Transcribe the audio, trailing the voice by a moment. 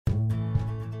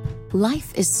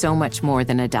Life is so much more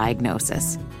than a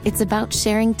diagnosis. It's about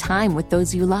sharing time with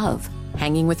those you love,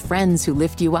 hanging with friends who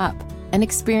lift you up, and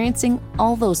experiencing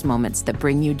all those moments that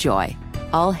bring you joy.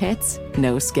 All hits,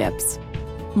 no skips.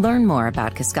 Learn more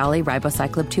about Kisqali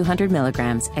Ribociclib 200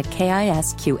 milligrams at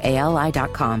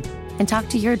KISQALI.com and talk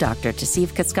to your doctor to see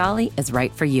if Kisqali is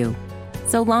right for you.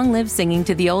 So long live singing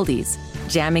to the oldies,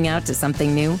 jamming out to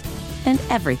something new, and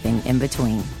everything in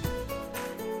between.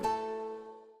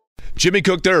 Jimmy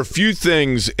Cook, there are a few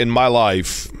things in my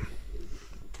life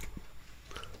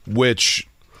which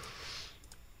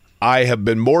I have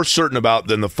been more certain about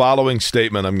than the following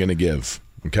statement I'm going to give.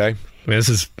 Okay? This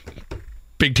is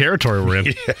big territory we're in.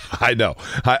 Yeah, I know.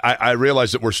 I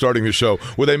realize that we're starting the show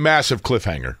with a massive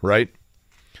cliffhanger, right?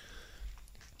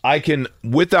 I can,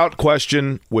 without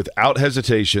question, without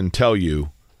hesitation, tell you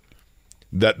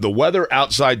that the weather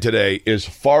outside today is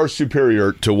far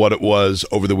superior to what it was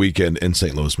over the weekend in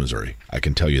St. Louis, Missouri. I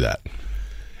can tell you that.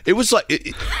 It was like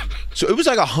it was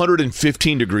like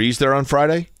 115 degrees there on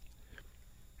Friday,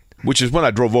 which is when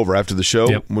I drove over after the show.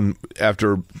 Yep. And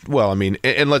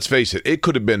let's face it, it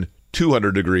could have been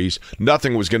 200 degrees.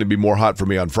 Nothing was going to be more hot for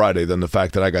me on Friday than the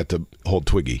fact that I got to hold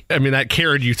Twiggy. I mean, that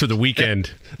carried you through the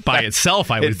weekend by itself,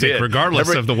 I would think,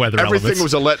 regardless of the weather everything elements.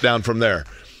 Was a letdown from there.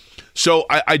 So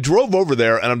I drove over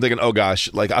there, and I'm thinking, oh,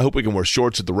 gosh, like, I hope we can wear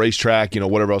shorts at the racetrack,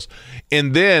 whatever else.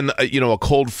 And then, a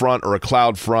cold front or a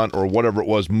cloud front or whatever it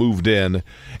was moved in,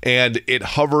 and it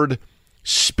hovered,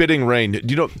 spitting rain.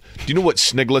 Do you know what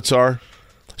sniglets are?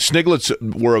 Sniglets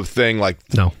were a thing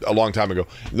a long time ago.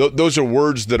 Those are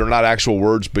words that are not actual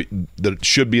words, but that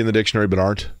should be in the dictionary but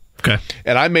aren't. Okay.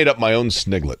 And I made up my own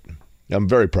sniglet. I'm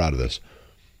very proud of this.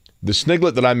 The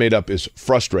sniglet that I made up is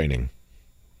frustrating.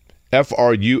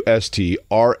 Frustraning.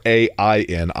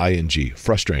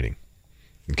 Frustrating.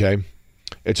 Okay?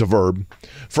 It's a verb.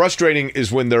 Frustrating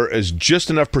is when there is just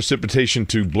enough precipitation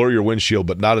to blur your windshield,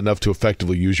 but not enough to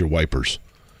effectively use your wipers.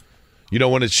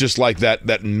 When it's just like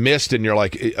that mist and you're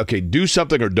like, okay, do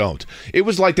something or don't. It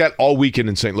was like that all weekend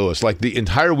in St. Louis, like the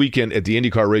entire weekend at the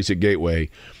IndyCar race at Gateway,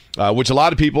 which a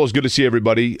lot of people, it's good to see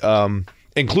everybody,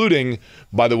 including,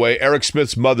 by the way, Eric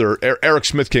Smith's mother. Eric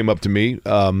Smith came up to me,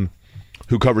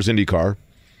 who covers IndyCar,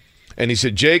 and he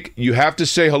said, Jake, you have to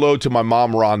say hello to my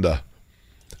mom, Rhonda.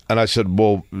 And I said,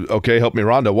 well, okay, help me,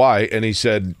 Rhonda. Why? And he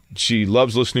said, she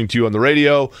loves listening to you on the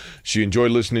radio. She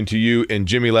enjoyed listening to you and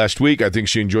Jimmy last week. I think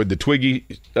she enjoyed the Twiggy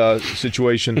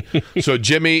situation. So,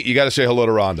 Jimmy, you got to say hello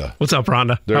to Rhonda. What's up,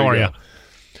 Rhonda? How are you?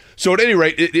 So, at any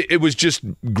rate, it was just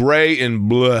gray and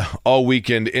blah all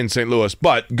weekend in St. Louis,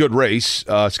 but good race.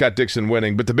 Scott Dixon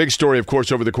winning. But the big story, of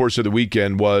course, over the course of the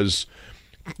weekend was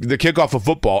the kickoff of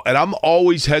football. And I'm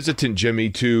always hesitant, Jimmy,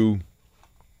 to...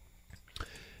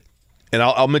 And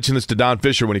I'll mention this to Don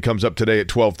Fischer when he comes up today at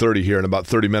 12:30 here in about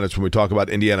 30 minutes when we talk about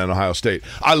Indiana and Ohio State.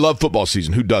 I love football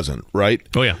season. Who doesn't, right?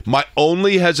 Oh, yeah. My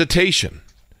only hesitation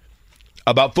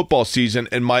about football season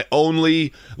and my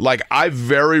only, I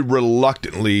very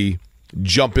reluctantly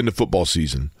jump into football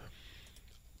season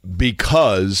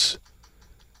because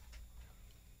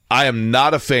I am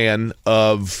not a fan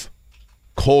of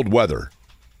cold weather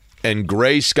and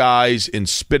gray skies and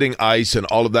spitting ice and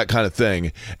all of that kind of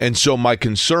thing. And so my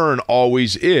concern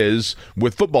always is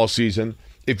with football season,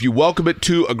 if you welcome it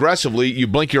too aggressively, you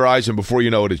blink your eyes and before you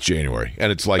know it, it's January.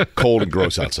 And it's cold and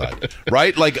gross outside,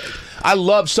 right? I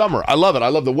love summer. I love it. I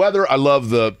love the weather. I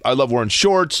love wearing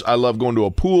shorts. I love going to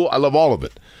a pool. I love all of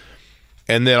it.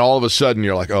 And then all of a sudden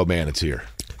you're like, oh man, it's here.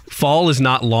 Fall is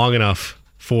not long enough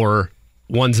for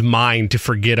one's mind to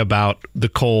forget about the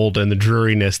cold and the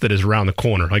dreariness that is around the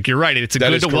corner. You're right. It's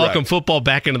good to welcome football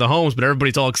back into the homes, but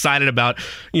everybody's all excited about,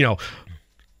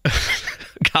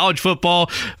 college football,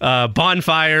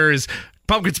 bonfires,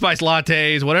 pumpkin spice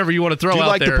lattes, whatever you want to throw out there. Do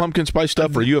you like the pumpkin spice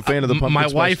stuff? Are you a fan of the pumpkin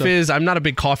spice stuff? My wife is. I'm not a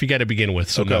big coffee guy to begin with,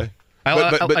 so no. I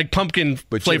like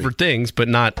pumpkin-flavored things, but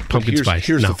not pumpkin spice.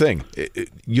 Here's the thing.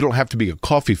 You don't have to be a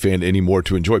coffee fan anymore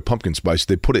to enjoy pumpkin spice.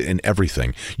 They put it in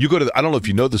everything. You go to I don't know if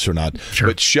you know this or not,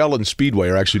 but Shell and Speedway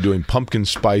are actually doing pumpkin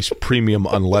spice premium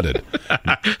unleaded.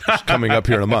 It's coming up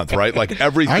here in a month, right?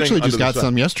 Everything. I actually just got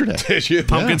some yesterday. Did you?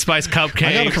 Pumpkin spice cupcakes.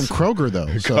 I got it from Kroger,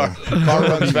 though. So. Car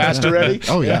runs faster, Eddie?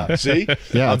 Oh, yeah. See?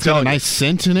 Yeah, it's got a nice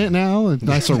scent in it now, a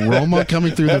nice aroma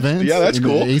coming through the vents. Yeah, that's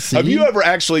cool. AC. Have you ever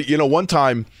actually, one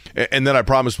time, and then I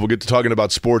promise we'll get to talking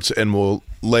about sports and we'll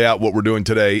lay out what we're doing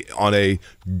today on a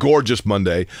gorgeous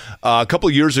Monday. A couple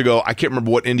of years ago, I can't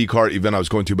remember what IndyCar event I was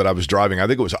going to, but I was driving. I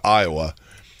think it was Iowa.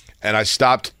 And I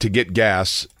stopped to get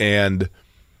gas. And,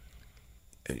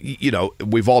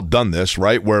 we've all done this,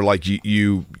 right? Where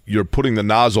you're putting the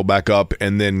nozzle back up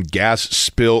and then gas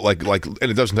spill, and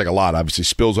it doesn't take a lot, obviously,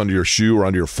 spills under your shoe or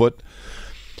under your foot.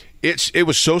 It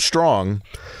was so strong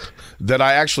that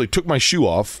I actually took my shoe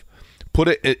off, put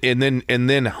it and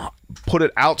then put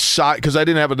it outside because I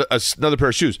didn't have another pair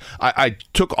of shoes. I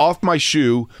took off my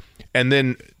shoe and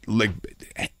then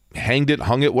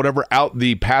hung it, whatever, out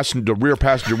the rear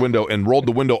passenger window and rolled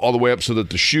the window all the way up so that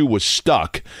the shoe was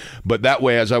stuck. But that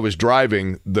way, as I was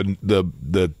driving,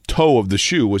 the toe of the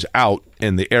shoe was out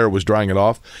and the air was drying it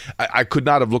off. I could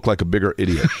not have looked like a bigger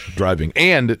idiot driving.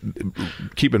 And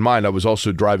keep in mind, I was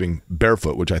also driving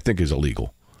barefoot, which I think is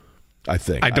illegal. I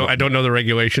don't know the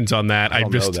regulations on that. I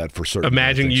don't know that for certain.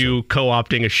 Imagine you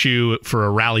co-opting a shoe for a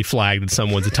rally flag that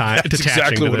someone's attaching. That's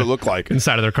exactly what it looked like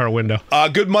inside of their car window.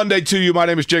 Good Monday to you. My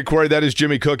name is Jake Query. That is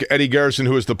Jimmy Cook. Eddie Garrison,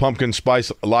 who is the pumpkin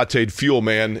spice latte fuel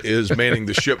man, is manning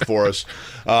the ship for us.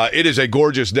 It is a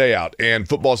gorgeous day out, and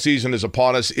football season is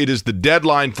upon us. It is the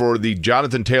deadline for the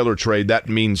Jonathan Taylor trade. That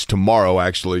means tomorrow,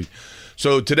 actually.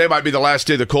 So today might be the last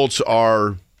day the Colts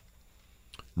are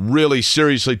really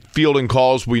seriously fielding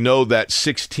calls. We know that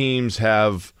 6 teams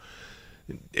have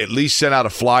at least sent out a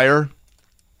flyer.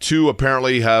 2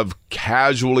 apparently have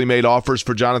casually made offers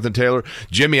for Jonathan Taylor.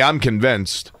 Jimmy, I'm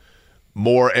convinced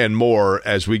more and more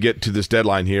as we get to this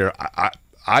deadline here,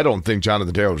 I don't think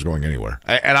Jonathan Taylor is going anywhere.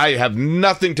 And I have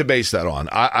nothing to base that on.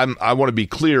 I want to be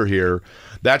clear here.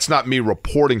 That's not me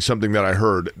reporting something that I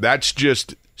heard. That's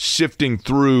just sifting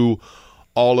through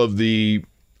all of the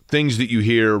things that you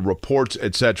hear, reports,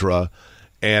 etc.,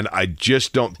 and I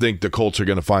just don't think the Colts are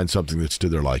going to find something that's to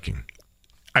their liking.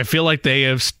 I feel like they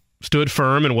have stood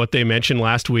firm in what they mentioned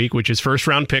last week, which is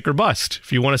first-round pick or bust.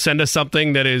 If you want to send us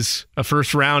something that is a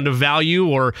first round of value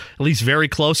or at least very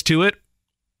close to it,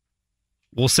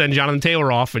 we'll send Jonathan Taylor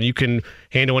off, and you can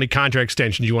handle any contract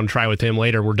extensions you want to try with him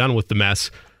later. We're done with the mess.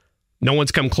 No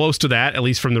one's come close to that, at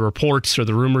least from the reports or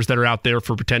the rumors that are out there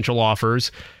for potential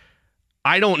offers.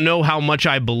 I don't know how much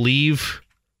I believe.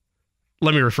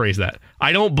 Let me rephrase that.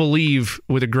 I don't believe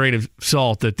with a grain of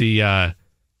salt that the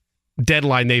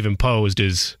deadline they've imposed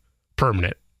is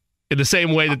permanent. In the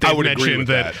same way that they've mentioned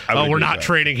that we're not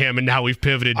trading him and now we've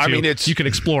pivoted to you can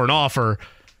explore an offer.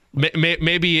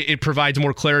 Maybe it provides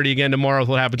more clarity again tomorrow with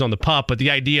what happens on the pup, but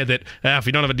the idea that if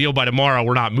you don't have a deal by tomorrow,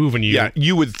 we're not moving you. Yeah,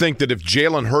 you would think that if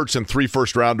Jalen Hurts and 3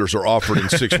 first-rounders are offered in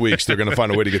 6 weeks, they're going to find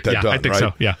a way to get that done, I think right?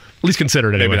 So, yeah. At least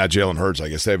consider it anyway. Maybe not Jalen Hurts, I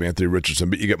guess. They have Anthony Richardson,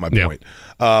 but you get my point.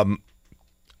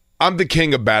 I'm the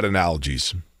king of bad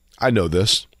analogies. I know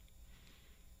this,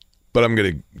 but I'm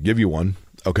going to give you one,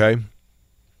 okay?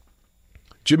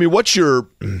 Jimmy, what's your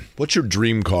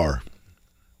dream car?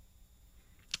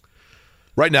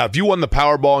 Right now, if you won the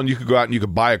Powerball and you could go out and you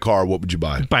could buy a car, what would you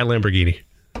buy? Buy a Lamborghini.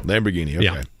 Lamborghini, okay.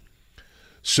 Yeah.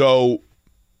 So,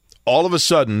 all of a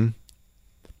sudden,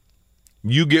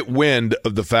 you get wind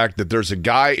of the fact that there's a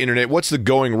guy internet. What's the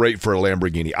going rate for a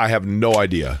Lamborghini? I have no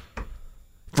idea.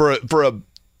 For a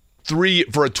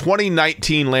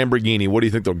 2019 Lamborghini, what do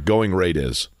you think the going rate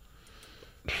is?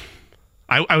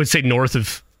 I would say north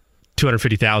of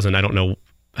 $250,000. I don't know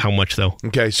how much though.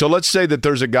 Okay, so let's say that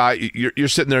there's a guy you're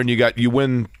sitting there and you got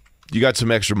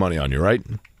some extra money on you, right?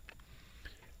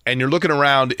 And you're looking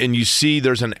around and you see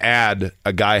there's an ad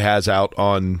a guy has out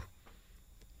on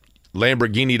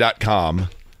Lamborghini.com,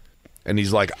 and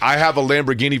he's like, "I have a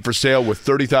Lamborghini for sale with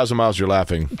 30,000 miles." You're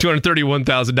laughing.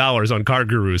 $231,000 on Car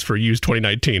Gurus for used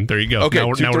 2019. There you go. Okay, now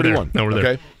we're there. Now we're there.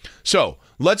 Okay, so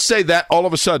let's say that all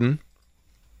of a sudden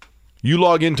you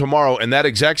log in tomorrow and that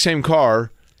exact same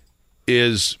car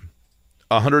is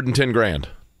 $110,000.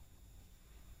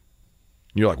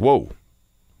 You're like, whoa,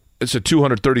 it's a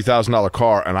 $230,000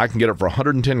 car, and I can get it for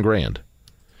 $110,000.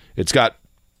 It's got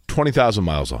 20,000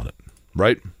 miles on it,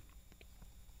 right?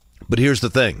 But here's the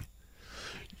thing: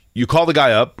 you call the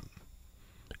guy up,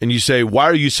 and you say, "Why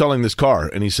are you selling this car?"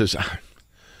 And he says,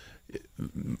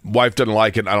 "Wife doesn't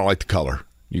like it. I don't like the color."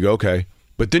 You go, "Okay,"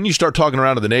 but then you start talking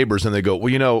around to the neighbors, and they go,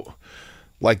 "Well,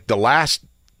 like the last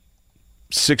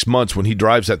 6 months when he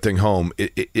drives that thing home,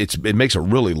 it makes a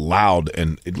really loud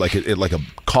and like a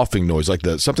coughing noise, like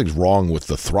something's wrong with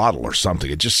the throttle or something.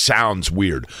 It just sounds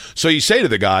weird." So you say to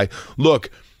the guy, "Look,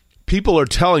 people are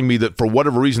telling me that for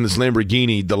whatever reason this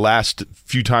Lamborghini, the last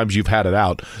few times you've had it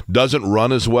out, doesn't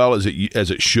run as well as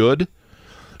it should.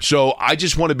 So I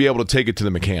just want to be able to take it to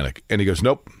the mechanic." And he goes,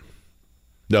 "Nope,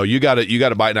 no, you got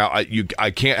to buy it now.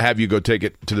 I can't have you go take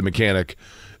it to the mechanic.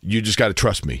 You just got to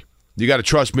trust me. You got to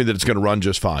trust me that it's going to run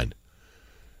just fine."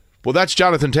 Well, that's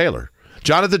Jonathan Taylor.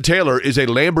 Jonathan Taylor is a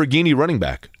Lamborghini running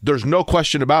back. There's no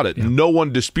question about it. Yeah. No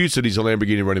one disputes that he's a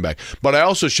Lamborghini running back. But I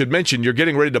also should mention you're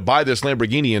getting ready to buy this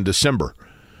Lamborghini in December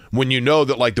when you know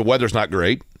that the weather's not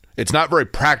great. It's not very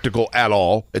practical at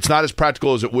all. It's not as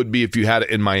practical as it would be if you had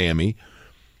it in Miami.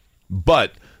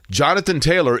 But Jonathan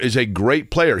Taylor is a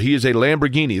great player. He is a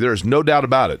Lamborghini. There is no doubt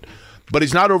about it. But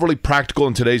he's not overly practical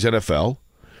in today's NFL.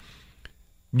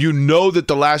 You know that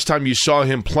the last time you saw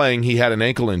him playing, he had an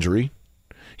ankle injury.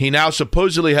 He now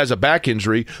supposedly has a back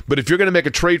injury, but if you're going to make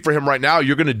a trade for him right now,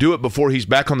 you're going to do it before he's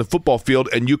back on the football field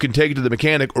and you can take it to the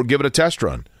mechanic or give it a test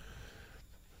run.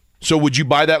 So would you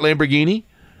buy that Lamborghini?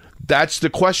 That's the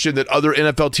question that other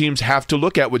NFL teams have to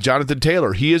look at with Jonathan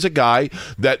Taylor. He is a guy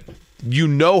that you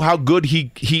know how good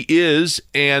he is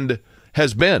and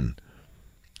has been.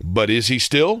 But is he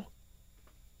still?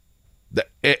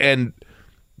 And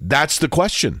that's the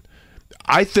question.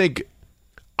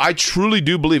 I truly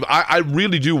do believe, I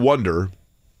really do wonder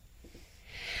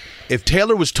if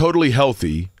Taylor was totally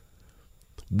healthy,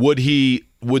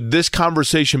 would this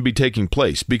conversation be taking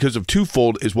place? Because of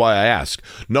twofold is why I ask.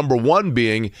 Number one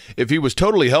being, if he was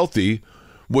totally healthy,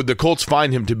 would the Colts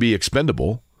find him to be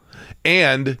expendable?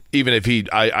 And even if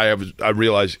I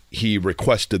realize he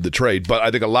requested the trade, but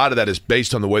I think a lot of that is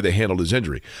based on the way they handled his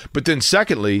injury. But then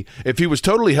secondly, if he was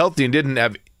totally healthy and didn't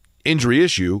have injury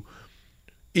issue,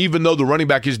 even though the running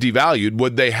back is devalued,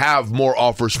 would they have more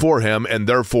offers for him? And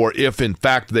therefore, if in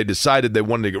fact they decided they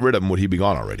wanted to get rid of him, would he be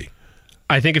gone already?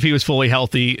 I think if he was fully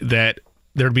healthy, that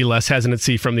there'd be less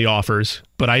hesitancy from the offers.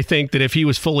 But I think that if he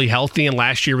was fully healthy and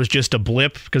last year was just a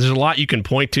blip, because there's a lot you can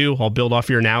point to. I'll build off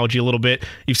your analogy a little bit.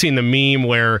 You've seen the meme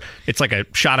where it's like a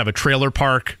shot of a trailer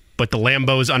park, but the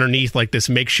Lambo's underneath like this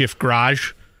makeshift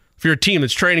garage. If you're a team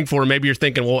that's training for him, maybe you're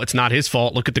thinking, well, it's not his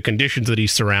fault. Look at the conditions that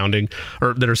he's surrounding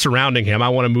or that are surrounding him. I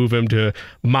want to move him to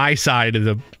my side of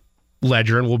the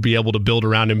ledger and we'll be able to build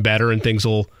around him better and things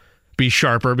will be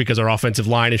sharper because our offensive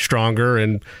line is stronger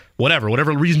and whatever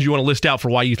reasons you want to list out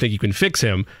for why you think you can fix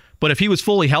him. But if he was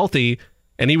fully healthy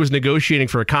and he was negotiating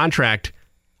for a contract,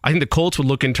 I think the Colts would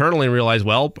look internally and realize,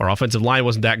 well, our offensive line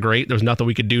wasn't that great. There's nothing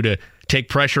we could do to take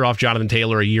pressure off Jonathan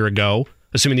Taylor a year ago,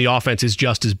 assuming the offense is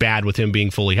just as bad with him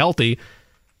being fully healthy.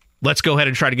 Let's go ahead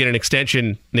and try to get an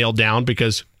extension nailed down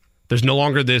because there's no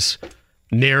longer this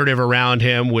narrative around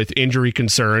him with injury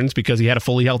concerns because he had a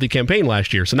fully healthy campaign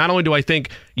last year. So not only do I think,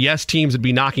 yes, teams would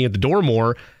be knocking at the door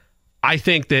more, I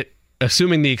think that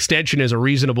assuming the extension is a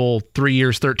reasonable 3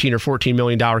 years, $13 or $14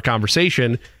 million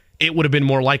conversation, it would have been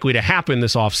more likely to happen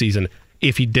this offseason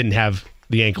if he didn't have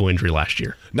the ankle injury last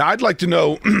year. Now, I'd like to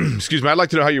know, excuse me, I'd like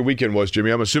to know how your weekend was,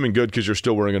 Jimmy. I'm assuming good because you're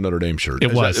still wearing a Notre Dame shirt.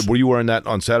 Were you wearing that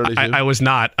on Saturday too? I was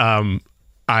not.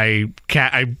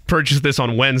 I purchased this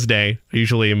on Wednesday. I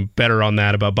usually am better on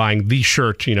that about buying the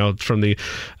shirt, from the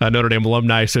Notre Dame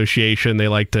Alumni Association. They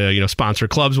like to, sponsor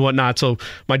clubs and whatnot. So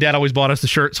my dad always bought us the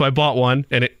shirt, so I bought one,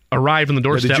 and it arrived on the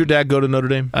doorstep. Did your dad go to Notre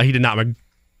Dame? He did not. My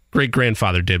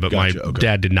great-grandfather did, but my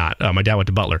dad did not. My dad went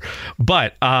to Butler.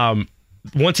 But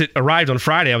once it arrived on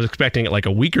Friday, I was expecting it like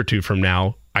a week or two from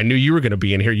now. I knew you were going to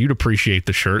be in here. You'd appreciate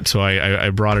the shirt, so I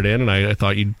brought it in, and I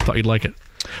thought you'd like it.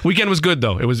 Weekend was good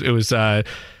though. It was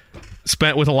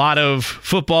spent with a lot of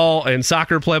football and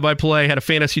soccer play-by-play. Had a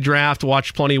fantasy draft.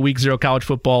 Watched plenty of Week 0 college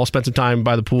football. Spent some time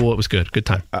by the pool. It was good. Good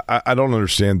time. I don't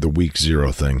understand the Week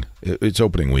 0 thing. It's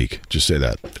opening week. Just say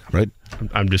that, right?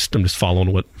 I'm just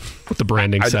following what the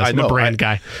branding says. I'm a brand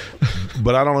guy.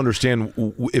 But I don't understand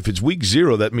if it's Week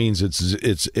 0. That means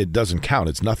it doesn't count.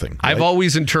 It's nothing. Right? I've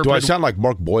always interpreted. Do I sound like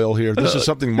Mark Boyle here? This is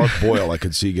something Mark Boyle I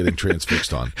could see getting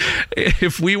transfixed on.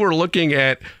 If we were looking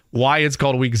at why it's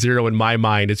called Week 0 in my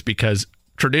mind, it's because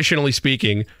traditionally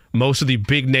speaking, most of the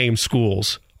big name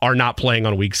schools are not playing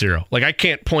on Week 0. Like I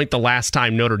can't point the last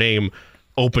time Notre Dame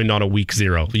opened on a Week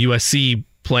 0. USC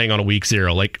playing on a Week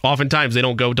 0. Like oftentimes they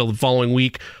don't go till the following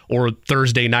week or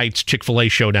Thursday night's Chick-fil-A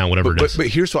showdown, whatever it is. But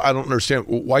here's what I don't understand.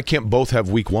 Why can't both have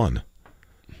Week 1?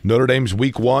 Notre Dame's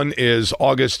Week 1 is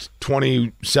August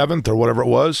 27th or whatever it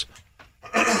was.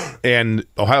 And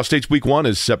Ohio State's Week 1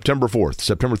 is September 4th,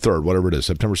 September 3rd, whatever it is,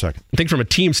 September 2nd. I think from a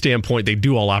team standpoint, they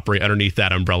do all operate underneath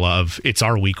that umbrella of it's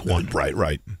our Week 1.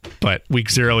 Right. But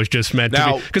Week 0 is just meant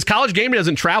to be. Because College Game Day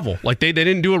doesn't travel. Like they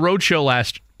didn't do a road show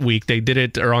last week. They did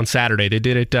it, or on Saturday. They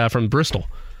did it from Bristol.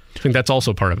 I think that's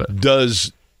also part of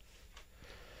it.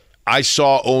 I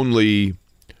saw only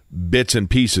bits and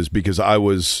pieces because I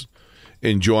was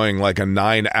enjoying like a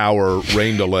 9-hour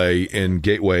rain delay in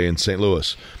Gateway in St.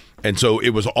 Louis. And so it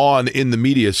was on in the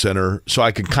media center, so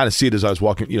I could kind of see it as I was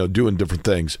walking, doing different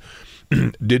things.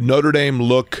 Did Notre Dame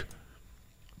look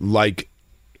like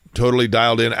totally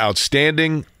dialed in,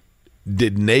 outstanding?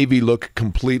 Did Navy look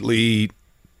completely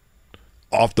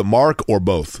off the mark, or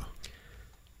both?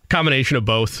 Combination of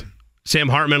both. Sam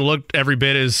Hartman looked every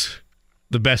bit as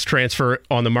the best transfer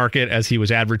on the market as he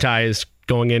was advertised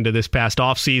going into this past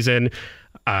offseason.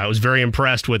 I was very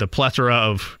impressed with a plethora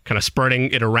of kind of spreading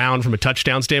it around from a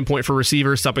touchdown standpoint for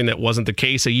receivers, something that wasn't the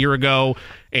case a year ago.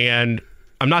 And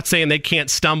I'm not saying they can't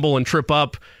stumble and trip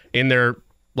up in their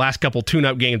last couple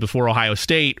tune-up games before Ohio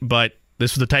State, but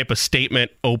this was the type of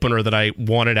statement opener that I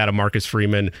wanted out of Marcus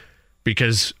Freeman,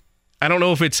 because I don't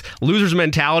know if it's loser's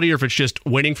mentality or if it's just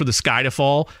waiting for the sky to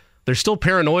fall. There's still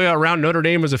paranoia around Notre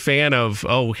Dame as a fan of,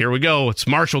 oh, here we go. It's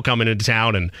Marshall coming into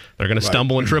town, and they're going to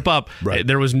stumble and trip up. Right.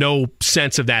 There was no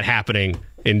sense of that happening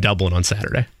in Dublin on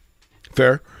Saturday.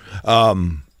 Fair. By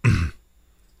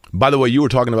the way, you were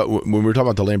talking about, when we were talking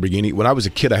about the Lamborghini, when I was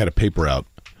a kid, I had a paper out.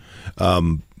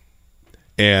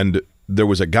 And there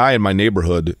was a guy in my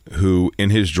neighborhood who,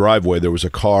 in his driveway, there was a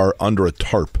car under a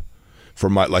tarp for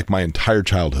my entire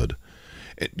childhood.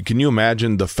 Can you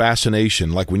imagine the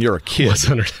fascination, like when you're a kid,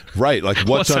 right? Like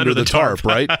what's under the tarp,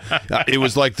 right? It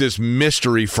was like this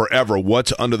mystery forever.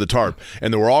 What's under the tarp?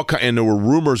 And there were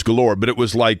rumors galore, but it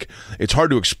was like, it's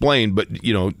hard to explain, but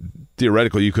you know,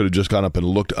 theoretically you could have just gone up and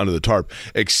looked under the tarp,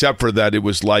 except for that it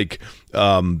was like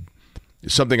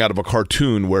something out of a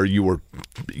cartoon where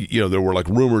there were like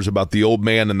rumors about the old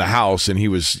man in the house, and he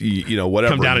was,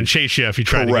 whatever. Come down and chase you if you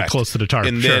try to get close to the tarp.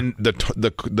 And then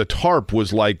the tarp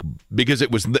was like, because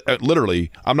it was literally,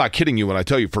 I'm not kidding you when I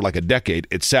tell you, for like a decade,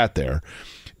 it sat there.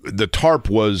 The tarp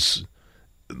was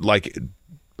like,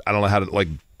 I don't know how to, like,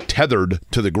 tethered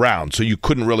to the ground, so you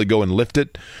couldn't really go and lift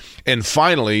it. And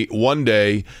finally, one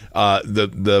day,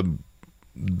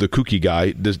 the kooky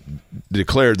guy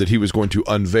declared that he was going to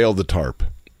unveil the tarp.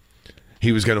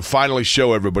 He was going to finally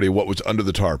show everybody what was under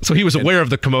the tarp. So he was aware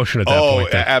of the commotion at that point.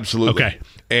 Oh, absolutely. Okay.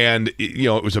 And,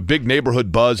 it was a big neighborhood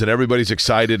buzz, and everybody's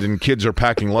excited, and kids are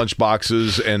packing lunch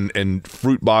boxes and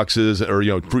fruit boxes, or,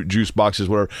 fruit juice boxes,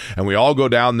 whatever. And we all go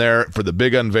down there for the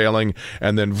big unveiling,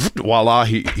 and then voila,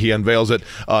 he unveils it,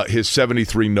 his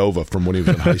 73 Nova from when he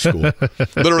was in high school.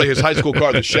 Literally his high school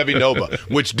car, the Chevy Nova,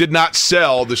 which did not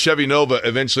sell. The Chevy Nova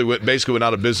eventually went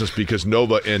out of business because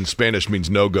Nova in Spanish means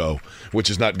no-go, which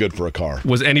is not good for a car.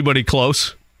 Was anybody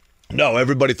close? No,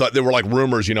 everybody thought, there were like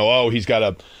rumors, he's got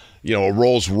a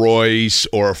Rolls Royce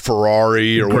or a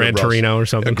Ferrari or Gran Torino or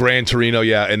something. A Gran Torino,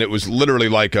 yeah. And it was literally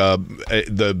like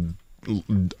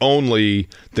only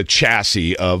the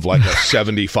chassis of like a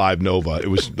 75 Nova. It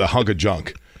was the hunk of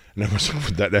junk. And I was,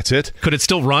 that's it? Could it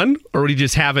still run, or would he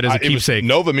just have it as a keepsake?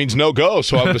 Nova means no go,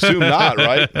 so I would assume not,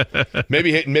 right?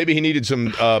 Maybe he needed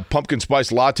some pumpkin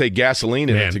spice latte gasoline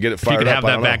in it to get it fired up. If you could have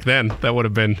that back then, that would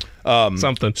have been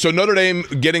something. So Notre Dame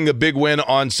getting a big win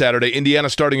on Saturday. Indiana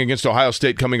starting against Ohio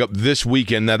State coming up this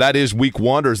weekend. Now, that is week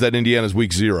 1, or is that Indiana's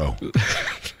week 0?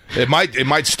 It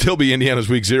might still be Indiana's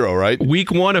week 0, right?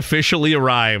 Week 1 officially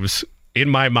arrives. In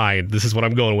my mind, this is what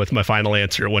I'm going with, my final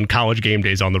answer, when College Game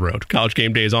Day is on the road. College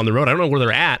Game Day is on the road. I don't know where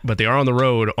they're at, but they are on the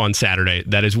road on Saturday.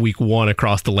 That is week 1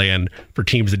 across the land for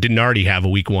teams that didn't already have a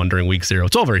week 1 during week 0.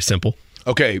 It's all very simple.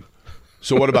 Okay,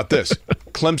 so what about this?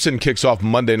 Clemson kicks off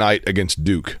Monday night against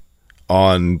Duke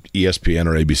on ESPN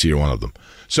or ABC or one of them.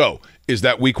 So is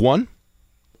that week 1,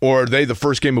 or are they the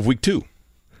first game of week 2?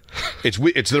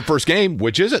 It's their first game.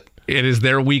 Which is it? It is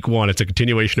their week 1. It's a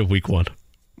continuation of week 1.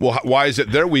 Well, why is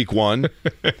it their week 1?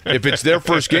 If it's their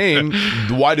first game,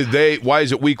 why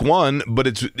is it week 1? But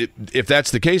if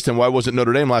that's the case, then why wasn't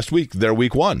Notre Dame last week their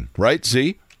week 1, right?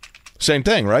 See? Same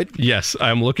thing, right? Yes,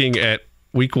 I'm looking at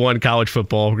week 1 college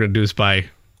football. We're going to do this by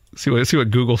see what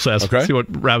Google says. Okay. See what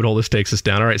rabbit hole this takes us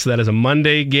down. All right, so that is a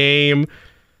Monday game.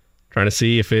 Trying to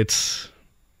see if it's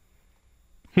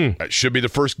It should be the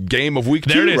first game of week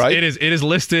 2, there it is. right? It is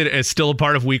listed as still a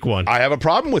part of week 1. I have a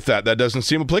problem with that. That doesn't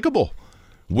seem applicable.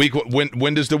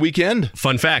 When does the week end?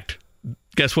 Fun fact.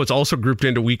 Guess what's also grouped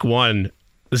into week 1?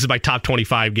 This is my top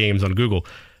 25 games on Google.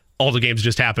 All the games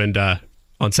just happened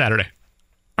on Saturday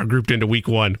are grouped into week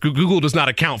 1. Google does not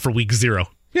account for week 0.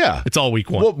 Yeah. It's all week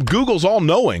 1. Well, Google's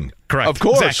all-knowing. Correct. Of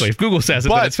course. Exactly. If Google says it,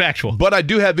 then it's factual. But I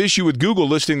do have issue with Google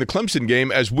listing the Clemson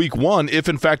game as week 1. If,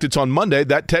 in fact, it's on Monday,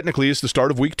 that technically is the start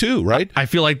of week 2, right? I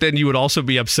feel like then you would also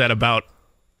be upset about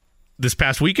this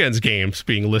past weekend's games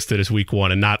being listed as week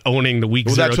 1 and not owning the week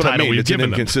 0 that's what title I mean. we've It's an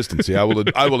given them. inconsistency. I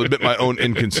will admit my own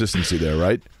inconsistency there,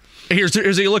 right? Here's how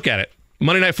you look at it.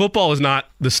 Monday Night Football is not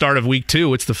the start of week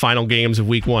 2. It's the final games of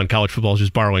week 1. College football is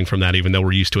just borrowing from that, even though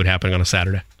we're used to it happening on a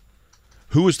Saturday.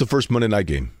 Who is the first Monday night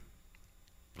game?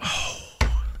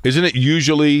 Isn't it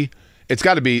usually? It's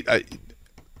got to be.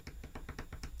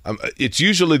 It's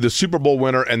usually the Super Bowl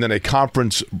winner and then a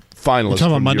conference finalist. You're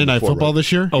talking about Monday Night Football right?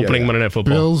 this year? Opening Monday Night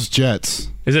Football. Bills, Jets.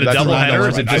 Is it a doubleheader or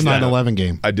is it just that? 9/11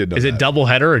 game. I did know Is it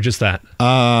doubleheader or just that?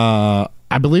 I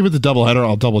believe it's a doubleheader.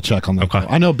 I'll double check on that. Okay.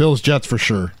 I know Bills, Jets for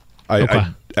sure. Okay.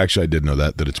 I did know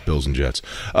that it's Bills and Jets.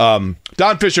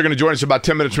 Don Fischer going to join us about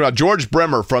 10 minutes from now. George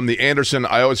Bremmer from the Anderson.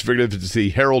 I always figured if it's the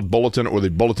Herald Bulletin or the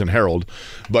Bulletin Herald,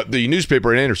 but the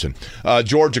newspaper in Anderson.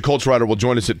 George, a Colts writer, will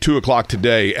join us at 2 o'clock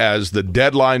today as the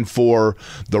deadline for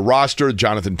the roster,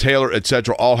 Jonathan Taylor,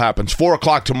 etc., all happens. 4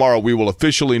 o'clock tomorrow, we will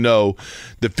officially know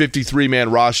the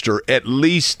 53-man roster, at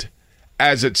least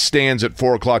as it stands at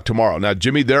 4 o'clock tomorrow. Now,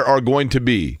 Jimmy, there are going to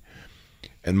be,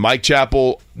 and Mike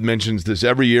Chappell mentions this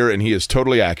every year, and he is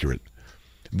totally accurate.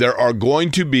 There are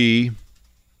going to be,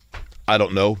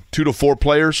 2 to 4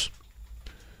 players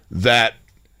that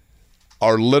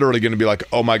are literally going to be like,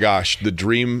 oh my gosh, the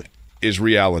dream is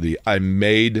reality. I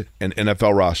made an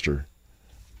NFL roster.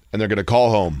 And they're going to call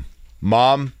home.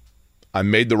 Mom, I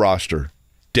made the roster.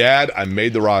 Dad, I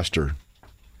made the roster.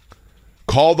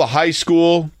 Call the high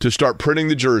school to start printing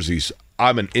the jerseys.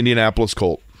 I'm an Indianapolis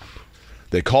Colt.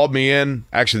 They called me in.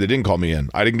 Actually, they didn't call me in.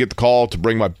 I didn't get the call to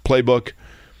bring my playbook.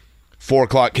 4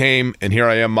 o'clock came, and here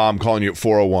I am, Mom, calling you at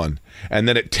 4:01. And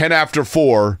then at 10 after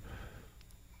 4,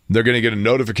 they're going to get a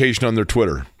notification on their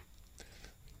Twitter.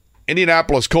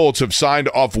 Indianapolis Colts have signed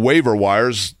off waiver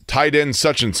wires, tight end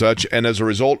such and such, and as a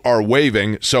result are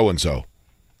waiving so-and-so.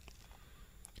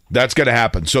 That's going to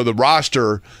happen. So the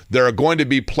roster, there are going to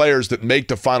be players that make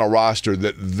the final roster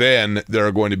that then there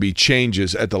are going to be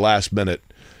changes at the last minute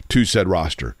to said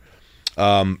roster.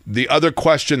 The other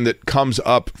question that comes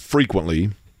up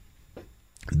frequently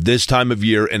this time of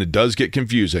year, and it does get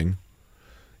confusing,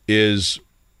 is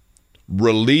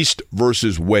released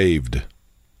versus waived.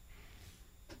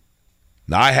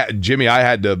 Now, Jimmy, I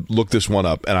had to look this one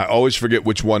up, and I always forget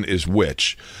which one is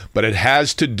which, but it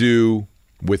has to do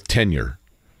with tenure.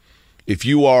 If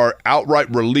you are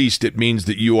outright released, it means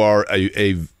that you are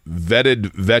a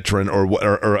vetted veteran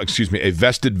or a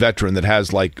vested veteran that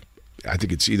has I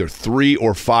think it's either 3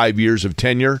 or 5 years of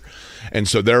tenure. And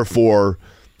so therefore,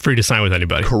 free to sign with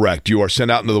anybody. Correct. You are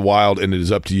sent out into the wild and it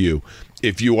is up to you.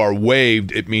 If you are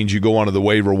waived, it means you go onto the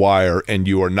waiver wire and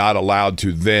you are not allowed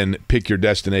to then pick your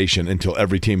destination until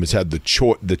every team has had the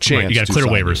chance. Right, you got to clear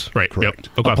waivers. You. Right. Correct.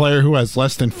 Yep. Okay. A player who has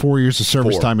less than 4 years of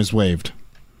service time is waived.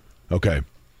 Okay.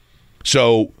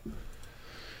 So,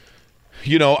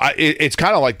 it's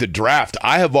kind of like the draft.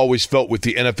 I have always felt with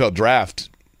the NFL draft,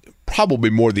 probably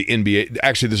more the NBA.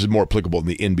 Actually, this is more applicable in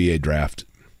the NBA draft.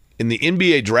 In the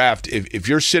NBA draft, if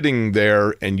you're sitting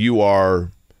there and you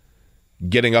are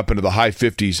getting up into the high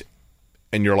 50s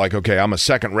and you're like, okay, I'm a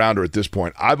second rounder at this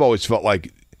point, I've always felt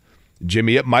like,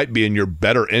 Jimmy, it might be in your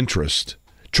better interest.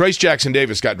 Trace Jackson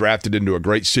Davis got drafted into a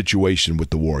great situation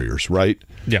with the Warriors, right?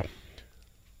 Yeah.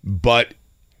 But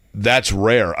that's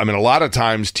rare. I mean, a lot of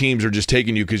times teams are just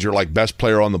taking you because you're like best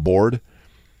player on the board.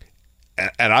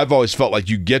 And I've always felt like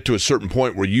you get to a certain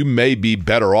point where you may be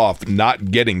better off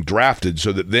not getting drafted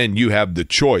so that then you have the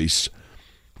choice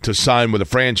to sign with a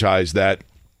franchise that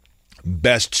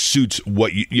best suits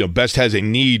what best has a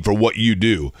need for what you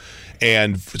do.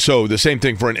 And so the same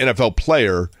thing for an NFL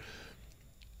player,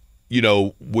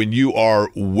 when you are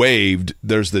waived,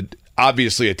 there's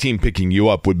obviously a team picking you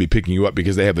up would be picking you up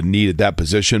because they have a need at that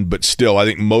position, but still I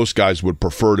think most guys would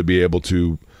prefer to be able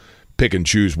to pick and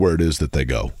choose where it is that they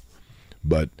go.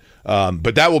 But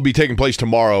that will be taking place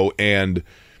tomorrow, and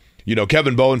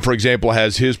Kevin Bowen, for example,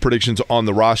 has his predictions on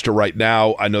the roster right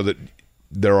now. I know that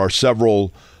there are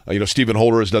several. Stephen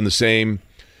Holder has done the same.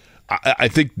 I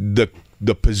think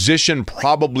the position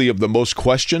probably of the most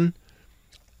question.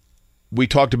 We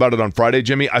talked about it on Friday,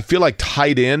 Jimmy. I feel like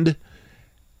tight end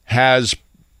has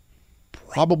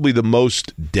probably the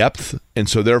most depth, and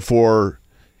so therefore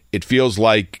it feels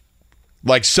like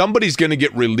somebody's going to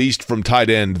get released from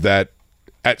tight end that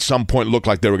at some point looked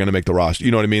like they were going to make the roster.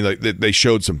 You know what I mean? Like they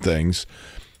showed some things,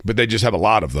 but they just have a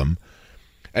lot of them.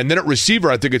 And then at receiver,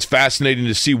 I think it's fascinating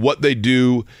to see what they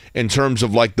do in terms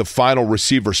of the final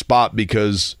receiver spot,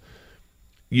 because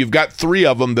you've got 3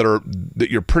 of them that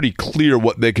you're pretty clear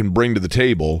what they can bring to the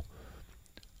table.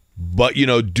 But,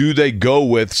 do they go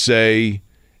with, say,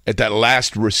 at that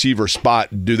last receiver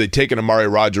spot, do they take an Amari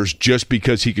Rodgers just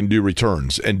because he can do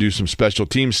returns and do some special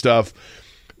team stuff?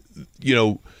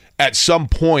 At some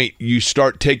point, you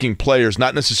start taking players,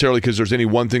 not necessarily because there's any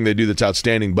one thing they do that's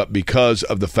outstanding, but because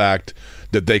of the fact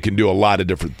that they can do a lot of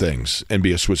different things and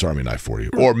be a Swiss Army knife for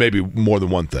you, or maybe more than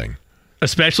one thing.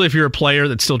 Especially if you're a player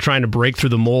that's still trying to break through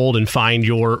the mold and find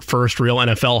your first real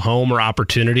NFL home or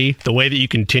opportunity. The way that you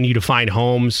continue to find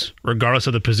homes, regardless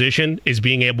of the position, is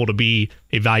being able to be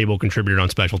a valuable contributor on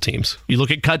special teams. You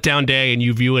look at cutdown day and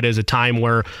you view it as a time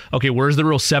where, okay, where's the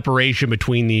real separation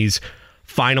between these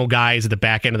final guys at the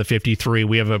back end of the 53?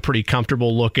 We have a pretty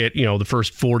comfortable look at, the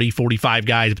first 40, 45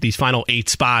 guys, but these final 8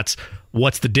 spots,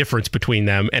 what's the difference between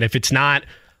them. And if it's not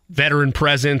veteran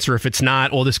presence, or if it's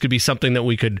not, this could be something that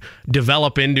we could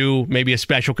develop into maybe a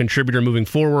special contributor moving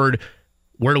forward,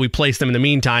 where do we place them in the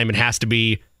meantime? It has to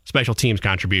be special teams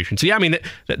contribution. So, yeah, I mean,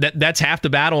 that's half the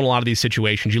battle in a lot of these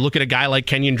situations. You look at a guy like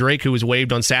Kenyon Drake, who was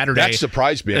waived on Saturday. That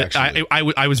surprised me, actually.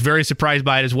 I was very surprised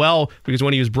by it as well, because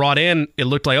when he was brought in, it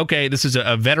looked like, okay, this is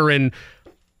a veteran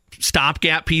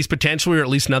stopgap piece potentially, or at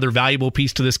least another valuable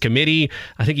piece to this committee.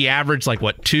 I think he averaged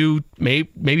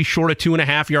maybe short of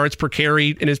 2.5 yards per carry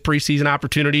in his preseason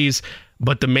opportunities.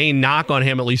 But the main knock on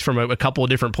him, at least from a couple of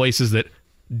different places that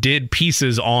did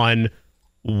pieces on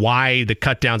why the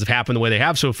cut downs have happened the way they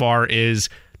have so far, is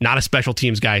not a special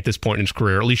teams guy at this point in his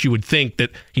career. At least you would think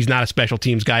that he's not a special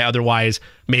teams guy. Otherwise,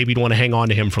 maybe you'd want to hang on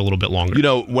to him for a little bit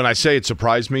longer. When I say it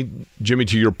surprised me, Jimmy,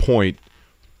 to your point,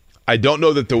 I don't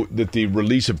know that the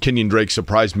release of Kenyon Drake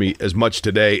surprised me as much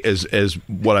today as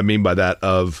what I mean by that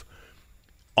of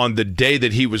on the day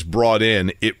that he was brought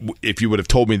in, if you would have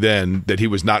told me then that he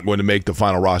was not going to make the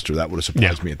final roster, that would have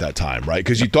surprised me at that time, right?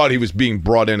 Because you thought he was being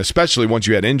brought in, especially once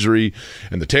you had injury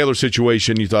and the Taylor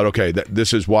situation. You thought, okay,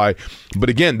 this is why. But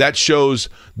again, that shows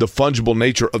the fungible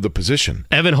nature of the position.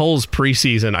 Evan Hull's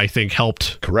preseason, I think,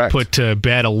 helped put to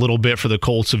bed a little bit for the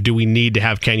Colts of, do we need to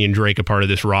have Kenyon Drake a part of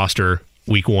this roster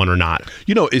week one or not?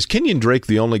 Is Kenyon Drake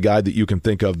the only guy that you can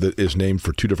think of that is named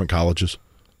for two different colleges?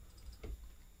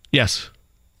 Yes.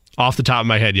 Off the top of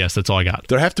my head, yes, that's all I got.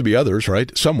 There have to be others,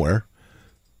 right? Somewhere.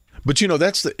 But,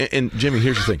 that's and Jimmy,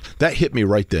 here's the thing. That hit me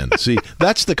right then. See,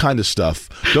 that's the kind of stuff.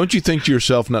 Don't you think to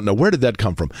yourself, no, where did that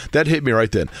come from? That hit me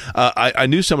right then. I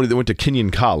knew somebody that went to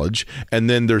Kenyon College, and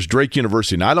then there's Drake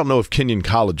University. Now, I don't know if Kenyon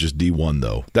College is D1,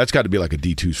 though. That's got to be like a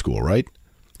D2 school, right?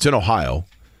 It's in Ohio.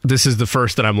 This is the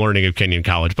first that I'm learning of Kenyon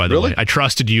College, by the way. I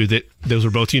trusted you that those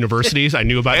were both universities. I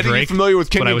knew about Eddie, Drake, you familiar with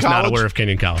Kenyon College? But I was not aware of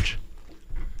Kenyon College.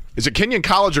 Is it Kenyon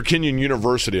College or Kenyon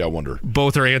University, I wonder?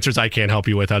 Both are answers I can't help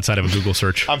you with outside of a Google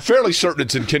search. I'm fairly certain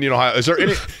it's in Kenyon, Ohio. Is there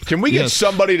any? Can we get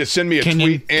somebody to send me a tweet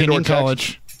and Kenyon or text?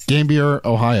 College, Gambier,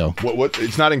 Ohio. What?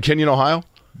 It's not in Kenyon, Ohio?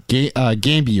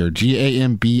 Gambier,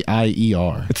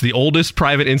 Gambier. It's the oldest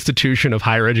private institution of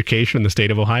higher education in the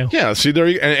state of Ohio. Yeah, see, there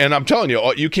and I'm telling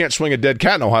you, you can't swing a dead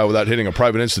cat in Ohio without hitting a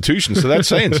private institution, so that's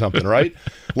saying something, right?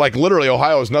 Like, literally,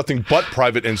 Ohio is nothing but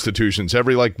private institutions.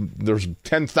 There's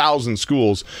 10,000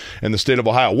 schools in the state of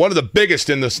Ohio. One of the biggest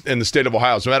in the state of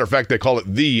Ohio. As a matter of fact, they call it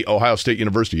the Ohio State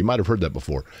University. You might have heard that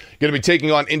before. Going to be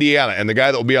taking on Indiana, and the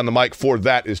guy that will be on the mic for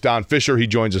that is Don Fischer. He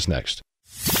joins us next.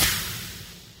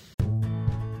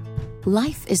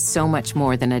 Life is so much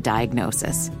more than a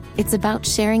diagnosis. It's about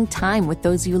sharing time with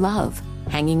those you love,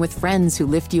 hanging with friends who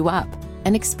lift you up,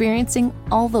 and experiencing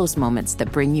all those moments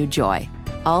that bring you joy.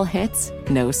 All hits,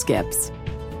 no skips.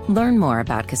 Learn more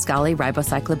about Kisqali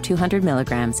Ribociclib 200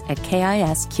 milligrams at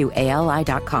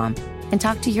KISQALI.com and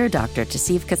talk to your doctor to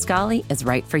see if Kisqali is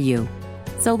right for you.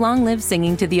 So long live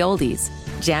singing to the oldies,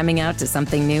 jamming out to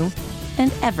something new,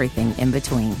 and everything in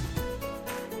between.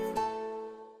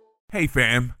 Hey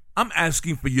fam, I'm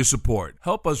asking for your support.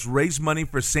 Help us raise money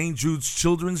for St. Jude's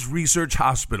Children's Research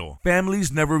Hospital.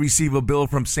 Families never receive a bill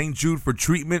from St. Jude for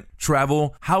treatment,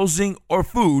 travel, housing, or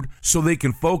food, so they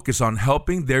can focus on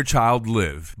helping their child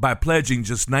live. By pledging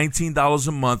just $19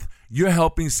 a month, you're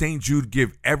helping St. Jude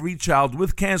give every child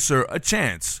with cancer a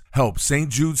chance. Help St.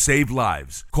 Jude save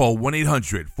lives. Call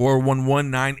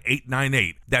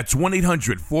 1-800-411-9898. That's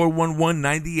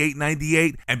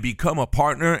 1-800-411-9898 and become a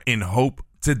partner in hope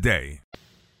today.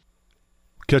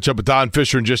 Catch up with Don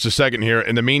Fischer in just a second here.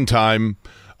 In the meantime,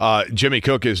 Jimmy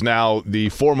Cook is now the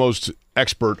foremost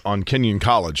expert on Kenyon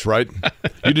College, right?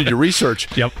 You did your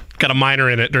research. Yep. Got a minor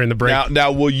in it during the break.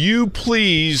 Now, will you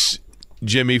please,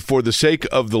 Jimmy, for the sake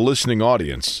of the listening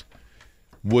audience,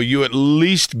 will you at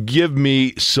least give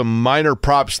me some minor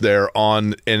props there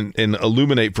on and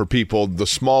illuminate for people the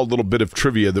small little bit of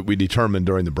trivia that we determined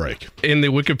during the break? In the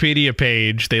Wikipedia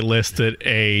page, they list that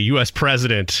a U.S.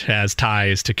 president has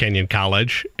ties to Kenyon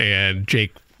College, and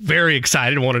Jake, very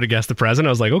excited, wanted to guess the president. I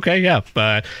was like, okay, yeah.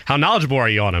 How knowledgeable are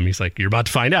you on him? He's like, you're about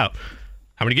to find out.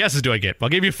 How many guesses do I get? I'll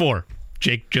give you 4.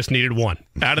 Jake just needed 1.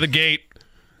 Out of the gate,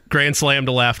 grand slam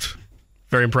to left.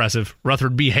 Very impressive.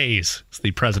 Rutherford B. Hayes is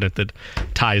the president that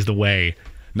ties the way.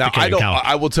 Now,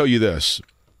 I will tell you this.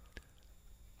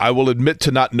 I will admit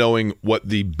to not knowing what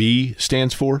the B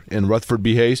stands for in Rutherford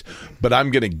B. Hayes, but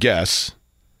I'm going to guess.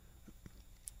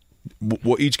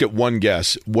 We'll each get one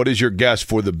guess. What is your guess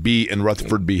for the B in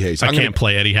Rutherford B. Hayes? I can't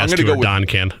play. Eddie has to, or Don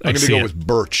can. I'm going to go with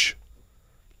Birch.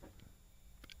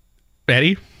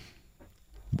 Eddie?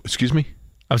 Excuse me?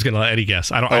 I was going to let Eddie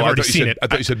guess. I've already seen it. I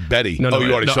thought you said Betty. No,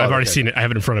 you already saw it. I've already Okay. seen it. I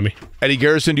have it in front of me. Eddie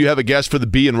Garrison, do you have a guess for the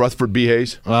B in Rutherford B.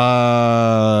 Hayes? No,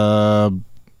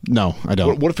 I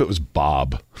don't. What if it was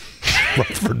Bob?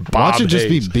 Rutherford Bob Why should it just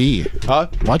Hayes. be B? Huh?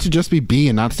 Why should it just be B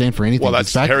and not stand for anything? Well,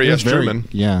 that's 'Cause Harry it S. was Truman.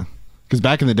 Yeah. Because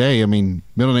back in the day, I mean,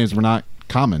 middle names were not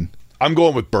common. I'm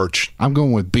going with Birch. I'm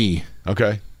going with B.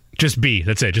 Okay. Just B.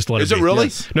 That's it. Just let Is it it be. really?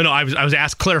 Yes. No, I was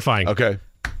asked clarifying. Okay.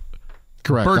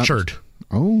 Correct. Burchard.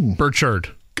 Oh.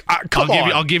 Burchard. Come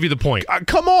on. I'll give you the point.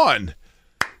 Come on.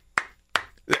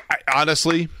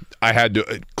 Honestly, I had to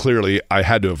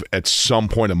have at some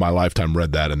point in my lifetime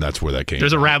read that, and that's where that came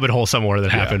There's a from. rabbit hole somewhere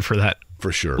that happened for that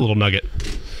For sure. little nugget.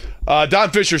 Don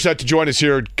Fischer set to join us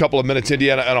here in a couple of minutes.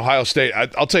 Indiana and Ohio State.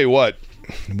 I'll tell you what,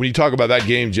 when you talk about that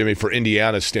game, Jimmy, for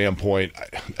Indiana's standpoint,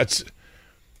 that's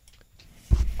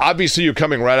obviously you're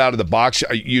coming right out of the box.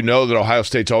 You know that Ohio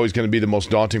State's always going to be the most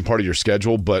daunting part of your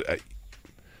schedule, but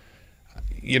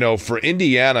for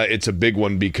Indiana, it's a big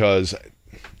one because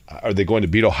are they going to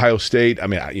beat Ohio State? I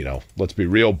mean, let's be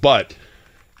real, but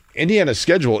Indiana's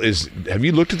schedule is. Have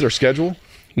you looked at their schedule?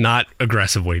 Not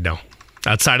aggressively, no.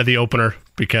 Outside of the opener,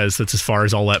 because that's as far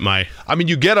as I'll let my... I mean,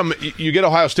 you get them. You get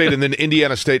Ohio State and then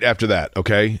Indiana State after that,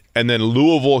 okay? And then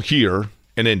Louisville here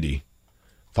in Indy,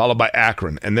 followed by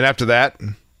Akron. And then after that,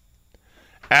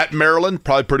 at Maryland,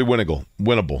 probably pretty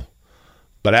winnable.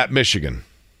 But at Michigan,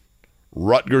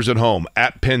 Rutgers at home,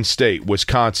 at Penn State,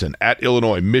 Wisconsin, at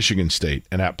Illinois, Michigan State,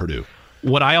 and at Purdue.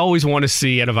 What I always want to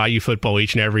see out of IU football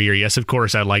each and every year, yes, of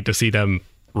course, I'd like to see them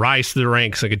rise to the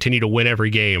ranks and continue to win every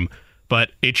game,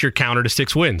 but it's your counter to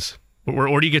 6 wins.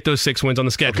 Where do you get those 6 wins on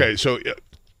the schedule? Okay, so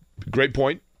great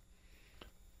point.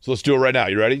 So let's do it right now.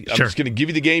 You ready? I'm Sure. just going to give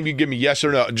you the game. You give me yes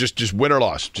or no. Just win or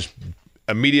loss. Just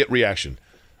immediate reaction.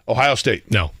 Ohio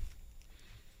State. No.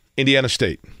 Indiana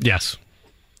State. Yes.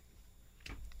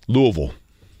 Louisville.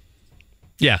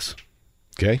 Yes.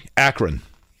 Okay. Akron.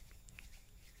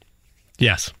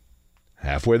 Yes.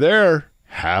 Halfway there.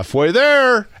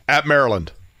 At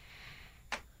Maryland.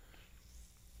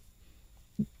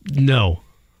 No.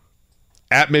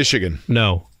 At Michigan.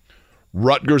 No.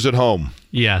 Rutgers at home.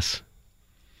 Yes.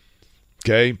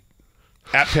 Okay.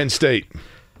 At Penn State.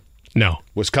 No.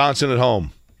 Wisconsin at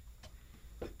home.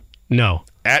 No.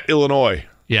 At Illinois.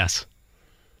 Yes.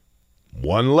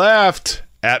 One left.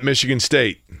 At Michigan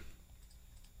State.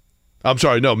 I'm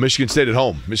sorry, no, Michigan State at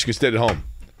home.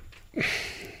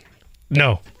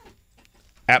 No.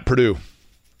 At Purdue.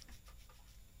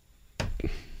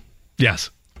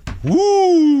 Yes.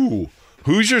 Woo!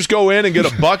 Hoosiers go in and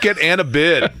get a bucket and a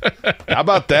bid. How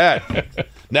about that?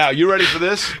 Now, you ready for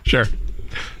this? Sure.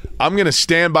 I'm going to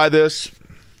stand by this.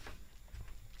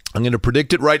 I'm going to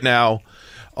predict it right now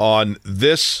on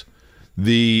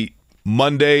the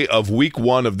Monday of week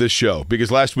 1 of this show,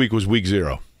 because last week was week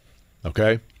 0.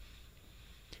 Okay?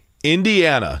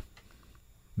 Indiana,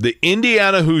 the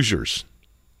Indiana Hoosiers,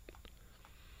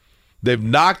 they've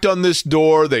knocked on this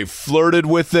door. They've flirted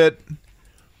with it.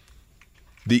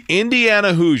 The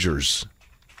Indiana Hoosiers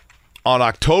on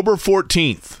October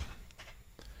 14th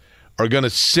are going to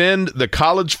send the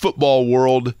college football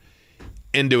world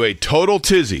into a total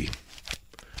tizzy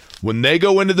when they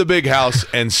go into the big house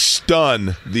and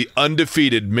stun the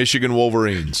undefeated Michigan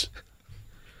Wolverines.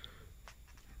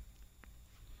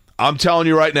 I'm telling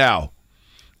you right now,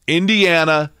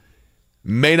 Indiana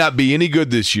may not be any good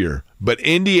this year, but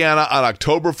Indiana on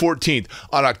October 14th.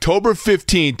 On October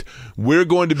 15th, we're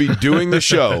going to be doing the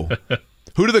show.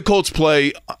 Who do the Colts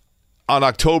play on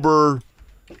October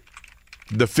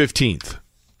the 15th?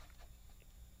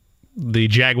 The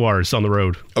Jaguars on the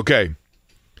road. Okay.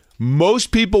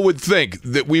 Most people would think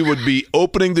that we would be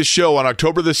opening the show on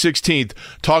October the 16th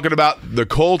talking about the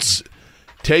Colts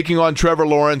taking on Trevor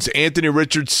Lawrence, Anthony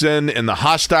Richardson, and the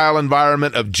hostile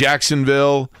environment of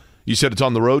Jacksonville. You said it's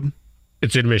on the road?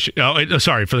 It's in Michigan. Oh,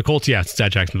 sorry. For the Colts, yes, it's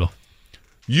at Jacksonville.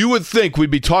 You would think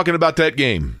we'd be talking about that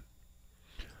game,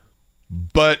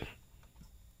 but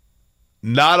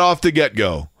not off the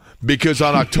get-go, because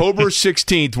on October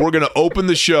 16th, we're going to open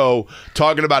the show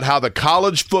talking about how the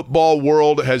college football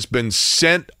world has been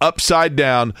sent upside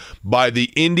down by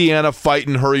the Indiana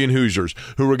Fightin' Hurryin' Hoosiers,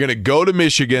 who are going to go to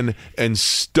Michigan and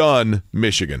stun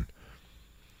Michigan.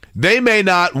 They may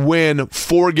not win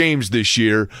 4 games this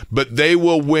year, but they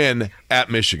will win at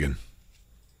Michigan.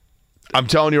 I'm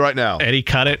telling you right now. Eddie,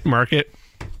 cut it, mark it,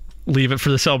 leave it for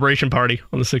the celebration party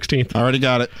on the 16th. I already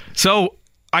got it. So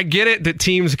I get it that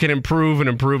teams can improve and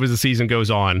improve as the season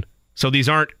goes on. So these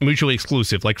aren't mutually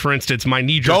exclusive. Like, for instance, my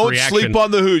knee-jerk reaction. Don't sleep on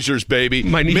the Hoosiers, baby.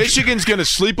 Michigan's going to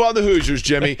sleep on the Hoosiers,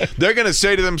 Jimmy. They're going to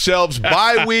say to themselves,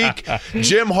 bye week,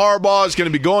 Jim Harbaugh is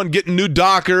going to be getting new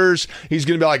Dockers. He's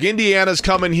going to be like, Indiana's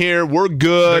coming here. We're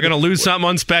good. They're going to lose something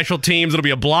on special teams. It'll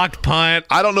be a blocked punt.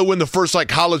 I don't know when the first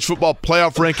college football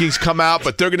playoff rankings come out,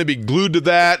 but they're going to be glued to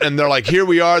that. And they're like, here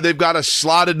we are. They've got us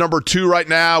slotted number 2 right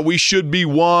now. We should be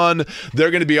 1.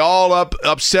 They're going to be all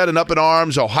upset and up in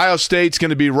arms. Ohio State's going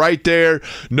to be right there.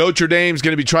 Notre Dame's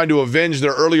going to be trying to avenge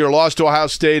their earlier loss to Ohio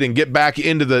State and get back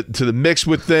into the mix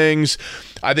with things.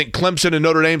 I think Clemson and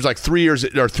Notre Dame's like 3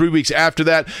 weeks after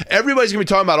that. Everybody's going to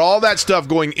be talking about all that stuff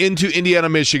going into Indiana,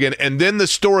 Michigan, and then the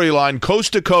storyline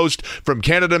coast to coast from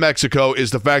Canada to Mexico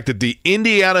is the fact that the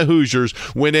Indiana Hoosiers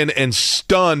went in and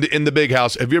stunned in the Big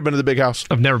House. Have you ever been to the Big House?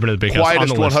 I've never been to the Big House.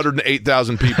 Quietest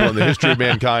 108,000 people in the history of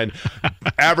mankind.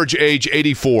 Average age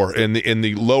 84 in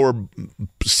the lower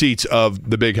seats of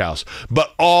the Big House.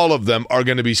 But all of them are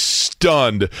going to be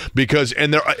stunned because,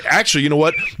 and they're actually, you know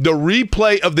what? The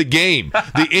replay of the game,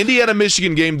 the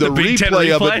Indiana-Michigan game, the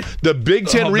replay of it, the Big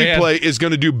Ten replay is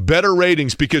going to do better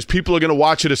ratings because people are going to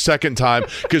watch it a second time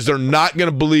because they're not going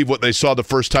to believe what they saw the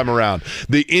first time around.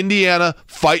 The Indiana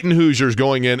fighting Hoosiers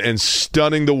going in and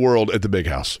stunning the world at the Big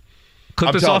House.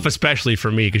 Clip this off especially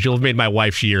for me because you'll have made my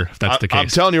wife's year if that's the case. I'm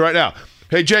telling you right now.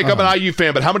 Hey, Jake, I'm an IU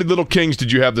fan, but how many Little Kings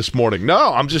did you have this morning?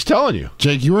 No, I'm just telling you.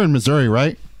 Jake, you were in Missouri,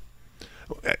 right?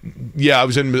 Yeah,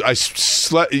 I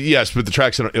slept, yes, but the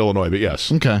track's in Illinois, but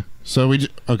yes. Okay. So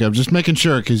I'm just making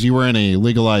sure because you were in a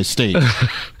legalized state.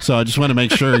 So I just want to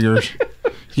make sure you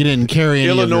didn't carry any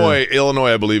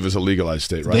Illinois, I believe, is a legalized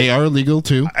state, right? They are legal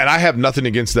too. And I have nothing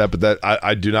against that, but that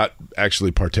I do not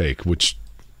actually partake, which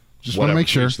just want to make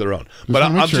sure. It's their own. But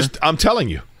I'm telling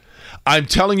you. I'm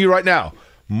telling you right now,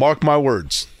 mark my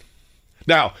words.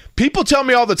 Now, people tell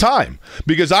me all the time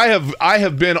because I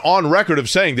have been on record of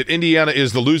saying that Indiana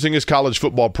is the losingest college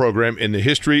football program in the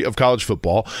history of college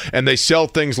football, and they sell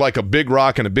things like a big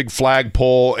rock and a big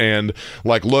flagpole and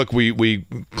like, look, we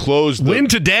closed the win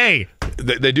today.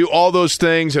 They do all those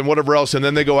things and whatever else, and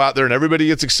then they go out there and everybody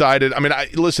gets excited. I mean,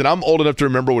 listen, I'm old enough to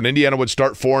remember when Indiana would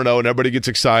start 4-0 and everybody gets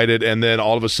excited, and then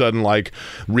all of a sudden, like,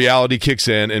 reality kicks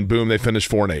in and boom, they finish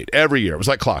 4-8 every year. It was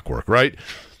like clockwork, right?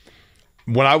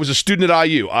 When I was a student at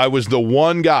IU, I was the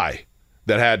one guy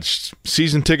that had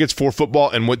season tickets for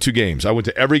football and went to games. I went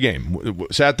to every game,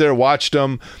 sat there, watched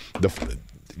them,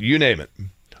 you name it.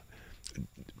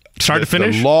 Start to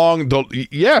finish?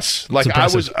 Yes. Like I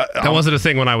was. That wasn't a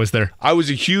thing when I was there. I was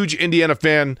a huge Indiana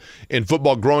fan in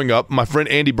football growing up. My friend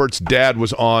Andy Burt's dad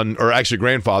was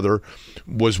grandfather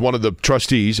was one of the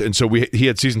trustees, and so he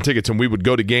had season tickets, and we would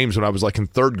go to games when I was like in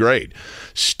 3rd grade.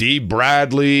 Steve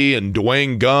Bradley and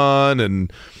Dwayne Gunn,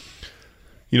 and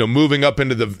moving up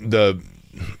into the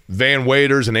Van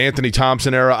Waders and Anthony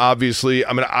Thompson era. Obviously,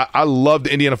 I mean, I loved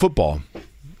Indiana football.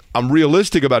 I'm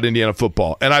realistic about Indiana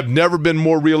football, and I've never been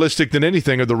more realistic than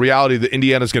anything of the reality that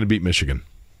Indiana's going to beat Michigan.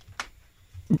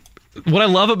 What I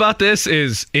love about this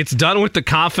is it's done with the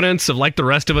confidence of, like the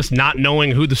rest of us, not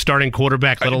knowing who the starting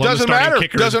quarterback, let alone the starting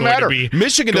kicker is going to be.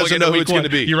 Michigan doesn't know who it's going to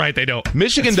be. You're right, they don't.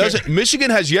 Michigan doesn't.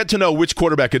 Michigan has yet to know which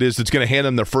quarterback it is that's going to hand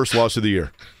them their first loss of the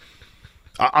year.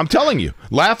 I'm telling you.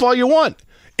 Laugh all you want.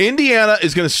 Indiana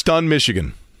is going to stun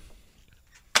Michigan.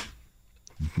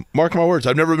 Mark my words.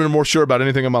 I've never been more sure about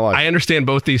anything in my life. I understand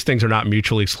both these things are not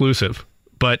mutually exclusive,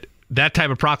 but that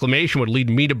type of proclamation would lead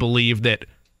me to believe that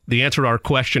the answer to our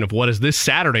question of what does this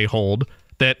Saturday hold,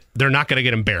 that they're not going to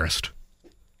get embarrassed.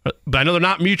 But I know they're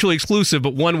not mutually exclusive,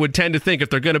 but one would tend to think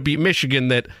if they're going to beat Michigan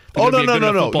that they're going to be a good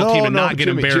enough football team and not get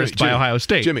embarrassed by Ohio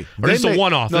State. Jimmy, or this is a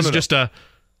one-off. This is just a...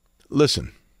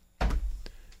 Listen,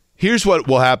 here's what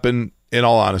will happen, in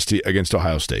all honesty, against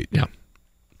Ohio State. Yeah.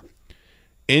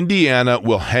 Indiana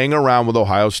will hang around with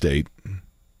Ohio State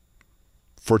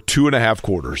for 2.5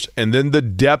 quarters. And then the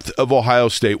depth of Ohio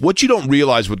State, what you don't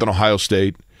realize with an Ohio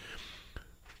State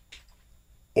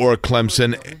or a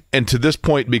Clemson, and to this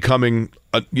point becoming,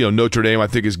 Notre Dame, I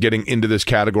think, is getting into this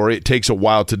category. It takes a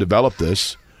while to develop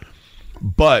this.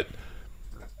 But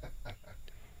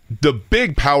the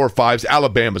big Power Fives,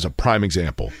 Alabama's a prime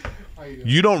example.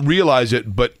 You don't realize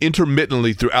it, but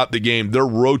intermittently throughout the game, they're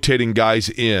rotating guys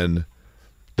in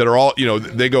that are all,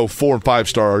 they go 4 and 5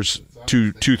 stars,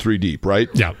 2-3 deep, right?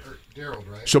 Yeah.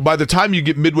 So by the time you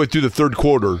get midway through the 3rd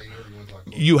quarter,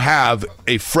 you have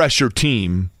a fresher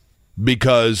team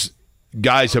because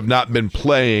guys have not been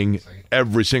playing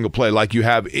every single play. Like you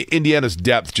have Indiana's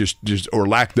depth just or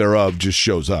lack thereof just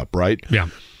shows up, right? Yeah.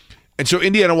 And so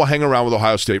Indiana will hang around with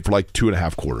Ohio State for like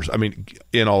 2.5 quarters. I mean,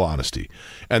 in all honesty.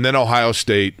 And then Ohio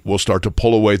State will start to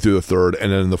pull away through the 3rd,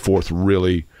 and then in the 4th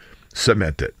really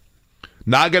cement it.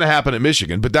 Not going to happen at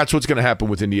Michigan, but that's what's going to happen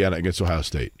with Indiana against Ohio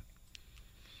State.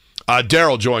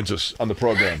 Daryl joins us on the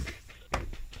program.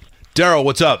 Daryl,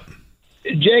 what's up?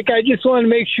 Jake, I just want to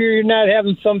make sure you're not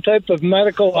having some type of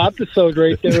medical episode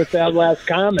right there with that last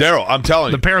comment. Daryl, I'm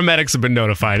telling you. The paramedics have been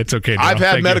notified. It's okay, Daryl. I've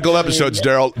had medical episodes,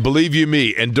 Daryl. Believe you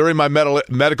me. And during my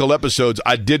medical episodes,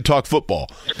 I did talk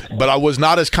football. But I was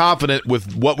not as confident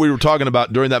with what we were talking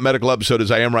about during that medical episode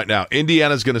as I am right now.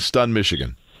 Indiana's going to stun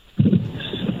Michigan.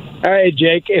 All right,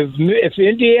 Jake. If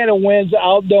Indiana wins,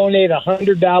 I'll donate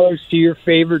 $100 to your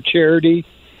favorite charity.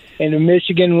 And if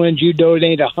Michigan wins, you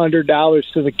donate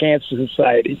 $100 to the Cancer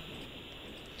Society.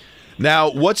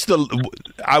 Now,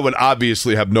 I would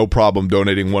obviously have no problem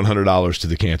donating $100 to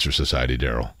the Cancer Society,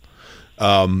 Daryl.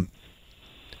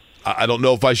 I don't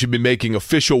know if I should be making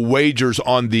official wagers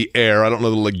on the air. I don't know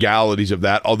the legalities of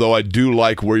that, although I do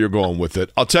like where you're going with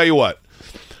it. I'll tell you what.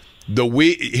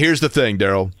 Here's the thing,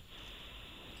 Daryl.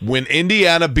 When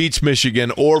Indiana beats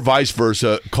Michigan or vice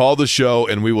versa, call the show,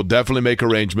 and we will definitely make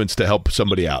arrangements to help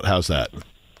somebody out. How's that?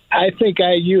 I think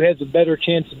IU has a better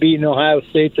chance of beating Ohio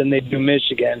State than they do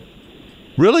Michigan.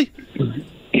 Really? Do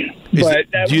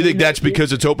you think that's be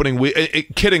because it's opening week?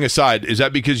 Kidding aside, is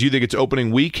that because you think it's opening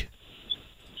week?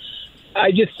 I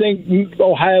just think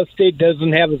Ohio State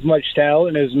doesn't have as much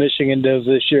talent as Michigan does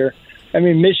this year. I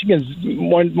mean, Michigan's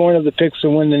one of the picks to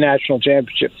win the national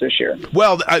championship this year.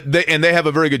 Well, they have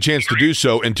a very good chance to do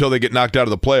so until they get knocked out of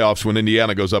the playoffs when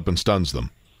Indiana goes up and stuns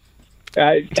them.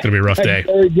 It's going to be a rough day.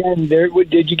 Again,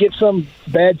 did you get some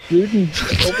bad students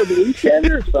over the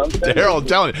weekend or something? Daryl, I'm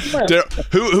telling you.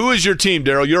 Daryl, who is your team,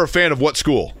 Daryl? You're a fan of what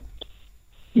school?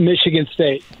 Michigan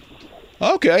State.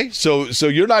 Okay, so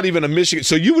you're not even a Michigan.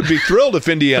 So you would be thrilled if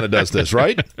Indiana does this,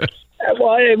 right? Well,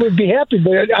 I would be happy,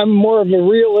 but I'm more of a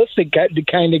realistic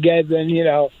kind of guy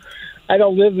than, I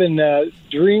don't live in a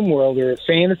dream world or a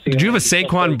fantasy. Did you have a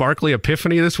Saquon Barkley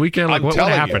epiphany this weekend? Like, what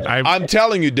happened? I'm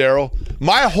telling you, Daryl.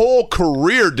 My whole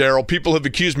career, Daryl, people have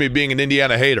accused me of being an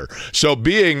Indiana hater. So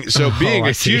being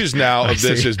accused now of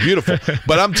this is beautiful.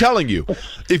 But I'm telling you,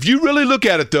 if you really look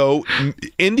at it, though,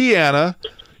 Indiana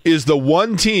is the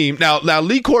one team. Now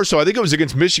Lee Corso, I think it was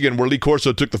against Michigan where Lee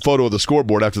Corso took the photo of the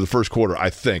scoreboard after the first quarter, I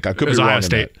think. I could be wrong. Ohio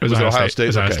State. It was Ohio State. It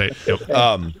was Ohio State.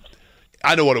 Yep.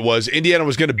 I know what it was. Indiana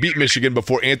was going to beat Michigan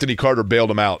before Anthony Carter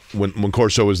bailed him out when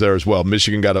Corso was there as well.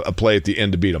 Michigan got a play at the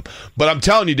end to beat him. But I'm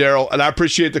telling you, Daryl, and I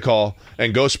appreciate the call,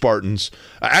 and go Spartans.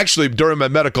 Actually, during my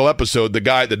medical episode, the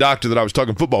doctor that I was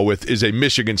talking football with is a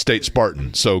Michigan State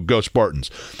Spartan, so go Spartans.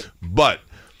 But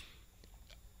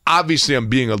obviously I'm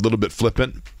being a little bit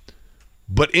flippant.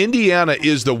 But Indiana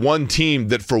is the one team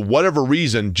that, for whatever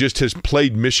reason, just has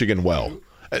played Michigan well.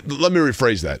 Let me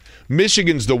rephrase that.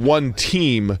 Michigan's the one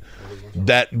team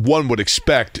that one would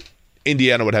expect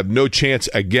Indiana would have no chance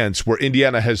against, where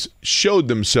Indiana has showed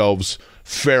themselves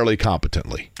fairly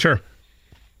competently. Sure.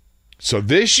 So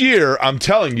this year, I'm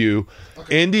telling you,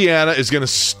 Indiana is going to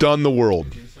stun the world.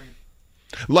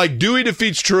 Like Dewey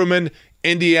defeats Truman,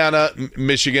 Indiana,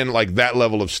 Michigan, like that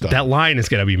level of stuff. That line is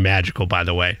going to be magical, by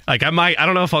the way. Like I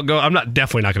don't know if I'll go. I'm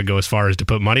definitely not going to go as far as to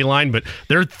put money line, but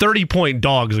they're 30-point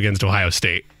dogs against Ohio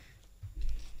State.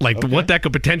 Like what that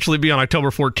could potentially be on October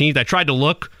 14th. I tried to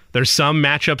look. There's some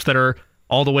matchups that are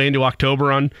all the way into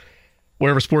October on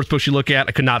whatever sportsbooks you look at.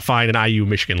 I could not find an IU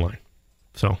Michigan line.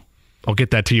 So I'll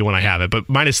get that to you when I have it. But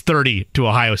minus 30 to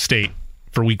Ohio State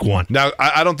for week 1. Now,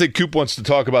 I don't think Coop wants to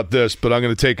talk about this, but I'm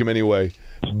going to take him anyway.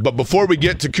 But before we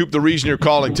get to Coop, the reason you're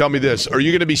calling, tell me this. Are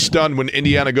you going to be stunned when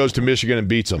Indiana goes to Michigan and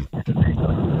beats them?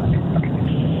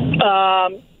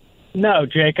 No,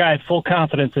 Jake. I have full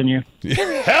confidence in you.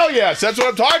 Hell yes. That's what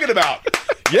I'm talking about.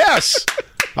 Yes.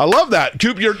 I love that.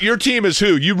 Coop, your team is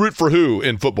who? You root for who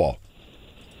in football?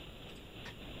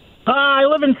 I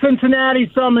live in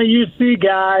Cincinnati, so I'm a UC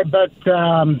guy. But,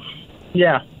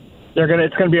 yeah.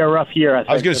 It's going to be a rough year, I think.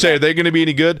 I was going to say, are they going to be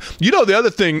any good? You know, the other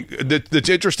thing that's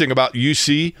interesting about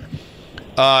UC,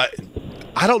 I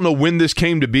don't know when this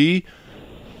came to be,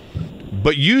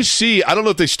 but UC, I don't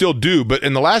know if they still do, but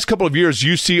in the last couple of years,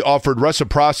 UC offered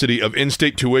reciprocity of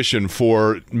in-state tuition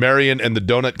for Marion and the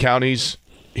Donut counties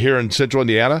here in central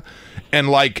Indiana. And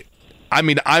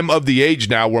I'm of the age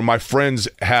now where my friends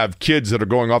have kids that are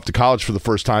going off to college for the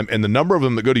first time, and the number of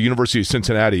them that go to University of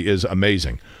Cincinnati is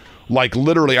amazing. Like,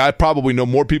 literally, I probably know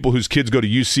more people whose kids go to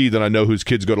UC than I know whose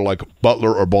kids go to, like,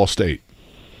 Butler or Ball State,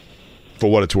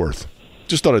 for what it's worth.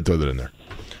 Just thought I'd throw that in there.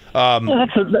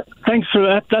 Thanks for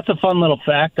that. That's a fun little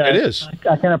fact. It is.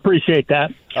 I can appreciate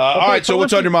that. All right, so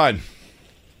what's on your mind?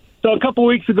 So a couple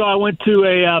weeks ago, I went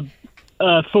to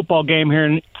a football game here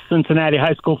in Cincinnati,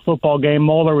 high school football game.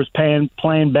 Mulder was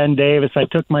playing Ben Davis. I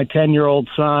took my 10-year-old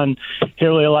son. He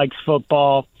really likes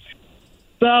football.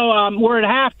 So we're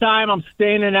at halftime. I'm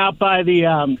standing out by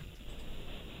the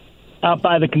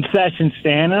concession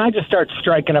stand, and I just start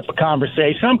striking up a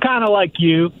conversation. I'm kind of like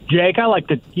you, Jake. I like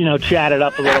to, chat it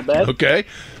up a little bit. Okay.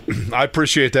 I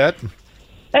appreciate that.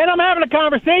 And I'm having a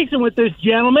conversation with this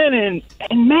gentleman, and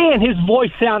man, his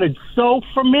voice sounded so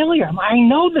familiar. I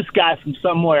know this guy from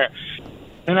somewhere.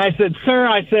 And I said, sir,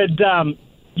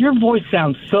 your voice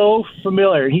sounds so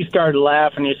familiar. And he started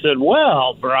laughing. He said,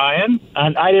 well, Brian,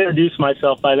 and I introduced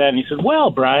myself by that. And he said,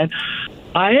 well, Brian,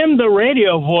 I am the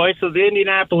radio voice of the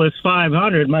Indianapolis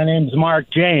 500. My name is Mark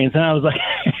James. And I was like,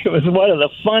 it was one of the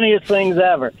funniest things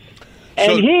ever.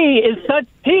 And he's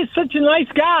such a nice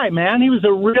guy, man. He was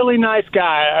a really nice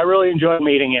guy. I really enjoyed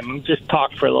meeting him. We just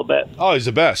talked for a little bit. Oh, he's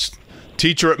the best.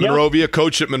 Teacher at Monrovia,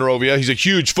 coach at Monrovia. He's a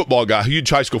huge football guy,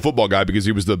 huge high school football guy, because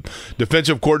he was the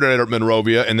defensive coordinator at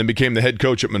Monrovia and then became the head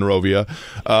coach at Monrovia.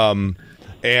 And,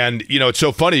 it's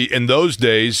so funny. In those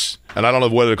days, and I don't know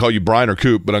whether to call you Brian or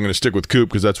Coop, but I'm going to stick with Coop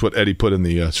because that's what Eddie put in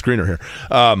the screener here.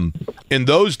 In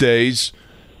those days,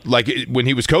 like when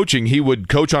he was coaching, he would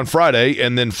coach on Friday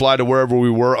and then fly to wherever we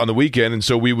were on the weekend. And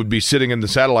so we would be sitting in the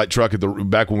satellite truck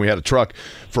back when we had a truck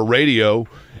for radio.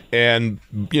 And,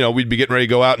 we'd be getting ready to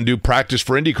go out and do practice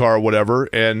for IndyCar or whatever.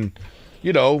 And,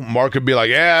 Mark would be like,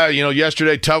 yeah,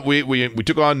 yesterday tough. We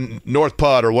took on North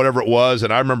Putt or whatever it was.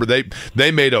 And I remember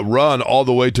they made a run all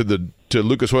the way to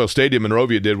Lucas Oil Stadium.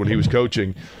 Monrovia did when he was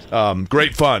coaching.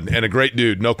 Great fun and a great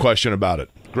dude. No question about it.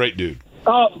 Great dude.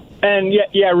 Oh, and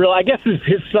really, I guess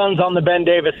his son's on the Ben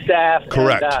Davis staff.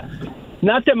 Correct. And,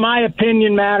 not that my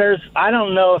opinion matters. I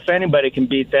don't know if anybody can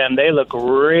beat them. They look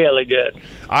really good.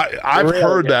 I've really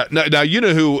heard good. That. Now, you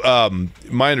know who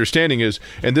my understanding is,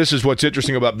 and this is what's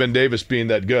interesting about Ben Davis being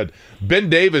that good. Ben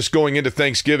Davis going into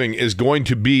Thanksgiving is going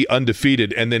to be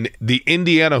undefeated, and then the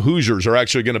Indiana Hoosiers are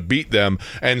actually going to beat them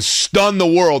and stun the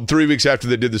world 3 weeks after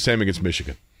they did the same against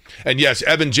Michigan. And yes,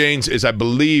 Evan James is, I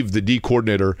believe, the D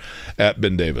coordinator at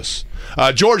Ben Davis.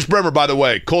 George Bremmer, by the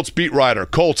way, Colts beat writer.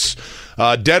 Colts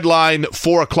deadline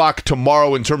 4 o'clock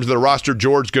tomorrow in terms of the roster.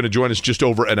 George going to join us just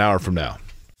over an hour from now.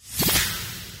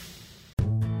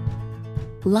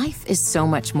 Life is so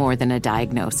much more than a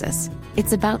diagnosis.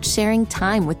 It's about sharing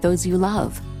time with those you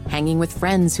love, hanging with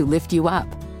friends who lift you up,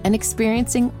 and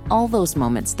experiencing all those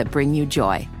moments that bring you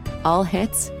joy. All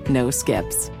hits, no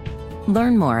skips.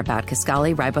 Learn more about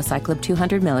Kisqali Ribociclib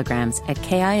 200 milligrams at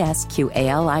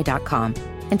KISQALI.com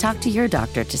and talk to your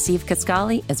doctor to see if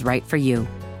Kisqali is right for you.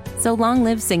 So long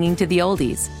live singing to the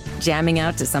oldies, jamming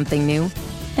out to something new,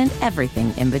 and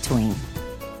everything in between.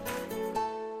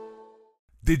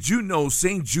 Did you know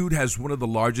St. Jude has one of the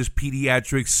largest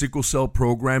pediatric sickle cell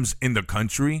programs in the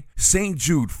country? St.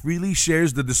 Jude freely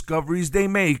shares the discoveries they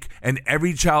make, and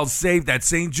every child saved at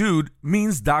St. Jude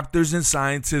means doctors and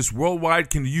scientists worldwide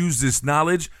can use this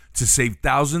knowledge to save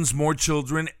thousands more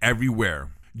children everywhere.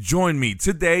 Join me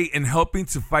today in helping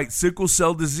to fight sickle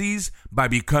cell disease by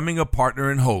becoming a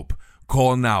partner in hope.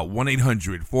 Call now,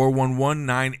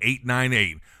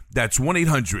 1-800-411-9898. That's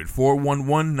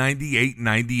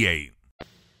 1-800-411-9898.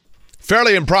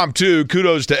 Fairly impromptu,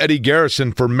 kudos to Eddie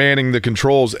Garrison for manning the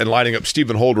controls and lighting up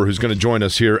Stephen Holder, who's going to join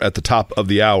us here at the top of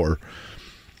the hour.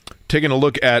 Taking a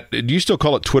look at, do you still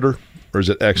call it Twitter, or is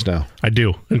it X now? I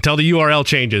do. Until the URL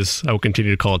changes, I will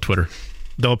continue to call it Twitter.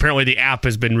 Though apparently the app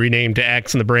has been renamed to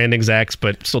X and the branding's X,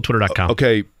 but still twitter.com.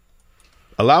 Okay.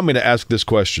 Allow me to ask this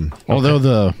question. Although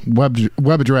the web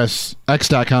address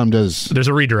x.com does... There's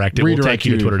a redirect. It will take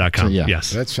you to twitter.com. Yes.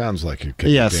 That sounds like it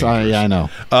could Yes, be I know.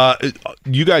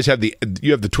 You guys have the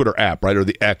Twitter app, right? Or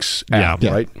the X app,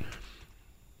 right?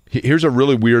 Here's a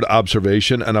really weird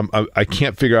observation, and I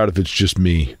can't figure out if it's just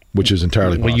me, which is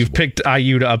entirely possible. Well, you've picked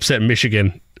IU to upset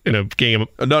Michigan in a game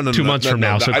 2 months from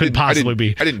now, so it could possibly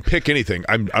be. I didn't pick anything.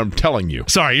 I'm telling you.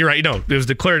 Sorry, you're right. No, it was a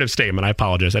declarative statement. I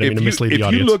apologize. I didn't mean to mislead the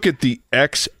audience. If you look at the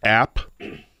X app,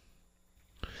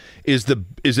 is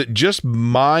it just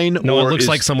mine? No, it looks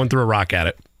like someone threw a rock at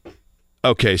it.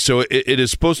 Okay, so it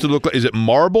is supposed to look like, is it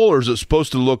marble, or is it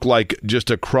supposed to look like just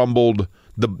a crumbled,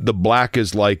 the black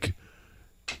is like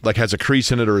has a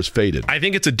crease in it or is faded? I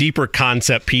think it's a deeper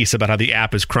concept piece about how the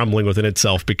app is crumbling within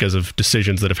itself because of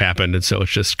decisions that have happened, and so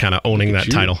it's just kind of owning that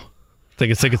title. I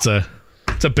think it's a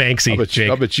Banksy,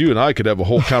 Jake. I bet you and I could have a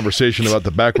whole conversation about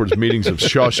the backwards meanings of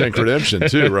Shawshank Redemption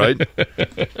too, right?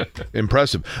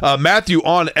 Impressive. Matthew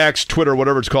on X, Twitter,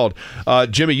 whatever it's called.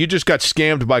 Jimmy, you just got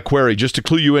scammed by Query. Just to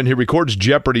clue you in, he records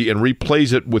Jeopardy and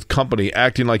replays it with company,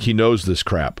 acting like he knows this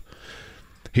crap.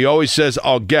 He always says,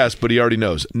 I'll guess, but he already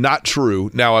knows. Not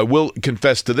true. Now, I will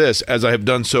confess to this, as I have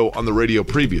done so on the radio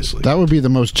previously. That would be the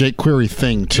most Jake Query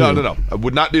thing, too. No. I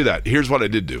would not do that. Here's what I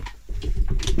did do.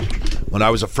 When I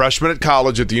was a freshman at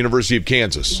college at the University of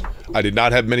Kansas, I did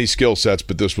not have many skill sets,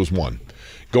 but this was one.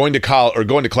 Going to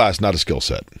class, not a skill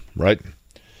set, right?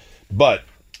 But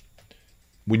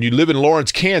when you live in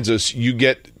Lawrence, Kansas, you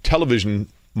get television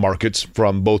markets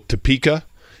from both Topeka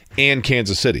and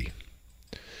Kansas City.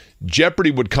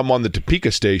 Jeopardy would come on the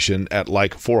Topeka station at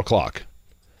like 4 o'clock.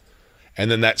 And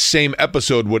then that same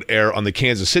episode would air on the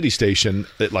Kansas City station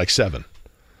at like 7.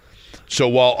 So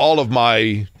while all of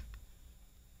my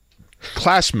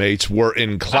classmates were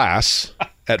in class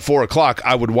at 4 o'clock,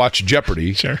 I would watch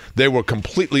Jeopardy. Sure. They were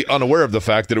completely unaware of the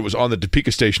fact that it was on the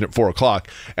Topeka station at 4 o'clock.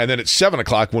 And then at 7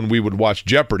 o'clock when we would watch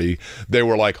Jeopardy, they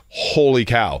were like, holy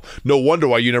cow. No wonder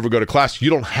why you never go to class.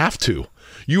 You don't have to.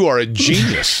 You are a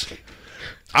genius.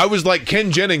 I was like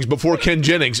Ken Jennings before Ken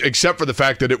Jennings, except for the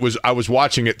fact that I was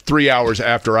watching it 3 hours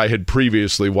after I had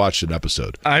previously watched an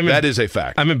episode. That is a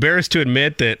fact. I'm embarrassed to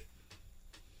admit that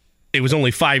it was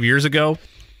only 5 years ago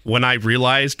when I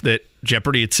realized that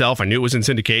Jeopardy itself, I knew it was in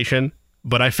syndication,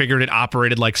 but I figured it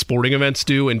operated like sporting events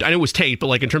do. And I know it was taped, but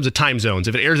like in terms of time zones,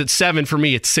 if it airs at 7 for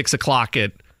me, it's 6 o'clock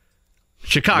at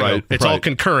Chicago. Right, it's all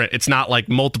concurrent. It's not like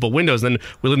multiple windows. And then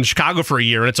we lived in Chicago for a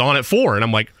year and it's on at 4. And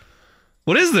I'm like,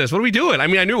 what is this? What are we doing? I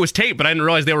mean, I knew it was taped, but I didn't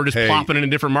realize they were just plopping it in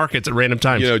different markets at random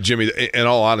times. You know, Jimmy, in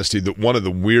all honesty, one of the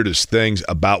weirdest things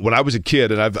about when I was a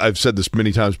kid, and I've said this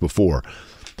many times before,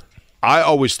 I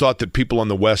always thought that people on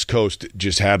the West Coast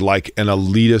just had like an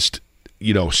elitist,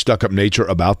 stuck-up nature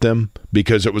about them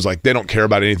because it was like they don't care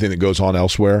about anything that goes on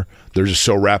elsewhere. They're just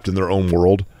so wrapped in their own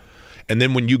world. And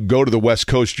then when you go to the West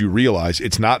Coast, you realize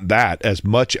it's not that as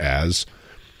much as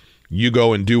you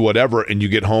go and do whatever and you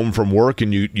get home from work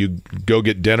and you go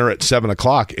get dinner at 7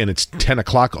 o'clock and it's 10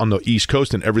 o'clock on the East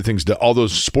Coast and everything's done. All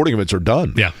those sporting events are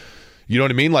done. Yeah. You know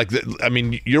what I mean? Like,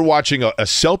 you're watching a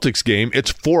Celtics game.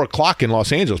 It's 4 o'clock in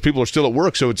Los Angeles. People are still at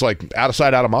work, so it's like out of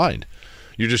sight, out of mind.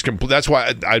 You're just that's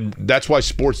why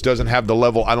sports doesn't have the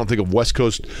level, I don't think, of West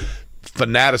Coast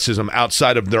fanaticism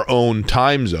outside of their own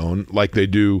time zone like they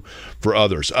do for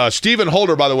others. Stephen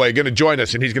Holder, by the way, going to join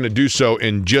us, and he's going to do so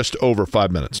in just over 5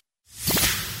 minutes.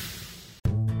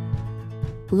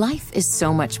 Life is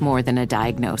so much more than a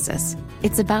diagnosis.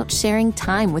 It's about sharing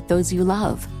time with those you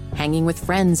love, hanging with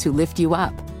friends who lift you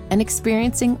up, and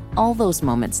experiencing all those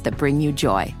moments that bring you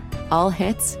joy. All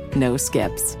hits, no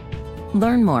skips.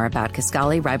 Learn more about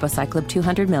Kisqali Ribociclib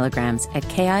 200 milligrams at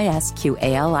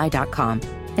KISQALI.com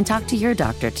and talk to your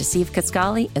doctor to see if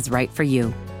Kisqali is right for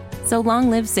you. So long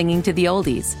live singing to the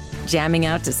oldies, jamming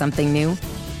out to something new,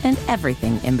 and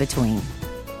everything in between.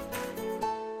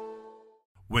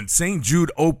 When St.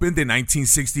 Jude opened in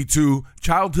 1962,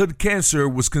 childhood cancer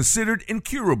was considered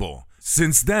incurable.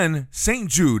 Since then, St.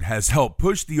 Jude has helped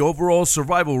push the overall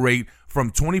survival rate from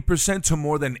 20% to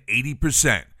more than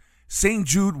 80%. St.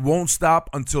 Jude won't stop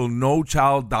until no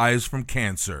child dies from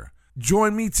cancer.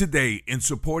 Join me today in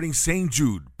supporting St.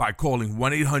 Jude by calling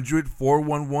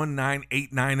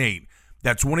 1-800-411-9898.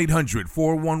 That's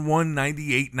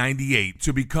 1-800-411-9898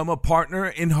 to become a partner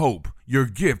in hope. Your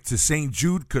gift to St.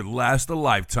 Jude could last a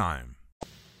lifetime.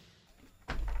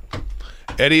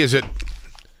 Eddie, is it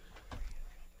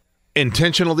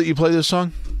intentional that you play this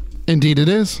song? Indeed it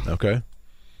is. Okay.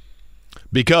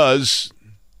 Because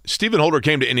Stephen Holder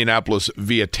came to Indianapolis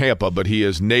via Tampa, but he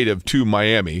is native to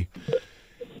Miami.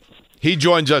 He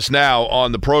joins us now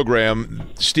on the program.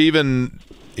 Stephen,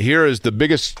 here is the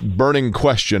biggest burning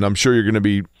question. I'm sure you're going to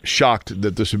be shocked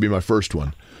that this would be my first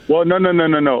one. Well,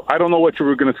 no. I don't know what you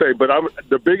were going to say, but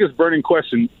the biggest burning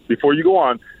question, before you go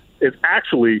on, is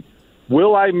actually,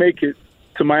 will I make it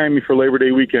to Miami for Labor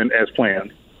Day weekend as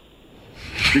planned?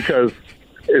 Because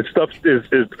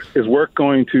is work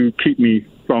going to keep me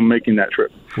from making that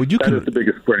trip? Well, that is the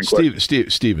biggest burning question.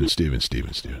 Steven.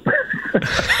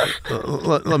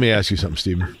 Let me ask you something,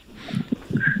 Steven.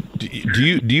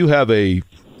 Do you have a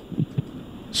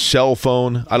cell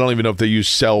phone? I don't even know if they use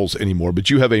cells anymore, but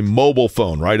you have a mobile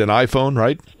phone, right? An iPhone,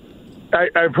 right?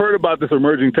 I've heard about this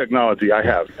emerging technology. I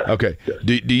have. Okay.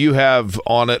 Do you have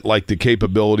on it like the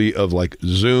capability of like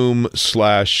Zoom /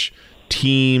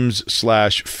 Teams /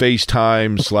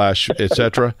 FaceTime /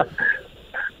 etc.?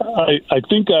 I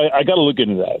think I got to look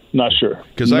into that. Not sure.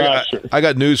 Because I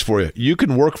got news for you. You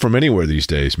can work from anywhere these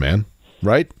days, man.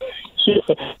 Right?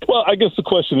 Well, I guess the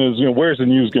question is, where's the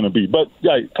news going to be? But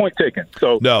yeah, point taken.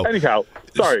 So anyhow,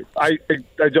 sorry, I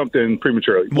jumped in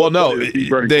prematurely. Well, no,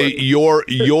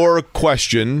 your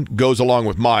question goes along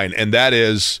with mine, and that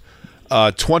is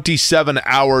 27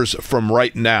 hours from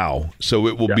right now. So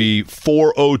it will be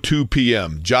 4:02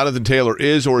 p.m. Jonathan Taylor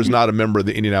is or is not a member of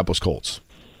the Indianapolis Colts?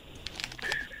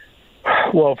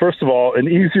 Well, first of all, an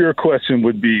easier question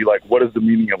would be like, what is the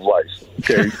meaning of life?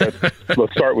 Okay,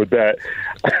 let's start with that.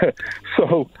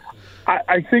 So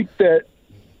I think that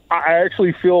I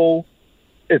actually feel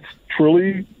it's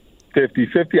truly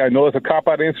 50-50. I know it's a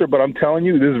cop-out answer, but I'm telling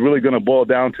you, this is really going to boil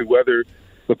down to whether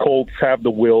the Colts have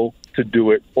the will to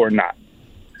do it or not.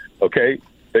 Okay?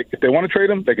 If they want to trade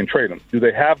him, they can trade him. Do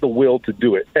they have the will to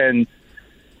do it? And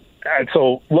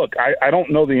so, look, I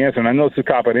don't know the answer, and I know it's a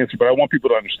cop-out answer, but I want people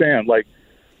to understand, like,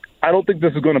 I don't think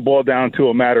this is going to boil down to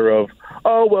a matter of,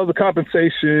 oh, well, the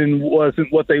compensation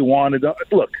wasn't what they wanted.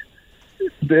 Look,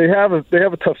 they have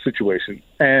a tough situation,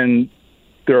 and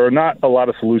there are not a lot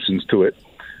of solutions to it.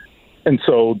 And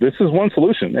so this is one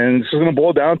solution, and it's just going to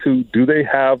boil down to, do they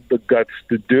have the guts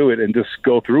to do it and just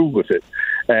go through with it?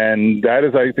 And that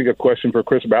is, I think, a question for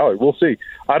Chris Ballard. We'll see.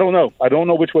 I don't know. I don't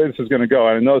know which way this is going to go.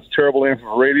 I know it's a terrible answer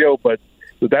for radio, but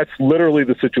that's literally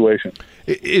the situation.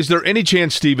 Is there any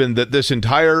chance, Stephen, that this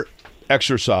entire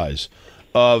exercise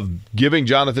of giving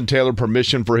Jonathan Taylor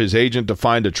permission for his agent to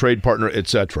find a trade partner,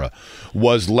 etc.,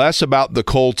 was less about the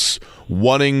Colts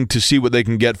wanting to see what they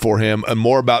can get for him and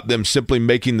more about them simply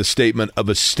making the statement of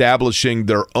establishing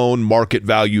their own market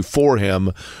value for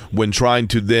him when trying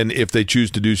to then, if they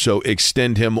choose to do so,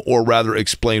 extend him, or rather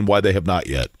explain why they have not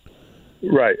yet?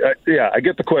 Right. Yeah, I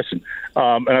get the question.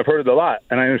 And I've heard it a lot,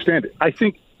 and I understand it. I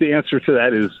think the answer to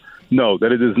that is no,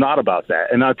 that it is not about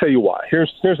that. And I'll tell you why.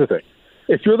 Here's the thing.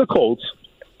 If you're the Colts,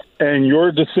 and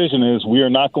your decision is, we are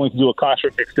not going to do a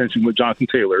contract extension with Jonathan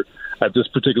Taylor at this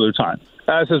particular time,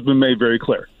 as has been made very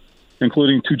clear,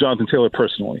 including to Jonathan Taylor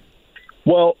personally.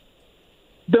 Well,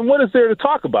 then what is there to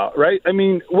talk about, right? I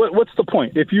mean, what's the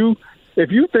point? If you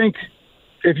think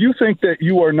that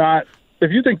you are not,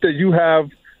 if you think that you have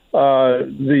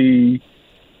the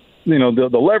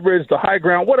leverage, the high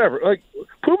ground, whatever, like,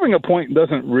 proving a point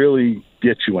doesn't really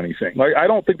get you anything. Like, I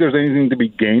don't think there's anything to be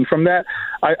gained from that.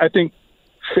 I think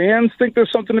fans think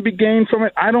there's something to be gained from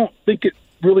it. I don't think it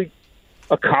really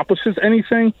accomplishes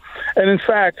anything. And in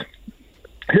fact,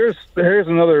 here's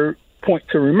another point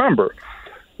to remember.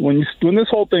 When this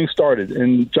whole thing started,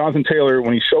 and Jonathan Taylor,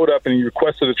 when he showed up and he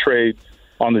requested a trade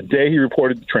on the day he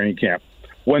reported to training camp,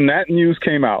 when that news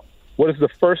came out, what is the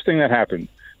first thing that happened?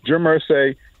 Jim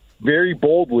Irsay very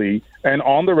boldly and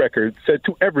on the record said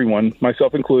to everyone,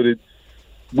 myself included,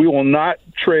 we will not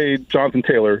trade Jonathan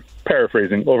Taylor,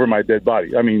 paraphrasing, over my dead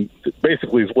body. I mean,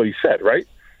 basically is what he said, right?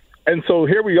 And so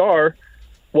here we are,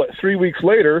 3 weeks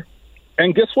later,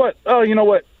 and guess what? Oh, you know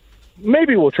what?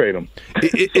 Maybe we'll trade him.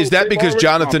 Is that because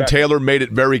Jonathan Taylor made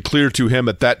it very clear to him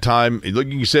at that time, you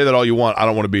can say that all you want, I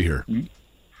don't want to be here?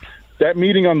 That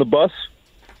meeting on the bus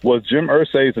was Jim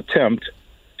Irsay's attempt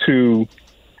to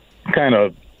kind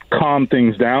of calm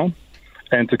things down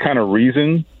and to kind of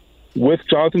reason with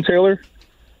Jonathan Taylor.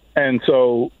 And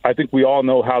so I think we all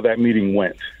know how that meeting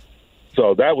went.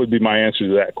 So that would be my answer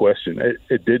to that question.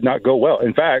 It did not go well.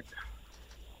 In fact,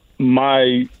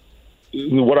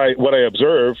 what I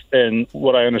observe and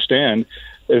what I understand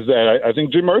is that I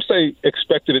think Jim Irsay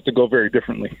expected it to go very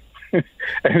differently, and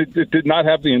it did not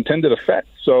have the intended effect.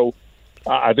 So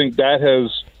I think that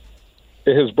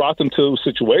has brought them to a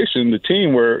situation, the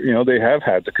team, where they have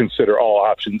had to consider all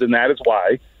options, and that is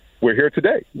why we're here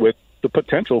today with the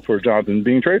potential for Jonathan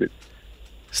being traded.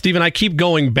 Stephen, I keep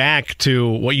going back to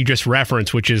what you just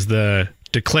referenced, which is the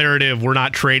declarative, we're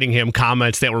not trading him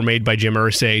comments that were made by Jim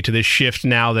Irsay, to this shift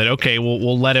now that, okay,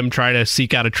 we'll let him try to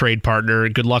seek out a trade partner.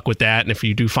 Good luck with that. And if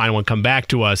you do find one, come back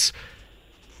to us.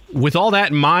 With all that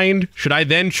in mind, should I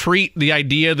then treat the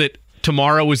idea that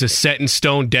tomorrow is a set in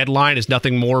stone deadline as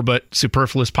nothing more but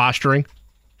superfluous posturing?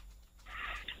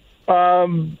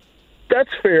 That's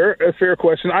fair. A fair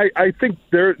question. I think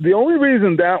the only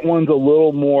reason that one's a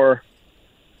little more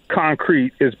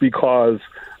concrete is because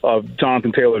of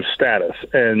Jonathan Taylor's status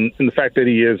and the fact that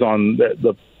he is on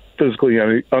the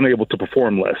physically unable to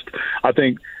perform list. I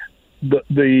think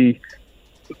the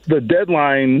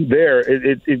deadline there,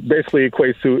 it basically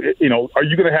equates to, are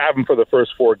you going to have him for the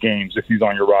first 4 games if he's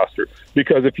on your roster?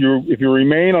 Because if you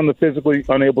remain on the physically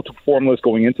unable to perform list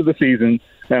going into the season,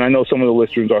 and I know some of the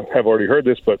listeners have already heard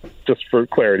this, but just for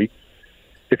clarity,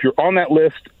 if you're on that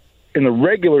list in the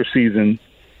regular season,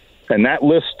 and that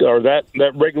list or that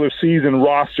regular season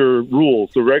roster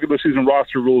rules, the regular season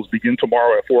roster rules begin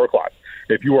tomorrow at 4:00.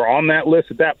 If you are on that list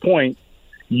at that point,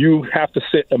 you have to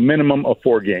sit a minimum of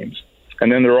 4 games. And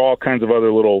then there are all kinds of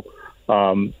other little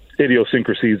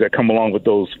idiosyncrasies that come along with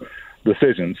those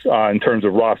decisions in terms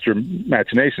of roster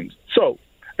machinations. So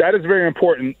that is very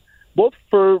important, both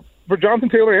for Jonathan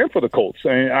Taylor and for the Colts.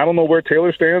 I don't know where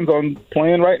Taylor stands on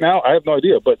playing right now. I have no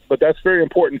idea, but that's very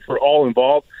important for all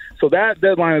involved. So that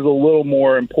deadline is a little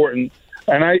more important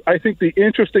And I think the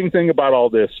interesting thing about all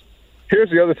this, here's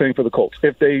the other thing for the Colts.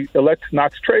 If they elect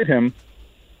not to trade him,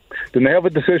 then they have a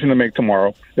decision to make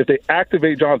tomorrow. If they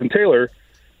activate Jonathan Taylor,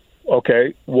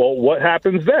 okay, well, what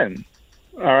happens then?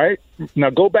 All right. Now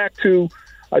go back to,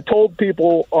 I told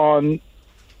people on,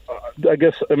 I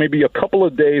guess maybe a couple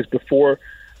of days before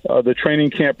the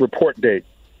training camp report date,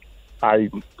 I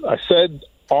said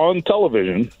on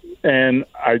television, and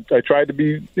I tried to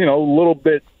be, a little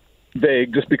bit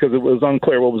vague just because it was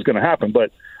unclear what was going to happen.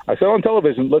 But I said on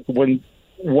television, look, when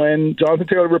Jonathan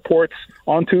Taylor reports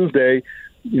on Tuesday,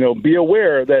 be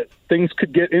aware that things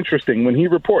could get interesting when he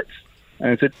reports.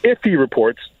 And I said, if he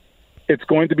reports, it's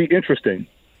going to be interesting.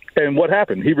 And what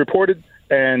happened? He reported,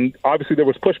 and obviously there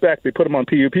was pushback. They put him on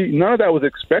PUP. None of that was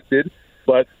expected,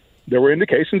 but there were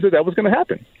indications that was going to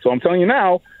happen. So I'm telling you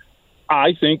now,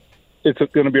 I think it's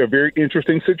going to be a very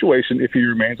interesting situation if he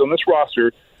remains on this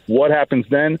roster. What happens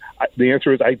then? The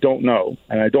answer is I don't know,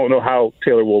 and I don't know how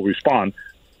Taylor will respond.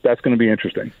 That's going to be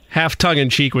interesting. Half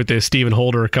tongue-in-cheek with this, Stephen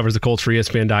Holder covers the Colts for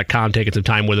ESPN.com, taking some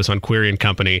time with us on Query and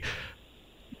Company.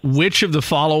 Which of the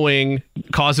following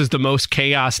causes the most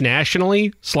chaos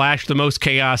nationally / the most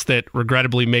chaos that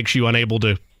regrettably makes you unable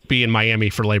to be in Miami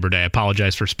for Labor Day? I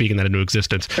apologize for speaking that into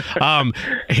existence.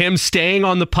 Him staying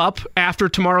on the PUP after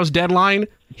tomorrow's deadline,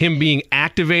 him being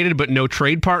activated but no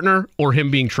trade partner, or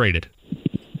him being traded?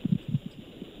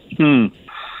 And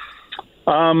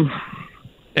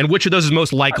which of those is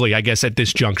most likely, I guess, at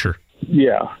this juncture?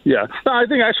 Yeah. No, I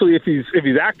think actually if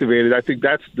he's activated, I think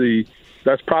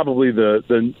that's probably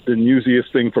the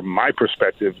newsiest thing from my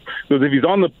perspective. Because if he's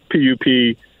on the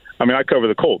PUP, I mean, I cover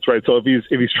the Colts, right? So if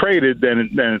he's traded, then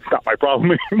it's not my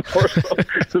problem anymore. So,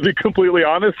 to be completely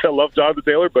honest, I love Jonathan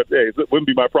Taylor, but hey, it wouldn't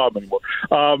be my problem anymore.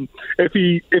 If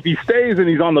he stays and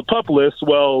he's on the PUP list,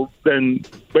 well, then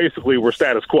basically we're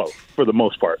status quo for the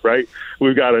most part, right?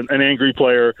 We've got an angry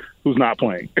player who's not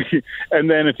playing. And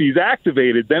then if he's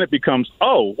activated, then it becomes,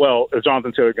 oh, well, is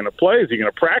Jonathan Taylor going to play? Is he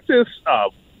going to practice?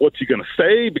 What's he going to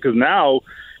say? Because now,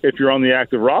 if you're on the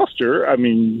active roster, I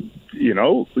mean, you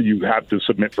have to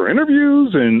submit for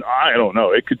interviews, and I don't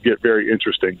know. It could get very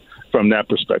interesting from that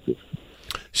perspective.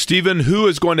 Stephen, who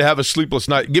is going to have a sleepless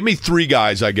night? Give me three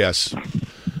guys, I guess.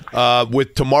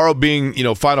 With tomorrow being,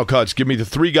 final cuts, give me the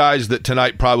three guys that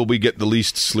tonight probably get the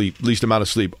least amount of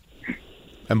sleep.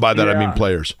 And by that, I mean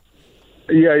players.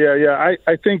 Yeah.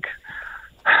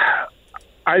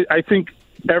 I think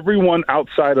everyone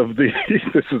outside of this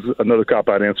is another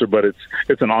cop-out answer, but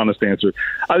it's an honest answer.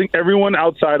 I think everyone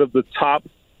outside of the top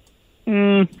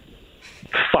 5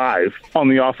 on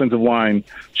the offensive line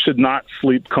should not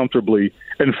sleep comfortably.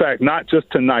 In fact, not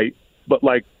just tonight, but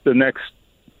like the next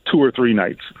 2 or 3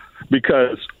 nights,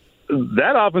 because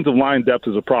that offensive line depth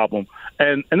is a problem.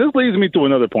 And this leads me to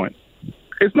another point.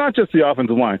 It's not just the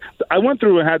offensive line. I went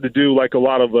through and had to do, like a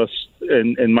lot of us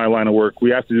in my line of work,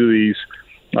 we have to do these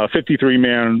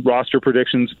 53-man roster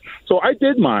predictions. So I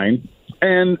did mine,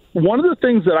 and one of the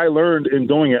things that I learned in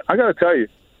doing it, I got to tell you,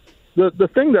 the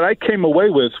thing that I came away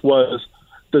with was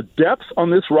the depth on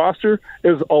this roster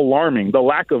is alarming. The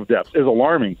lack of depth is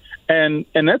alarming. And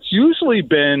that's usually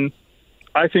been,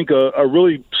 I think, a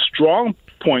really strong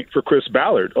point for Chris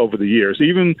Ballard over the years.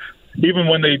 Even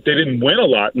when they didn't win a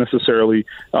lot necessarily,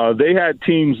 they had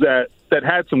teams that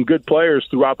had some good players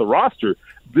throughout the roster.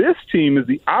 This team is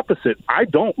the opposite. I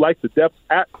don't like the depth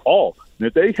at all. And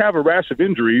if they have a rash of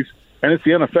injuries, and it's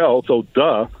the NFL, so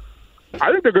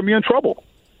I think they're going to be in trouble.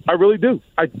 I really do.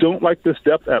 I don't like this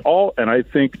depth at all, and I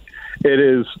think it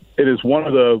is one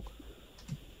of the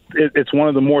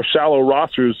more shallow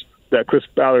rosters that Chris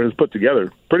Ballard has put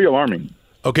together. Pretty alarming.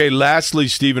 Okay, lastly,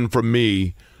 Stephen, from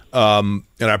me, and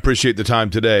I appreciate the time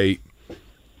today,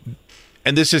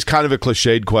 and this is kind of a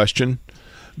cliched question,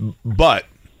 but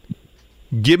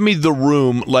give me the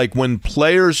room, like when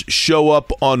players show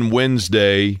up on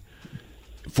Wednesday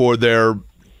for their,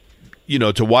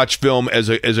 to watch film as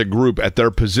a group at their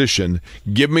position,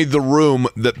 give me the room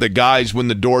that the guys, when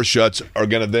the door shuts, are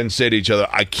going to then say to each other,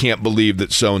 I can't believe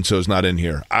that so-and-so's not in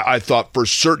here. I thought for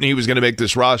certain he was going to make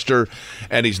this roster,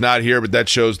 and he's not here, but that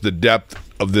shows the depth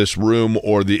of this room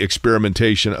or the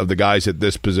experimentation of the guys at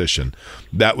this position.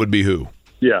 That would be who?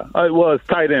 Yeah, well, it's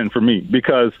tight end for me,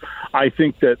 because I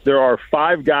think that there are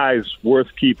 5 guys worth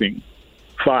keeping.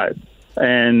 5.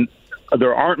 And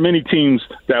there aren't many teams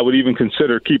that would even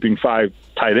consider keeping 5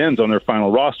 tight ends on their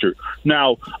final roster.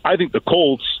 Now, I think the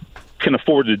Colts can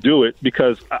afford to do it,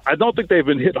 because I don't think they've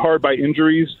been hit hard by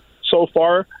injuries so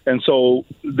far, and so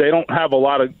they don't have a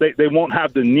lot of they won't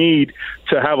have the need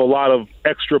to have a lot of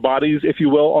extra bodies, if you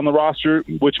will, on the roster,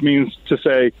 which means to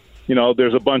say,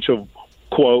 there's a bunch of,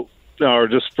 quote, or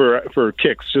just for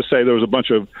kicks, just say there was a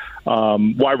bunch of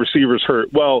wide receivers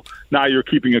hurt. Well, now you're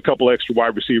keeping a couple extra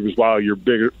wide receivers while your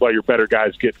better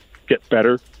guys get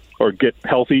better or get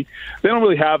healthy. They don't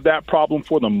really have that problem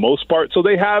for the most part. So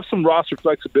they have some roster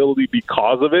flexibility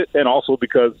because of it, and also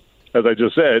because, as I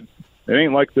just said, it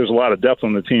ain't like there's a lot of depth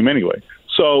on the team anyway.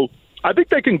 So I think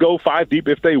they can go 5 deep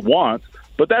if they want,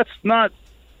 but that's not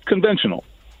conventional.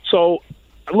 So,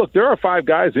 look, there are 5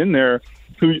 guys in there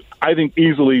who I think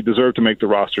easily deserve to make the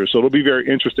roster. So it'll be very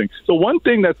interesting. So one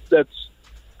thing that's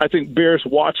I think bears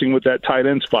watching with that tight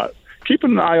end spot, keep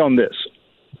an eye on this.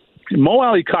 Mo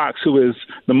Alley Cox, who is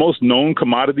the most known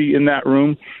commodity in that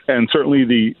room and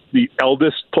certainly the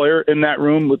eldest player in that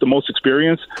room with the most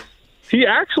experience, he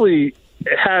actually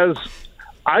has,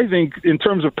 I think, in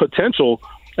terms of potential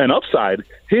and upside,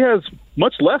 he has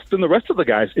much less than the rest of the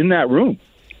guys in that room.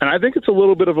 And I think it's a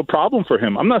little bit of a problem for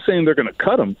him. I'm not saying they're going to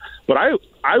cut him, but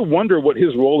I wonder what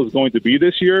his role is going to be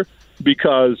this year,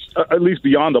 because at least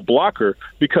beyond a blocker,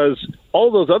 because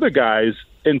all those other guys,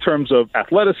 in terms of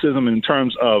athleticism, in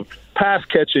terms of pass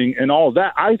catching and all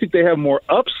that, I think they have more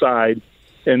upside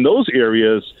in those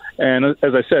areas. And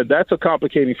as I said, that's a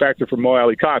complicating factor for Mo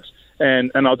Alley Cox.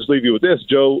 And I'll just leave you with this.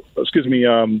 Jim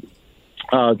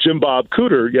Bob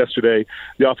Cooter yesterday,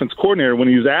 the offense coordinator, when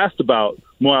he was asked about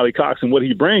Mo Alley Cox and what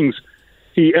he brings,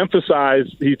 he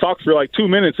emphasized, he talked for like 2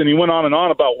 minutes and he went on and on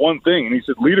about one thing, and he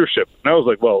said leadership. And I was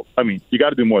like, well, I mean, you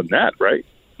got to do more than that, right?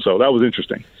 So that was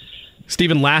interesting.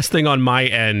 Stephen, last thing on my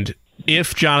end,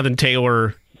 if Jonathan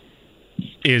Taylor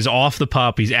is off the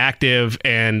pup, he's active,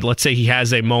 and let's say he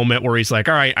has a moment where he's like,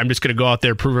 all right, I'm just going to go out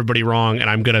there, prove everybody wrong, and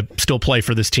I'm going to still play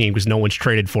for this team because no one's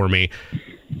traded for me.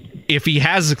 If he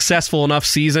has a successful enough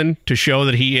season to show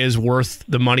that he is worth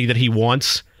the money that he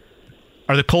wants,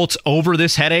 are the Colts over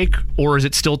this headache, or is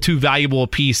it still too valuable a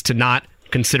piece to not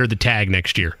consider the tag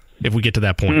next year if we get to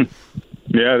that point?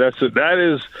 Yeah, that's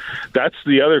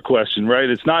the other question, right?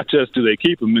 It's not just do they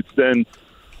keep him, it's then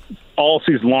all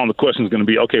season long the question is going to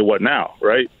be, okay, what now,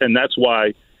 right? And that's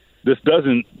why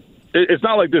it's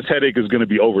not like this headache is going to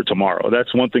be over tomorrow.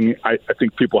 That's one thing I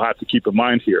think people have to keep in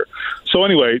mind here. So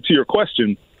anyway, to your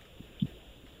question,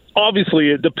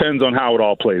 obviously it depends on how it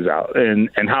all plays out and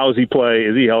how does he play,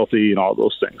 is he healthy, and all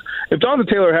those things. If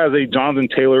Jonathan Taylor has a Jonathan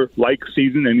Taylor-like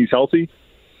season and he's healthy,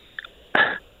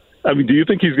 I mean, do you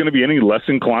think he's going to be any less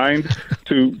inclined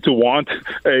to want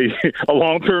a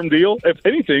long-term deal? If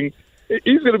anything,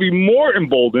 he's going to be more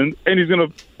emboldened, and he's going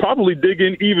to probably dig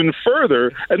in even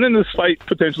further, and then this fight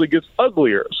potentially gets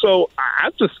uglier. So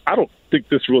I don't think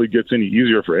this really gets any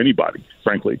easier for anybody,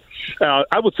 frankly.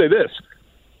 I would say this.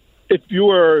 If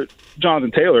you are Jonathan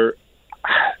Taylor,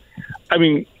 I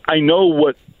mean, I know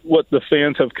what the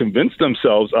fans have convinced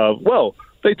themselves of. Well,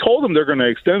 they told him they're going to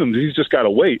extend him. He's just got to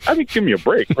wait. I mean, give me a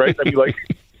break, right? I mean, like,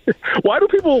 why do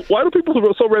people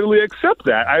so readily accept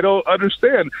that? I don't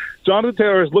understand. Jonathan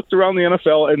Taylor has looked around the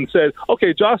NFL and said,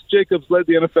 okay, Josh Jacobs led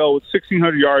the NFL with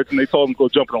 1,600 yards, and they told him to go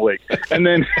jump in a lake. And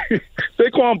then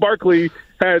Saquon Barkley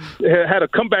had a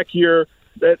comeback year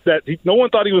that no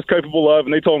one thought he was capable of,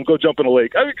 and they told him go jump in a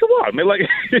lake. I mean, come on, man. Like,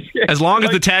 as long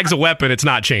as the tag's a weapon, it's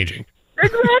not changing.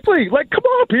 Exactly. Like, come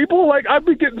on, people. Like, I've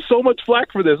been getting so much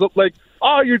flack for this. Like,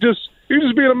 oh, you're just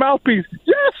being a mouthpiece.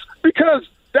 Yes, because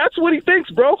that's what he thinks,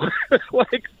 bro.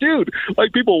 Like, dude,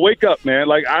 like, people wake up, man.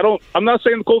 Like, I'm not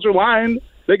saying the Colts are lying.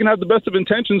 They can have the best of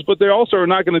intentions, but they also are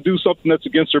not going to do something that's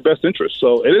against their best interest.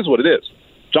 So it is what it is.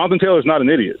 Jonathan Taylor's not an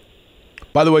idiot.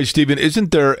 By the way, Stephen,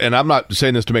 isn't there, and I'm not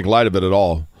saying this to make light of it at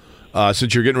all,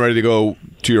 since you're getting ready to go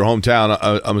to your hometown,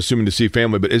 I'm assuming to see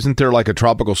family, but isn't there like a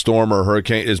tropical storm or a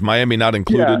hurricane? Is Miami not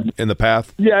included in the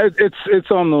path? Yeah, it's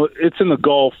in the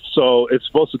Gulf, so it's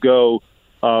supposed to go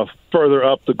further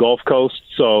up the Gulf Coast.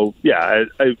 So yeah,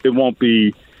 it won't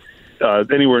be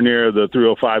anywhere near the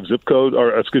 305 zip code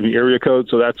area code.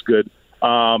 So that's good.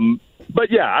 But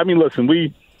yeah, I mean, listen,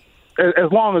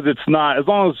 as long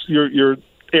as your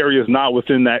area is not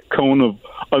within that cone of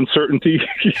uncertainty,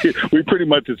 we pretty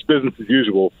much, it's business as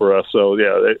usual for us. So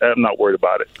yeah, I'm not worried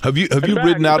about it. Have you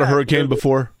ridden out a hurricane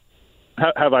before?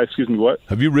 Have I? Excuse me, what?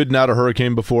 Have you ridden out a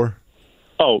hurricane before?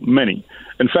 Oh, many.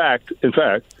 In fact,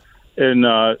 in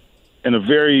a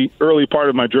very early part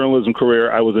of my journalism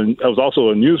career, I was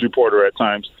also a news reporter at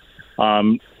times.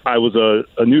 I was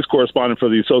a news correspondent for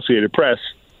the Associated Press,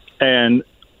 and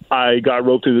I got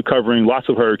roped into covering lots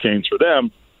of hurricanes for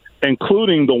them,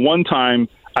 including the one time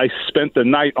I spent the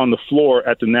night on the floor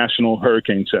at the National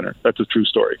Hurricane Center. That's a true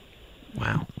story.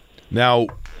 Wow. Now,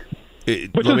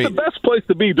 which is the best place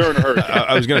to be during a hurricane.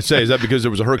 I was going to say, is that because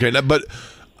there was a hurricane? But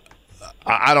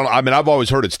I don't. I mean, I've always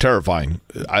heard it's terrifying.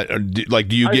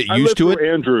 Do you get used to it?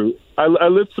 Andrew, I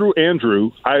lived through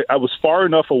Andrew. I was far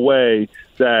enough away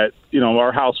that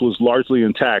our house was largely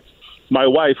intact. My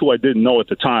wife, who I didn't know at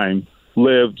the time,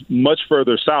 lived much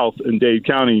further south in Dade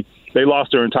County. They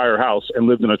lost their entire house and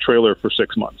lived in a trailer for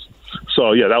 6 months.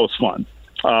 So yeah, that was fun.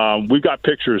 We've got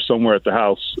pictures somewhere at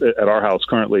our house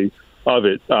currently of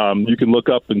it. You can look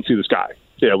up and see the sky.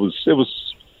 Yeah, it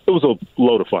was a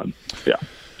load of fun. Yeah.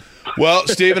 Well,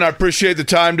 Stephen, I appreciate the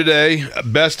time today.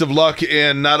 Best of luck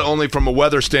in not only from a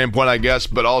weather standpoint, I guess,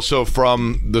 but also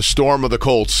from the storm of the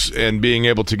Colts and being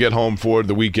able to get home for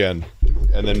the weekend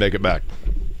and then make it back.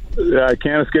 Yeah, I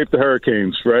can't escape the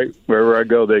hurricanes, right? Wherever I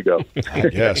go, they go.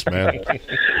 Yes, man.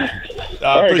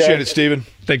 Appreciate it, Stephen.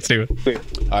 Thanks, Stephen.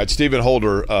 All right, Stephen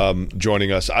Holder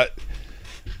joining us.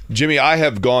 Jimmy, I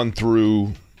have gone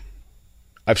through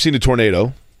 – I've seen a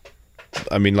tornado.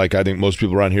 I mean, I think most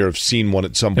people around here have seen one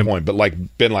at some point, but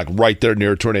been right there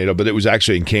near a tornado. But it was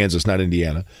actually in Kansas, not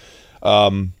Indiana. I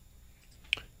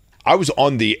was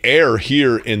on the air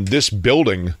here in this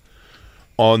building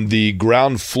on the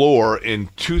ground floor in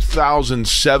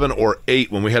 2007 or 8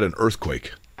 when we had an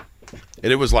earthquake,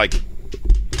 and it was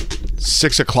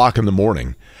 6 o'clock in the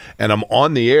morning, and I'm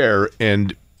on the air.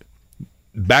 And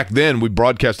back then, we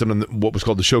broadcasted on what was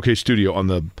called the Showcase Studio on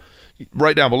the.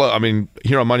 Right down below, I mean,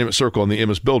 here on Monument Circle in the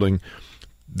Emmis building,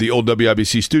 the old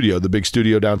WIBC studio, the big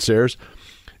studio downstairs.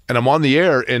 And I'm on the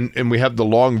air, and we have the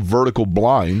long vertical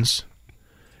blinds,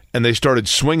 and they started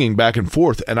swinging back and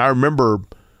forth. And I remember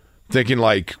thinking,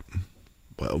 well,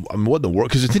 I mean, what in the world?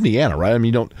 Because it's Indiana, right? I mean,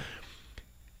 you don't.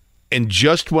 And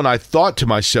just when I thought to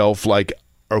myself,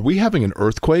 are we having an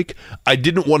earthquake? I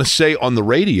didn't want to say on the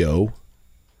radio,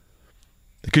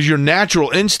 because your natural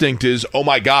instinct is, oh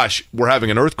my gosh, we're having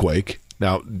an earthquake.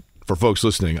 Now, for folks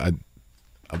listening,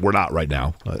 we're not right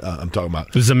now. I'm talking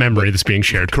about... This is a memory that's being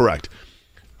shared. Correct.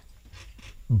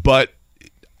 But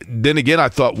then again, I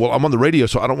thought, well, I'm on the radio,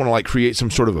 so I don't want to create some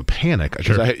sort of a panic.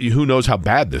 Because who knows how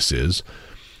bad this is.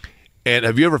 And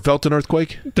have you ever felt an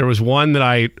earthquake? There was one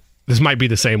that this might be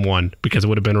the same one, because it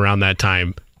would have been around that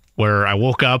time, where I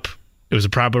woke up. It was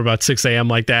probably about 6 a.m.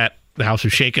 like that. The house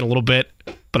was shaking a little bit,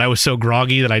 but I was so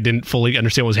groggy that I didn't fully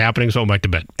understand what was happening, so I went back to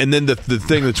bed. And then the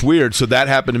thing that's weird, so that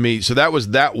happened to me. So that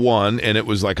was that one, and it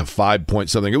was a 5-point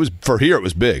something. It was, for here, it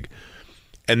was big.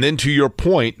 And then to your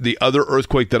point, the other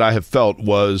earthquake that I have felt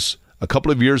was a couple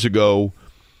of years ago.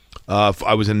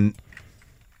 I was in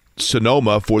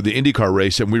Sonoma for the IndyCar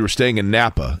race, and we were staying in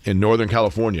Napa in Northern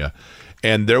California.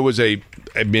 And there was a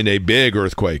big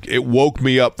earthquake. It woke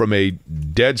me up from a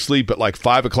dead sleep at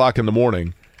 5 o'clock in the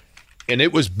morning. And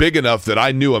it was big enough that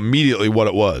I knew immediately what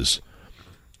it was.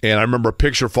 And I remember a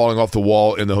picture falling off the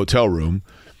wall in the hotel room.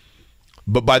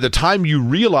 But by the time you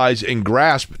realize and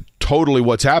grasp totally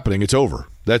what's happening, it's over.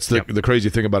 That's the crazy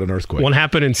thing about an earthquake. One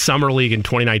happened in Summer League in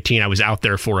 2019. I was out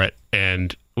there for it,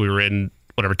 and we were in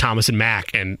Thomas and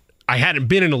Mack, and I hadn't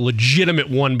been in a legitimate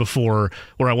one before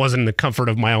where I wasn't in the comfort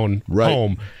of my own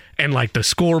home. And the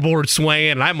scoreboard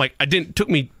swaying, and I'm it took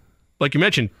me, like you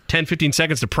mentioned, 10, 15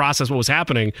 seconds to process what was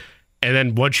happening. And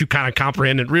then once you kind of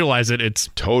comprehend and realize it, it's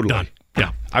totally done.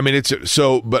 Yeah. I mean, it's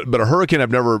so, but a hurricane I've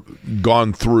never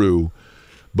gone through.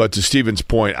 But to Stephen's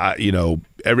point,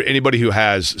 anybody who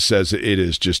has says it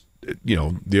is just,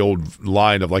 the old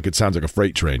line of it sounds like a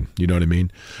freight train. You know what I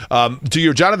mean? To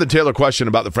your Jonathan Taylor question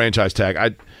about the franchise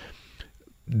tag,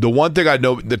 the one thing I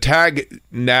know, the tag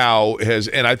now has,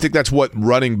 and I think that's what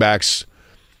running backs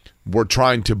were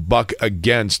trying to buck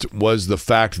against, was the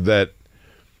fact that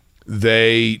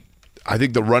I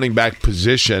think the running back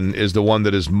position is the one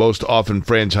that is most often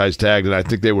franchise tagged, and I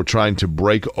think they were trying to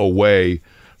break away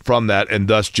from that, and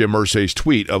thus Jim Irsay's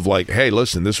tweet of hey,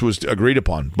 listen, this was agreed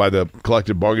upon by the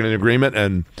collective bargaining agreement,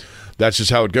 and that's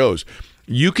just how it goes.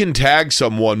 You can tag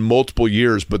someone multiple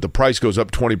years, but the price goes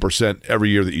up 20% every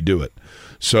year that you do it.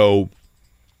 So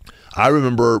I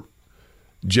remember,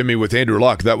 Jimmy, with Andrew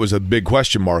Luck, that was a big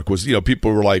question mark. Was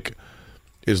people were like,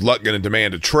 is Luck going to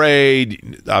demand a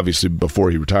trade? Obviously,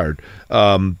 before he retired.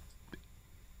 And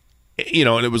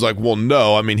it was well,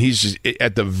 no. I mean, he's just,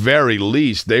 at the very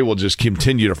least, they will just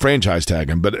continue to franchise tag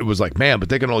him. But it was man, but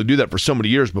they can only do that for so many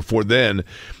years before then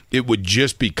it would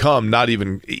just become not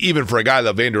even for a guy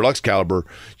of Andrew Luck's caliber,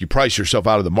 you price yourself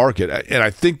out of the market. And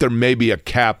I think there may be a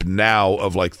cap now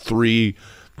of 3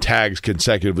 tags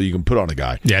consecutively you can put on a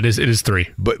guy. Yeah, it is 3.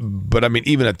 But I mean,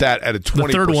 even at that, at a 20%,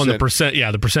 the third one, the percentage.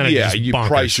 Yeah, is you bonkers.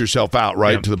 price yourself out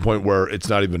to the point where it's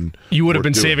not even. You would have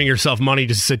been saving yourself money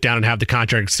to sit down and have the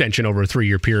contract extension over a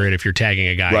 3-year period if you're tagging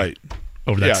a guy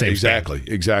over that same span.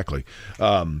 Exactly.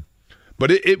 But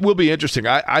it will be interesting.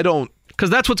 I don't, because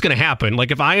that's what's going to happen.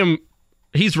 If I am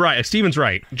he's right. Steven's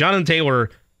right. Jonathan Taylor,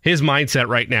 his mindset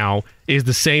right now is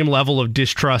the same level of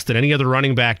distrust that any other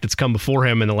running back that's come before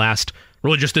him in the last,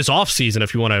 really just this offseason,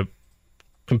 if you want to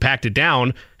compact it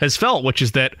down, has felt, which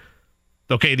is that,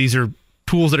 okay, these are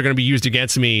tools that are going to be used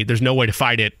against me. There's no way to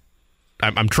fight it.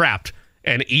 I'm trapped.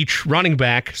 And each running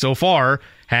back so far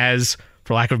has,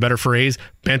 for lack of a better phrase,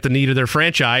 bent the knee to their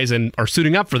franchise and are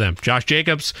suiting up for them. Josh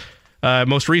Jacobs,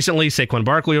 most recently, Saquon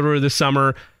Barkley over this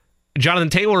summer. Jonathan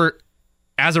Taylor,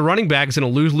 as a running back, is in a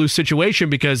lose-lose situation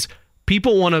because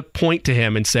people want to point to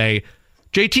him and say,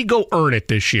 JT, go earn it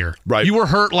this year. Right. You were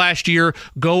hurt last year.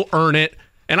 Go earn it.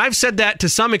 And I've said that to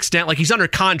some extent, like he's under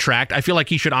contract. I feel like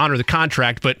he should honor the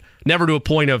contract, but never to a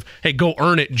point of, hey, go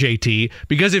earn it, JT.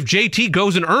 Because if JT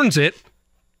goes and earns it,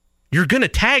 you're going to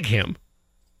tag him.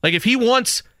 Like if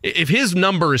his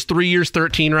number is 3 years,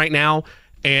 13 right now,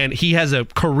 and he has a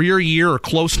career year or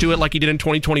close to it like he did in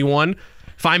 2021,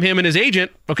 if I'm him and his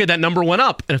agent, okay, that number went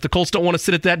up. And if the Colts don't want to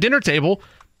sit at that dinner table,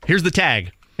 here's the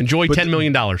tag. Enjoy $10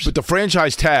 million. But the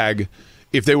franchise tag,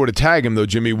 if they were to tag him, though,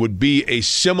 Jimmy, would be a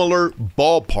similar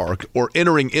ballpark or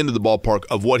entering into the ballpark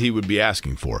of what he would be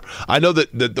asking for. I know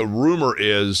that the rumor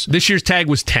is this year's tag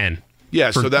was 10.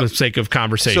 Yeah, for the sake of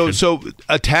conversation. So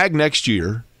a tag next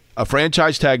year, a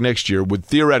franchise tag next year would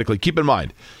theoretically, keep in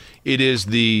mind, it is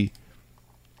the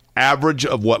average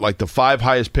of what, like the 5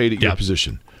 highest paid at your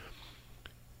position.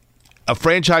 A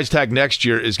franchise tag next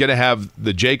year is going to have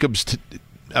the Jacobs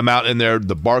amount in there,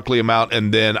 the Barkley amount,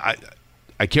 and then I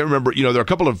can't remember. There are a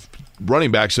couple of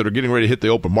running backs that are getting ready to hit the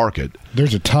open market.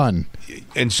 There's a ton.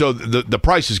 And so the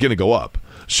price is going to go up.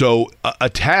 So a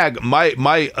tag,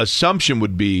 my assumption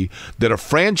would be that a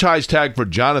franchise tag for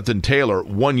Jonathan Taylor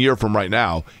 1 year from right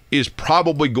now is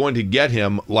probably going to get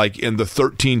him like in the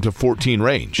 13 to 14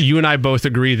 range. You and I both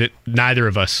agree that neither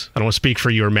of us, I don't want to speak for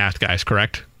you or math guys,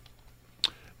 correct?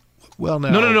 Well, now,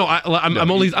 no. I'm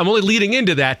only leading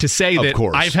into that to say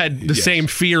that I've had the same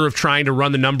fear of trying to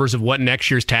run the numbers of what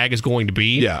next year's tag is going to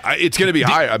be. Yeah, it's going to be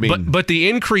higher. I mean, but the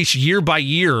increase year by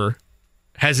year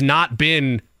has not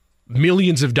been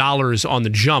millions of dollars on the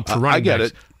jump for running backs. I get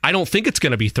it. I don't think it's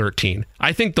going to be 13.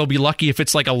 I think they'll be lucky if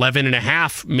it's like 11 and a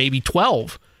half, maybe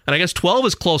 12. And I guess 12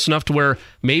 is close enough to where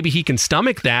maybe he can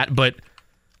stomach that, but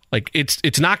like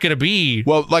it's not going to be,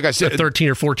 well, like I said, a 13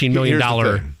 or 14 million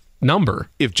dollar number.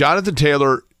 If Jonathan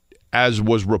Taylor, as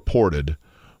was reported,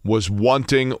 was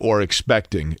wanting or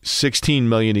expecting $16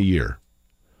 million a year,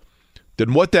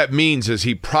 then what that means is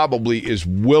he probably is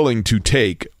willing to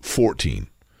take 14,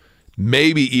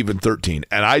 maybe even 13.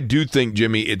 And I do think,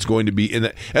 Jimmy, it's going to be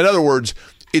in other words,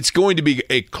 it's going to be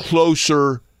a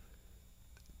closer.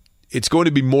 It's going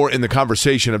to be more in the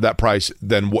conversation of that price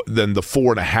than the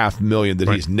 $4.5 million that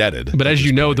he's netted. But as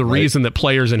you know, the reason that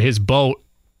players in his boat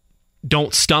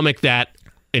don't stomach that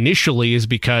initially is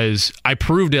because I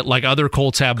proved it like other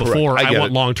Colts have before. I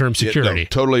want long-term security.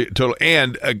 Yeah, no, totally.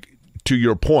 And to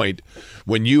your point,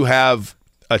 when you have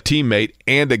a teammate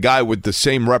and a guy with the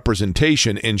same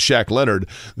representation in Shaq Leonard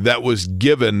that was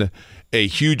given a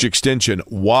huge extension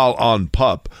while on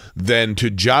PUP, then to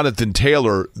Jonathan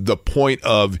Taylor, the point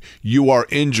of you are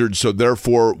injured, so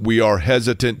therefore we are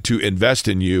hesitant to invest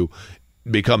in you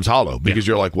becomes hollow because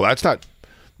you're like, well, that's not.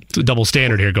 It's a double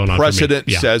standard here going on. Precedent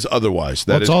says otherwise.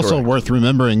 It's also worth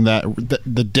remembering that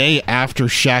the day after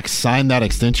Shaq signed that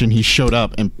extension, he showed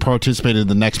up and participated in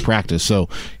the next practice. So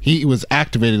he was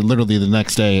activated literally the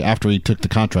next day after he took the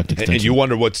contract extension. And you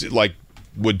wonder what's like,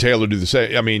 would Taylor do the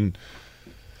same? I mean,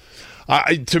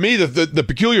 to me, the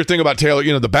peculiar thing about Taylor,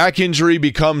 the back injury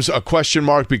becomes a question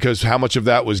mark because how much of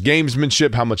that was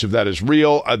gamesmanship, how much of that is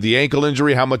real? The ankle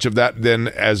injury, how much of that then,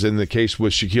 as in the case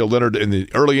with Shaquille Leonard in the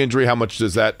early injury, how much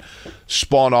does that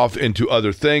spawn off into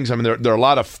other things? I mean, there are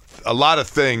a lot of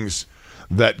things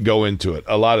that go into it.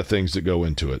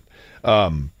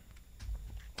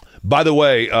 By the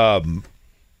way,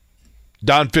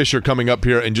 Don Fischer coming up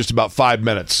here in just about 5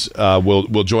 minutes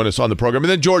will join us on the program. And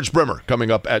then George Bremmer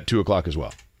coming up at 2 o'clock as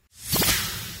well.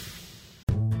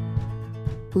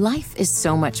 Life is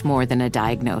so much more than a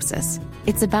diagnosis.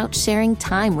 It's about sharing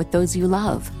time with those you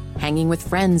love, hanging with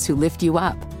friends who lift you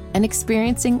up, and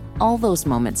experiencing all those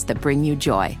moments that bring you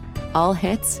joy. All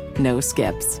hits, no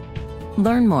skips.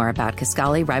 Learn more about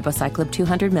Kisqali Ribociclib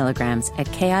 200 milligrams at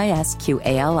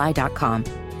KISQALI.com.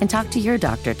 and talk to your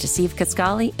doctor to see if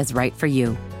Kisqali is right for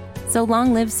you. So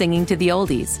long live singing to the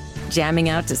oldies, jamming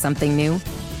out to something new,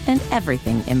 and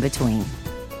everything in between.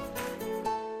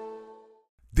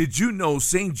 Did you know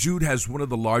St. Jude has one of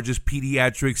the largest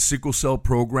pediatric sickle cell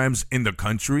programs in the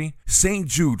country? St.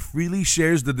 Jude freely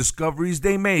shares the discoveries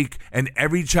they make, and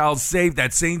every child saved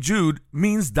at St. Jude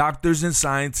means doctors and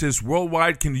scientists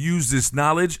worldwide can use this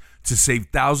knowledge to save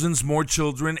thousands more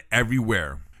children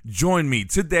everywhere. Join me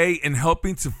today in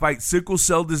helping to fight sickle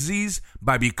cell disease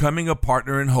by becoming a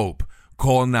partner in hope.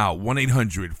 Call now,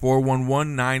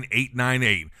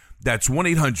 1-800-411-9898. That's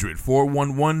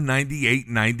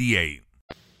 1-800-411-9898.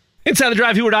 Inside the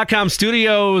DriveHoover.com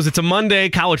studios, it's a Monday.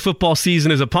 College football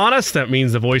season is upon us. That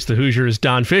means the voice of the Hoosiers,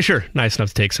 Don Fischer, nice enough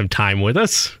to take some time with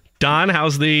us. Don,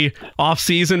 how's the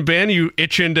off-season been? You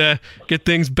itching to get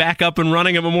things back up and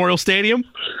running at Memorial Stadium?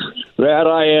 That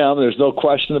I am. There's no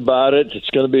question about it. It's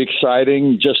going to be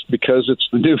exciting just because it's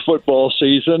the new football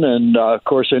season. And, of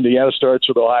course, Indiana starts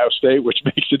with Ohio State, which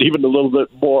makes it even a little bit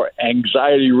more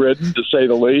anxiety-ridden, to say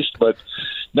the least. But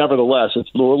nevertheless,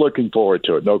 we're looking forward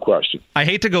to it, no question. I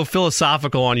hate to go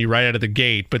philosophical on you right out of the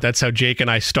gate, but that's how Jake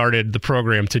and I started the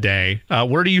program today.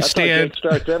 Where do you stand? That's how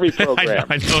Jake starts every program.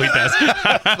 I know he does.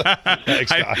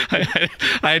 Thanks, Don.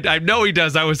 I know he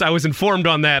does. I was informed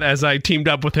on that as I teamed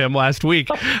up with him last week.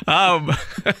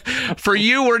 For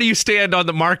you, where do you stand on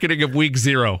the marketing of Week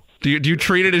 0? Do you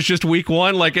treat it as just Week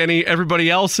 1 like everybody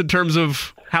else in terms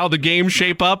of how the games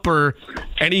shape up, or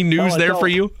any news there for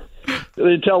you?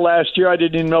 Until last year, I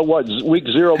didn't even know what Week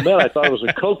 0 meant. I thought it was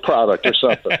a Coke product or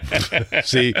something.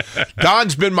 See,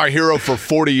 Don's been my hero for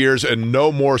 40 years, and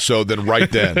no more so than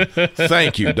right then.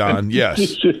 Thank you, Don. Yes,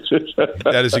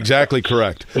 that is exactly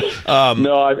correct.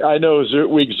 No, I know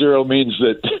Week 0 means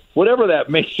that whatever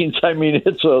that means. I mean,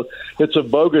 it's a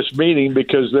bogus meaning,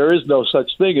 because there is no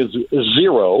such thing as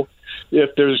zero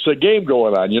if there's a game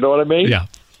going on. You know what I mean? Yeah.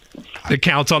 It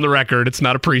counts on the record. It's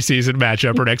not a preseason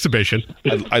matchup or an exhibition.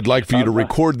 I'd like for you to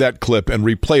record that clip and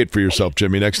replay it for yourself,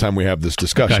 Jimmy, next time we have this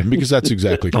discussion, because that's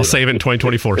exactly correct. I'll save it in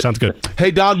 2024. Sounds good. Hey,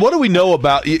 Don, what do we know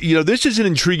about, this is an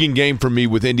intriguing game for me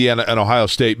with Indiana and Ohio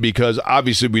State, because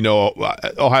obviously we know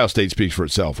Ohio State speaks for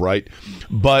itself, right?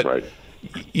 But, right.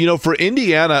 For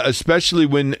Indiana, especially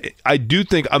when I do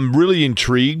think I'm really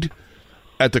intrigued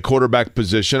at the quarterback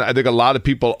position. I think a lot of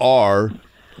people are.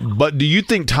 But do you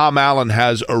think Tom Allen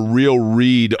has a real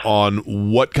read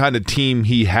on what kind of team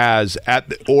he has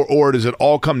or does it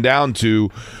all come down to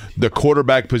the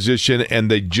quarterback position, and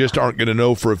they just aren't going to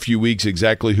know for a few weeks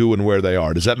exactly who and where they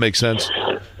are? Does that make sense?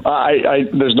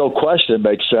 There's no question it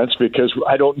makes sense, because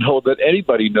I don't know that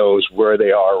anybody knows where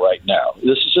they are right now.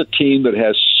 This is a team that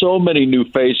has so many new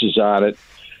faces on it.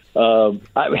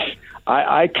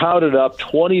 I counted up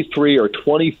 23 or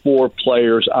 24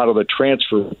 players out of the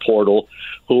transfer portal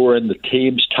who are in the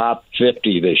team's top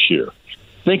 50 this year.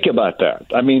 Think about that.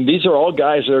 I mean, these are all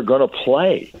guys that are going to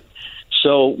play.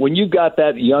 So when you've got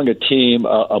that young a team,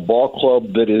 a ball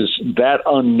club that is that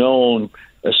unknown,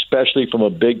 especially from a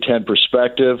Big Ten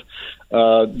perspective,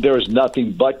 there is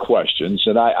nothing but questions.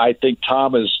 And I think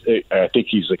I think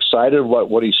he's excited about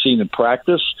what he's seen in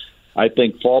practice. I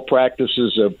think fall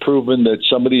practices have proven that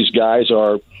some of these guys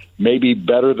are maybe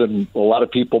better than a lot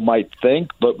of people might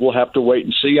think, but we'll have to wait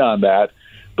and see on that.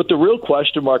 But the real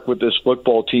question mark with this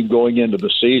football team going into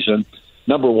the season,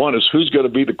 number one, is who's going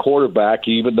to be the quarterback,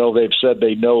 even though they've said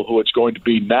they know who it's going to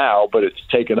be now, but it's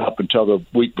taken up until the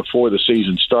week before the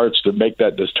season starts to make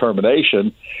that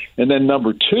determination. And then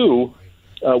number two,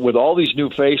 with all these new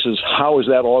faces, how is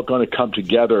that all going to come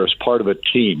together as part of a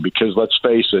team? Because let's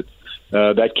face it,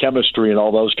 that chemistry and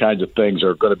all those kinds of things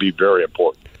are going to be very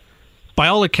important. By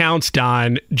all accounts,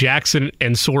 Don, Jackson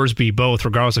and Sorsby both,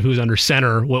 regardless of who's under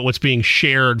center, what's being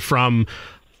shared from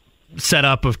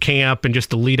setup of camp and just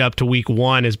the lead up to Week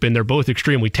 1 has been they're both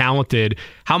extremely talented.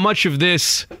 How much of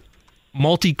this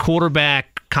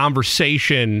multi-quarterback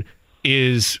conversation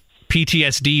is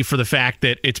PTSD for the fact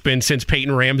that it's been since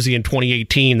Peyton Ramsey in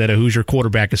 2018 that a Hoosier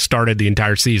quarterback has started the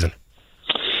entire season?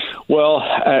 Well,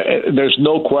 there's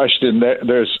no question. That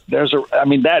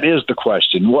is the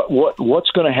question.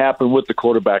 What's going to happen with the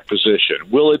quarterback position?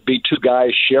 Will it be two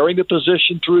guys sharing the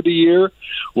position through the year?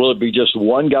 Will it be just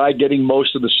one guy getting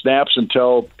most of the snaps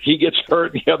until he gets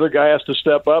hurt and the other guy has to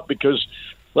step up? Because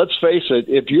let's face it,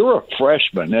 if you're a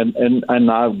freshman, and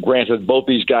granted, both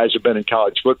these guys have been in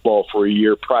college football for a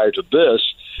year prior to this,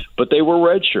 but they were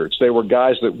redshirts. They were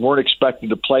guys that weren't expected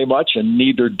to play much, and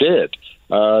neither did.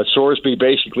 Sorsby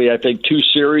basically, I think, 2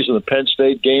 series in the Penn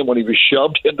State game when he was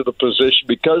shoved into the position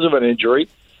because of an injury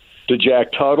to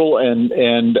Jack Tuttle, and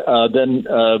then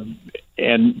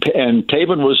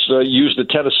Taven was used at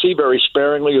Tennessee very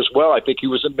sparingly as well. I think he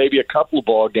was in maybe a couple of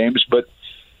ball games, but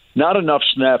not enough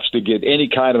snaps to get any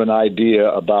kind of an idea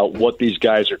about what these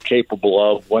guys are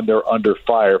capable of when they're under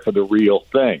fire for the real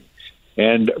thing.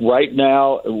 And right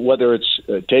now, whether it's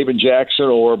Taven Jackson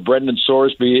or Brendan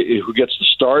Sorsby who gets the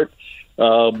start,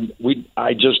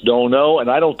 I just don't know, and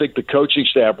I don't think the coaching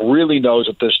staff really knows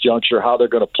at this juncture how they're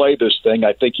going to play this thing.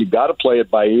 I think you've got to play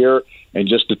it by ear and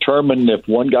just determine if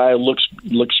one guy looks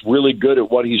really good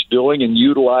at what he's doing and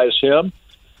utilize him.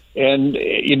 And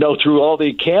through all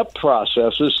the camp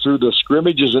processes, through the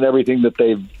scrimmages and everything that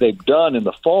they've done in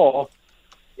the fall.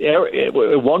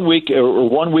 1 week it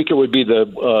would be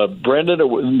the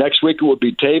Brendan. Next week it would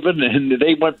be Taven, and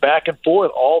they went back and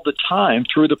forth all the time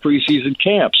through the preseason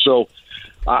camp. So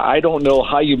I don't know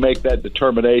how you make that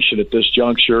determination at this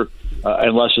juncture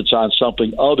unless it's on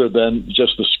something other than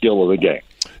just the skill of the game.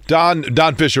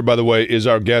 Don Fischer, by the way, is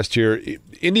our guest here.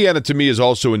 Indiana, to me, is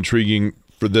also intriguing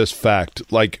for this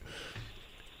fact. Like,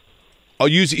 I'll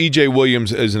use E.J.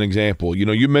 Williams as an example.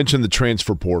 You mentioned the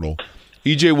transfer portal.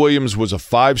 E.J. Williams was a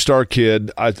 5-star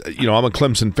kid. I'm a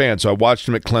Clemson fan, so I watched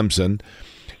him at Clemson.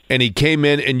 And he came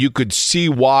in, and you could see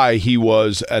why he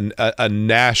was a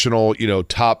national,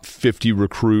 top 50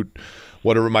 recruit,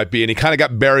 whatever it might be. And he kind of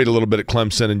got buried a little bit at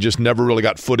Clemson and just never really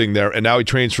got footing there. And now he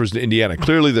transfers to Indiana.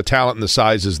 Clearly the talent and the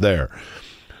size is there.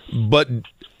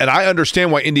 And I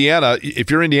understand why Indiana, if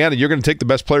you're Indiana, you're going to take the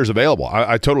best players available.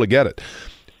 I totally get it.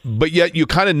 But yet you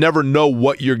kind of never know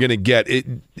what you're going to get.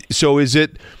 So is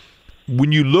it,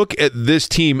 when you look at this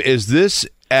team, is this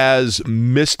as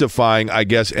mystifying, I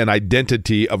guess, an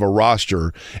identity of a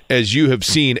roster as you have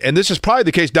seen? And this is probably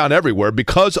the case down everywhere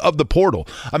because of the portal.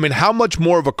 I mean, how much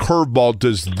more of a curveball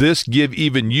does this give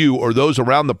even you or those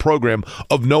around the program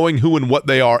of knowing who and what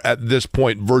they are at this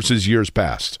point versus years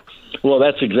past? Well,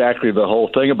 that's exactly the whole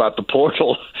thing about the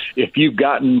portal. If you've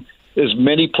gotten as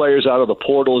many players out of the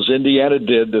portal as Indiana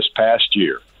did this past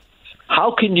year,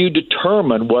 how can you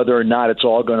determine whether or not it's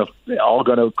all going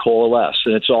to coalesce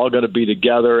and it's all going to be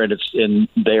together and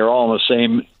they're all on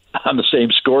the same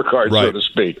scorecard, right, so to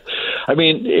speak? I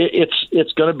mean,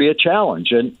 it's going to be a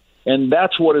challenge, and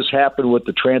that's what has happened with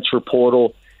the transfer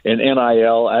portal and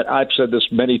NIL. I've said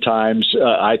this many times.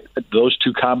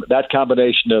 That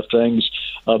combination of things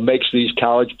makes these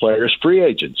college players free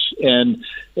agents. And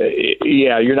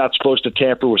you're not supposed to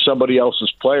tamper with somebody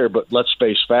else's player, but let's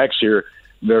face facts here.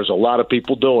 There's a lot of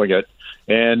people doing it.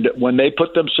 And when they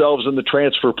put themselves in the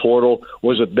transfer portal,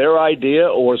 was it their idea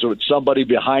or was it somebody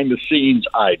behind the scenes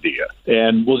idea?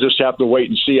 And we'll just have to wait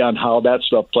and see on how that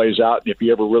stuff plays out and if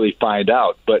you ever really find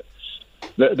out. But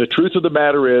the truth of the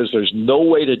matter is there's no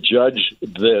way to judge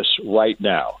this right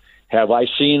now. Have I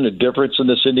seen a difference in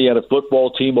this Indiana football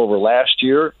team over last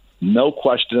year? No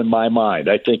question in my mind.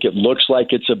 I think it looks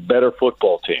like it's a better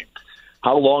football team.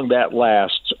 How long that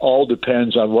lasts all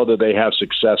depends on whether they have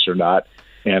success or not.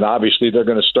 And obviously they're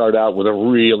going to start out with a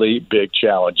really big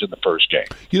challenge in the first game.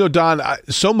 Don,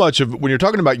 so much of when you're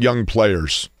talking about young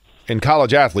players, and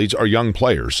college athletes are young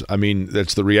players, I mean,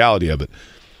 that's the reality of it.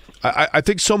 I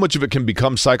think so much of it can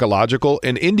become psychological.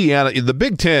 And Indiana, the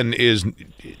Big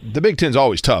Ten's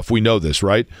always tough. We know this,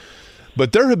 right?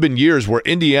 But there have been years where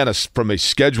Indiana, from a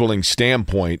scheduling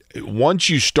standpoint, once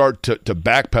you start to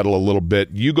backpedal a little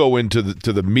bit, you go into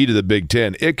the meat of the Big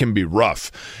Ten. It can be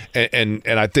rough, and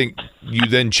I think you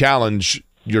then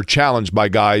you're challenged by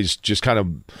guys just kind of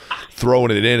throwing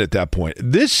it in at that point.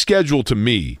 This schedule to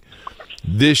me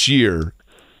this year,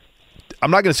 I'm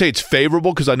not going to say it's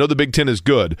favorable because I know the Big Ten is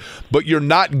good, but you're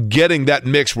not getting that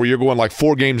mix where you're going like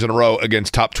 4 games in a row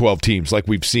against top 12 teams like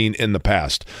we've seen in the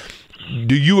past.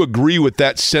 Do you agree with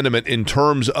that sentiment in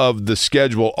terms of the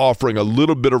schedule offering a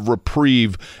little bit of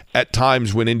reprieve at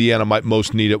times when Indiana might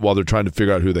most need it while they're trying to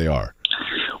figure out who they are?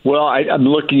 Well, I'm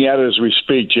looking at it as we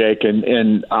speak, Jake,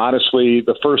 and honestly,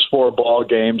 the first 4 ball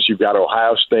games, you've got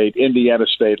Ohio State, Indiana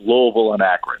State, Louisville, and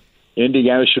Akron.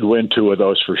 Indiana should win 2 of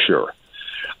those for sure.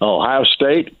 Ohio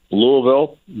State,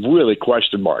 Louisville, really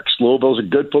question marks. Louisville's a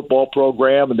good football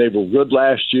program, and they were good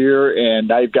last year, and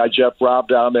now you've got Jeff Robb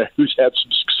down there who's had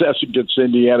some success against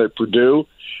Indiana at Purdue,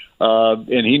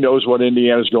 and he knows what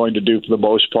Indiana's going to do for the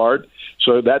most part.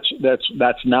 So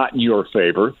that's not in your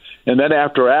favor. And then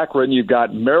after Akron, you've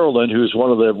got Maryland, who's one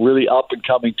of the really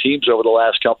up-and-coming teams over the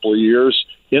last couple of years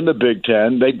in the Big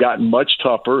Ten. They've gotten much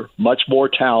tougher, much more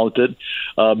talented.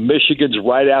 Michigan's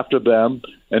right after them,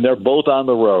 and they're both on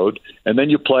the road. And then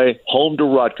you play home to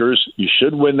Rutgers. You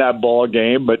should win that ball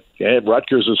game, but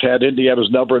Rutgers has had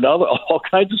Indiana's number in all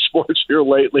kinds of sports here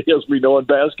lately, as we know in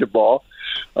basketball.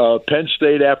 Penn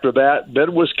State after that,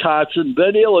 then Wisconsin,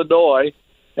 then Illinois,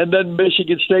 and then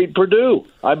Michigan State, Purdue.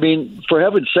 I mean, for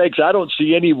heaven's sakes, I don't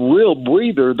see any real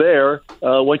breather there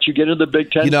once you get into the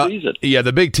Big Ten season. Yeah,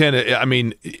 the Big Ten, I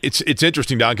mean, it's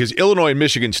interesting, Don, because Illinois and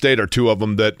Michigan State are 2 of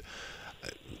them that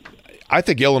I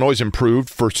think Illinois improved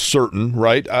for certain,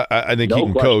 right? I think he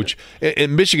can coach.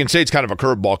 And Michigan State's kind of a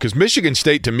curveball because Michigan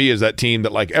State to me is that team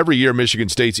that like every year Michigan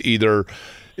State's either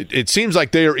it seems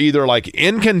like they are either like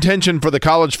in contention for the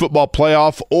college football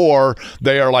playoff or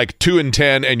they are like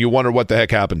 2-10 and you wonder what the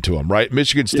heck happened to them, right?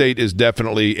 Michigan State is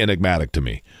definitely enigmatic to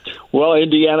me. Well,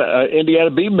 Indiana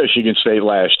beat Michigan State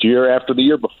last year after the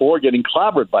year before getting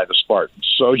clobbered by the Spartans.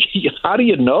 So how do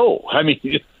you know? I mean,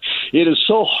 it is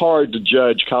so hard to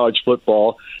judge college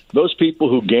football. Those people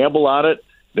who gamble on it,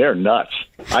 they're nuts.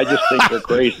 I just think they're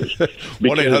crazy.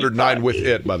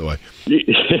 1-800-9-WITH-IT, by the way.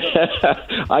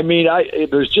 I mean,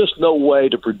 there's just no way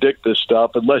to predict this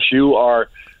stuff unless you are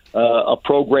a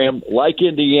program like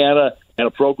Indiana and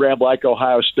a program like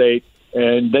Ohio State,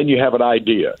 and then you have an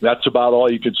idea. That's about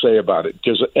all you can say about it,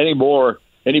 because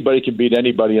anybody can beat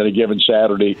anybody on a given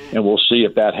Saturday, and we'll see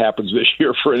if that happens this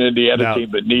year for an Indiana team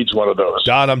that needs one of those.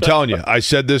 Don, I'm telling you, I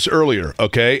said this earlier,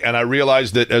 okay? And I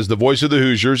realized that as the voice of the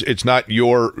Hoosiers, it's not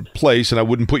your place, and I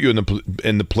wouldn't put you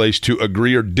in the place to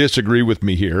agree or disagree with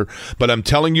me here. But I'm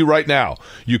telling you right now,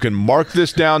 you can mark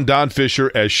this down, Don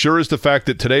Fischer, as sure as the fact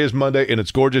that today is Monday and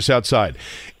it's gorgeous outside.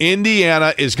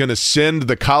 Indiana is going to send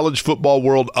the college football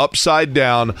world upside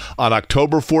down on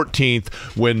October 14th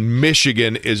when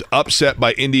Michigan is upset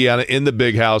by Indiana in the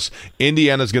big house.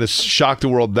 Indiana's going to shock the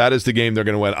world. That is the game they're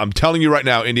going to win. I'm telling you right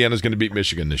now, Indiana's going to beat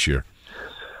Michigan this year.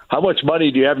 How much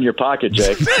money do you have in your pocket,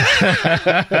 Jake?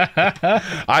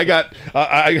 I got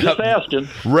just asking.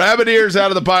 Rabbit ears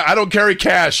out of the pocket. I don't carry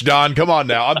cash, Don. Come on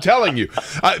now. I'm telling you.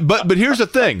 But here's the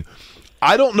thing.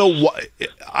 I don't know what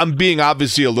I'm being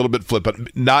obviously a little bit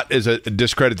flippant, not as a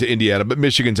discredit to Indiana, but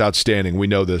Michigan's outstanding. We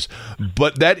know this.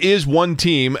 But that is one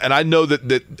team, and I know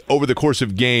that over the course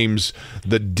of games,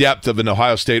 the depth of an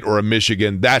Ohio State or a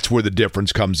Michigan, that's where the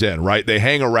difference comes in, right? They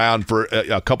hang around for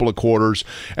a couple of quarters,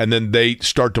 and then they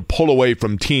start to pull away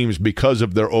from teams because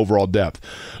of their overall depth.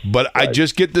 But right. I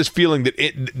just get this feeling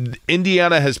that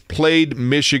Indiana has played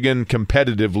Michigan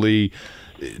competitively.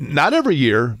 Not every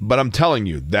year, but I'm telling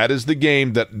you, that is the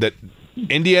game that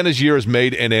Indiana's year is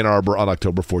made in Ann Arbor on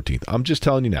October 14th. I'm just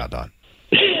telling you now, Don.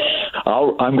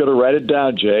 I'm going to write it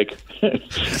down, Jake,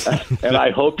 and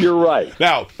I hope you're right.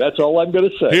 Now, that's all I'm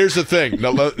going to say. Here's the thing.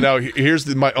 Now here's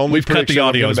my only We've cut the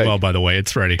audio as well, by the way.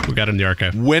 It's ready. We got it in the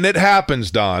archive. When it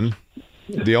happens, Don,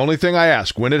 the only thing I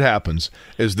ask when it happens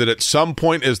is that at some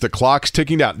point as the clock's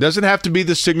ticking down, doesn't have to be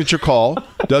the signature call,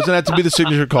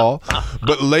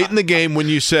 but late in the game when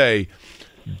you say,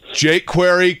 Jake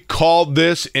Query called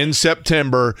this in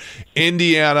September,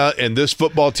 Indiana and this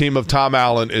football team of Tom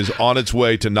Allen is on its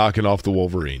way to knocking off the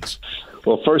Wolverines.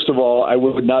 Well, first of all, I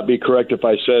would not be correct if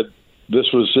I said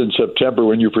this was in September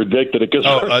when you predicted it.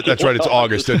 That's right. It's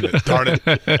August, isn't it? Darn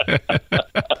it.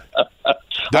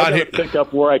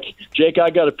 Jake, I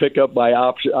got to pick up my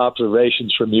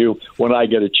observations from you when I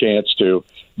get a chance to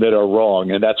that are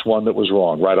wrong, and that's one that was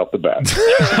wrong right off the bat.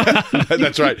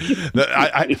 That's right.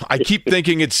 I keep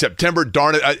thinking it's September,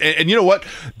 darn it. And you know what,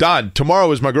 Don,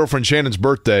 tomorrow is my girlfriend Shannon's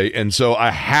birthday, and so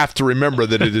I have to remember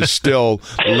that it is still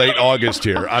late August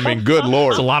here. I mean, good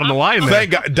Lord. It's a lot on the line there.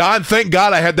 Thank God, Don, thank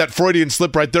God I had that Freudian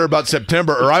slip right there about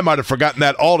September, or I might have forgotten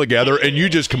that altogether, and you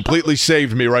just completely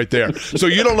saved me right there. So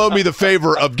you don't owe me the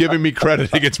favor of giving me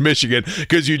credit against Michigan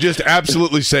because you just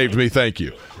absolutely saved me. Thank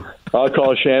you. I'll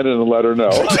call Shannon and let her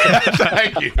know.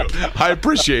 Thank you. I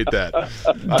appreciate that.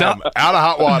 Don, out of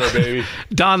hot water, baby.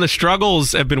 Don, the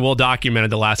struggles have been well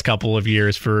documented the last couple of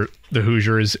years for the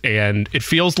Hoosiers, and it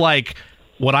feels like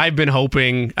what I've been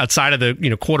hoping, outside of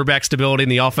the quarterback stability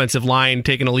and the offensive line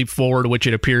taking a leap forward, which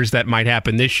it appears that might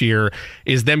happen this year,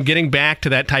 is them getting back to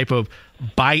that type of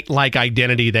bite-like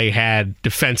identity they had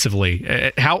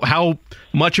defensively. How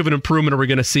much of an improvement are we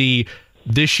going to see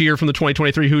this year from the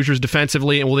 2023 Hoosiers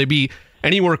defensively, and will they be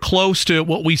anywhere close to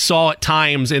what we saw at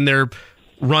times in their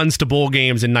runs to bowl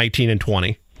games in 19 and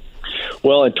 20?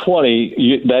 Well, in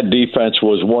 20, that defense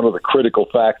was one of the critical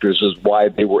factors as why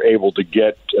they were able to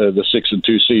get the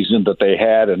 6-2 season that they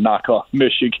had and knock off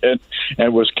Michigan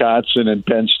and Wisconsin and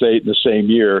Penn State in the same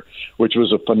year, which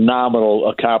was a phenomenal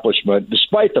accomplishment,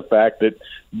 despite the fact that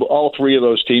all three of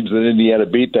those teams that Indiana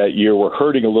beat that year were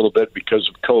hurting a little bit because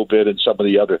of COVID and some of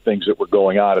the other things that were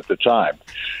going on at the time.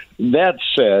 That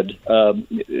said,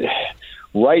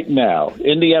 right now,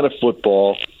 Indiana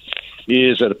football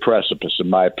is at a precipice, in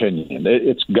my opinion.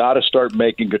 It's got to start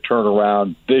making a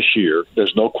turnaround this year.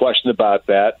 There's no question about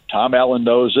that. Tom Allen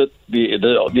knows it.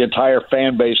 The entire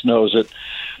fan base knows it.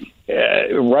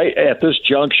 Right at this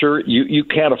juncture, you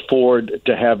can't afford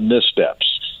to have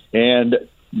missteps. And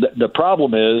the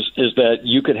problem is that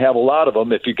you can have a lot of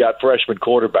them if you got freshman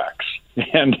quarterbacks.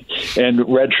 and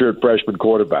redshirt freshman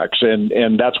quarterbacks,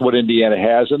 and that's what Indiana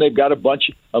has. And they've got a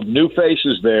bunch of new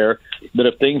faces there that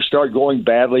if things start going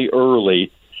badly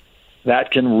early,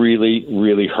 that can really,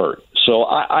 really hurt. So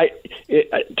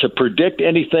to predict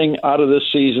anything out of this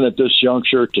season at this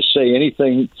juncture, to say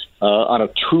anything on a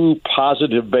true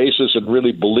positive basis and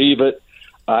really believe it,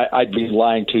 I'd be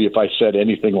lying to you if I said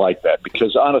anything like that,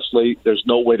 because honestly, there's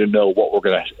no way to know what we're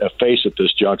going to face at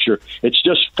this juncture. It's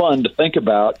just fun to think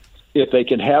about if they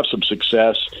can have some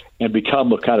success and become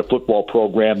the kind of football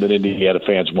program that Indiana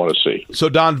fans want to see. So,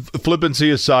 Don, flippancy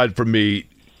aside from me,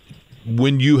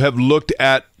 when you have looked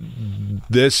at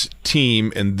this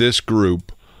team and this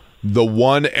group, the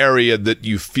one area that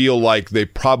you feel like they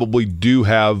probably do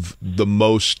have the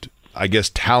most, I guess,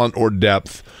 talent or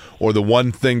depth, or the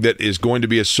one thing that is going to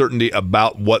be a certainty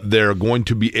about what they're going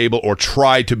to be able or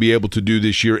try to be able to do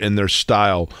this year in their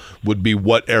style, would be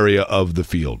what area of the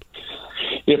field?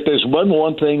 If there's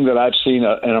one thing that I've seen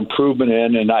an improvement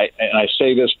in, and I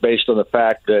say this based on the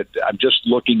fact that I'm just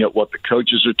looking at what the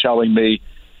coaches are telling me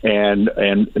and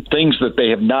things that they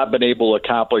have not been able to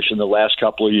accomplish in the last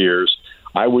couple of years,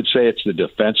 I would say it's the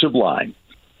defensive line,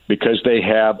 because they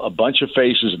have a bunch of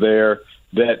faces there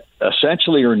that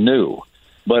essentially are new.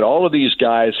 But all of these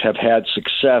guys have had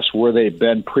success where they've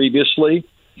been previously.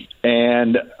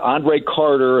 And Andre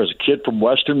Carter is a kid from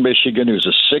Western Michigan who's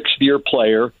a sixth-year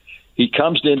player. He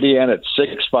comes to Indiana at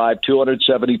 6'5",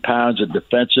 270 pounds at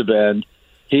defensive end.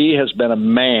 He has been a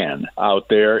man out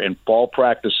there in fall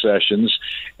practice sessions.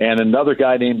 And another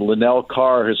guy named Linnell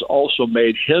Carr has also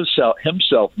made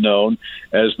himself known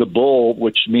as the Bull,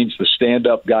 which means the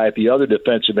stand-up guy at the other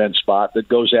defensive end spot that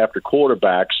goes after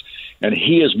quarterbacks. And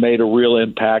he has made a real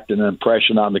impact and an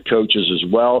impression on the coaches as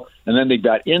well. And then they've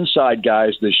got inside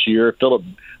guys this year, Philip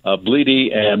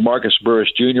Bleedy and Marcus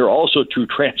Burris Jr., also two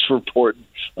transfer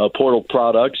portal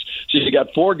products. So you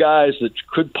got four guys that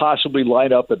could possibly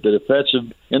line up at the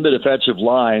defensive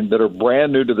line that are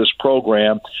brand new to this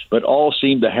program, but all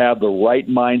seem to have the right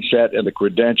mindset and the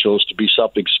credentials to be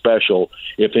something special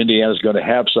if Indiana's going to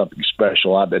have something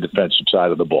special on the defensive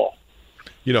side of the ball.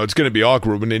 You know, it's going to be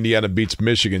awkward when Indiana beats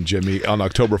Michigan, Jimmy, on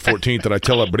October 14th, and I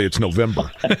tell everybody it's November,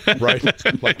 right?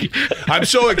 Like, I'm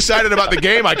so excited about the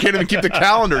game, I can't even keep the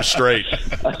calendar straight.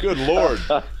 Good Lord.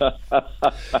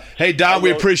 Hey, Don, we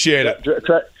appreciate it.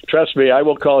 Trust me, I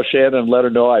will call Shannon and let her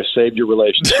know I saved your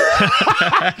relationship.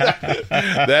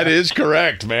 That is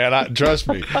correct, man. Trust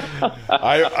me.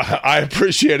 I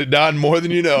appreciate it, Don, more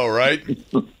than you know, right?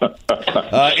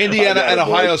 Indiana and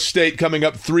Ohio State coming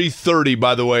up 3:30,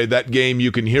 by the way. That game,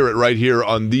 you can hear it right here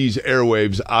on these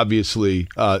airwaves, obviously.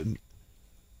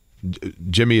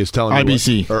 Jimmy is telling me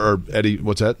IBC. Or Eddie,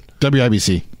 what's that?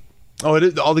 WIBC. Oh, it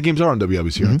is, all the games are on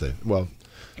WIBC, aren't they? Well,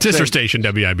 sister station,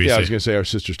 WIBC. Yeah, I was going to say our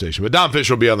sister station. But Don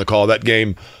Fischer will be on the call. That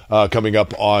game coming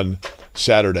up on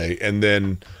Saturday. And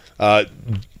then,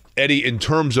 Eddie, in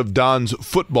terms of Don's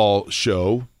football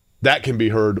show, that can be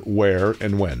heard where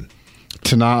and when?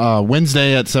 Tonight,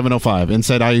 Wednesday at 7:05,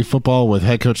 Inside IU Football with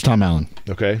head coach Tom Allen.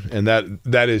 Okay, and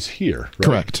that is here, right?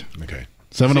 Correct. Okay.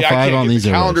 7:05 on these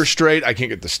airwaves. Calendar straight. I can't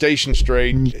get the station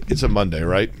straight. It's a Monday,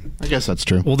 right? I guess that's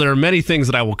true. Well, there are many things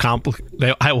that I will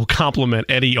compliment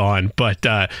Eddie on,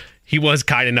 but he was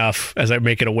kind enough, as I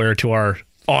make it aware to our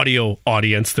audio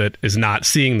audience that is not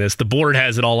seeing this. The board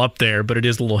has it all up there, but it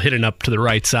is a little hidden up to the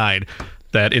right side.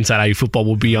 That Inside IU Football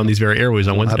will be on these very airways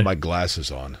on Wednesday. I have my glasses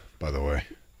on, by the way.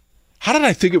 How did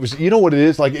I think it was? You know what it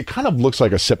is? Like, it kind of looks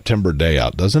like a September day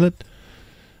out, doesn't it?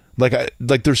 Like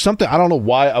there's something, I don't know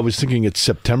why I was thinking it's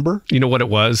September. You know what it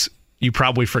was? You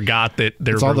probably forgot that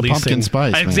they're it's all releasing the pumpkin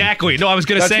spice. Exactly. Man. No, I was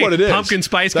going to say what it is. Pumpkin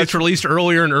spice gets released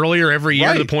earlier and earlier every year,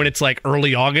 right, to the point it's like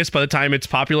early August by the time it's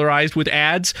popularized with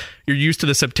ads. You're used to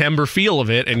the September feel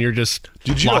of it, and you're just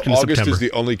Did you know locked into August September. is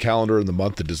the only calendar in the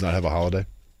month that does not have a holiday?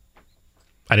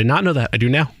 I did not know that. I do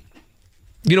now.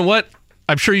 You know what?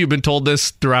 I'm sure you've been told this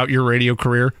throughout your radio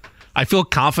career. I feel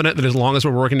confident that as long as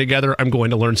we're working together, I'm going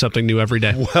to learn something new every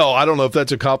day. Well, I don't know if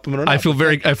that's a compliment or not. I feel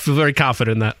very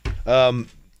confident in that.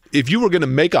 If you were going to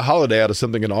make a holiday out of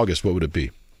something in August, what would it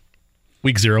be?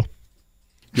 Week 0.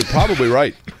 You're probably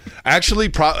right.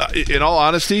 Actually, in all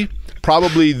honesty,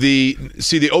 probably the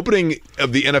opening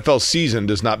of the NFL season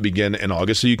does not begin in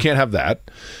August, so you can't have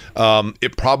that.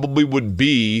 It probably would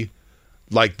be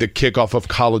like the kickoff of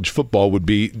college football could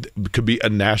be a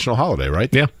national holiday,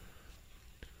 right? Yeah.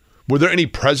 Were there any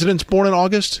presidents born in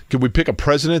August? Could we pick a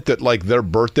president that like their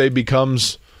birthday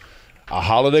becomes a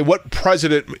holiday? What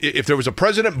president, if there was a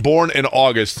president born in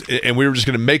August and we were just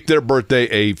going to make their birthday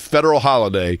a federal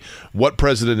holiday, what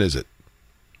president is it?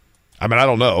 I mean, I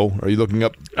don't know. Are you looking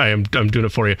up? I'm doing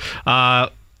it for you.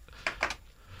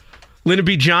 Lyndon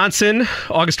B. Johnson,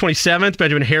 August 27th.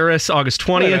 Benjamin Harris, August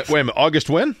 20th. Wait a minute.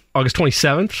 August when? August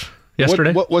 27th.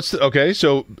 Yesterday. Okay,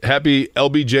 so happy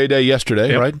LBJ Day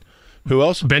yesterday, right? Who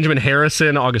else? Benjamin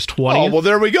Harrison, August 20th. Oh, well,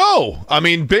 there we go. I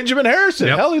mean, Benjamin Harrison.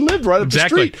 Yep. Hell, he lived right up the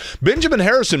street. Benjamin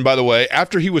Harrison, by the way,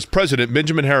 after he was president,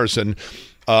 Benjamin Harrison,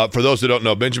 for those that don't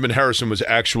know, Benjamin Harrison was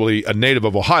actually a native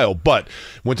of Ohio, but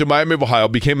went to Miami of Ohio,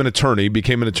 became an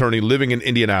attorney living in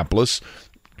Indianapolis,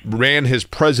 ran his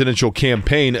presidential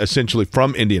campaign essentially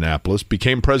from Indianapolis,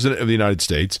 became president of the United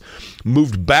States,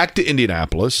 moved back to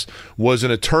Indianapolis, was an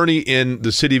attorney in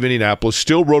the city of Indianapolis,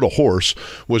 still rode a horse,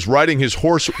 was riding his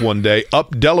horse one day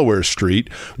up Delaware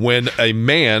Street when a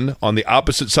man on the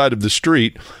opposite side of the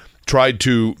street tried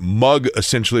to mug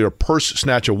essentially or purse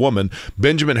snatch a woman.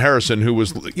 Benjamin Harrison, who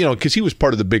was, because he was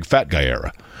part of the big fat guy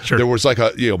era. Sure. There was like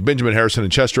Benjamin Harrison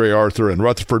and Chester A. Arthur and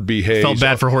Rutherford B. Hayes. Felt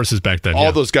bad for horses back then.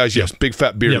 All those guys, yes, big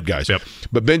fat bearded guys. Yep.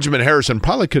 But Benjamin Harrison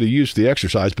probably could have used the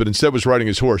exercise, but instead was riding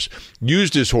his horse,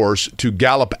 used his horse to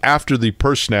gallop after the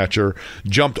purse snatcher,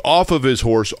 jumped off of his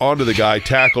horse onto the guy,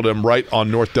 tackled him right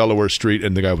on North Delaware Street,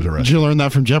 and the guy was arrested. Did you learn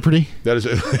that from Jeopardy? That is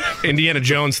Indiana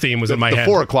Jones theme was in my head.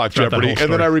 The 4 o'clock Jeopardy,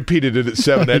 and then I repeated it at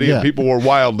 7, Eddie, and people were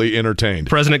wildly entertained.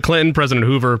 President Clinton, President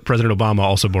Hoover, President Obama,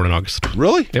 also born in August.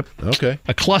 Really? Yep. Okay.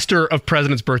 A cluster of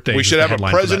presidents' birthdays. We should have a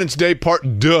President's Day Part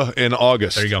 2 in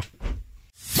August. There you go.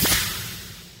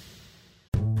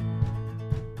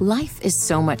 Life is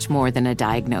so much more than a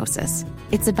diagnosis.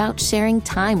 It's about sharing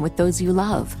time with those you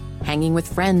love, hanging with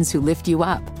friends who lift you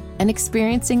up, and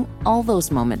experiencing all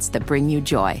those moments that bring you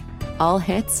joy. All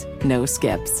hits, no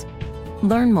skips.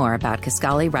 Learn more about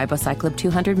Kisqali Ribociclib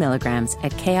 200 milligrams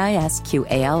at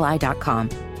KISQALI.com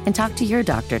and talk to your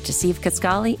doctor to see if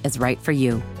Kisqali is right for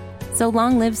you. So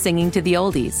long live singing to the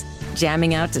oldies,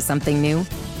 jamming out to something new,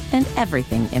 and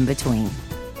everything in between.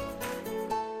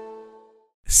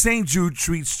 St. Jude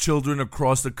treats children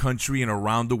across the country and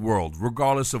around the world,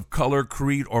 regardless of color,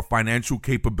 creed, or financial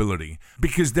capability,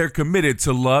 because they're committed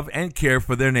to love and care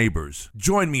for their neighbors.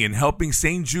 Join me in helping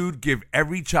St. Jude give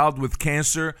every child with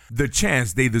cancer the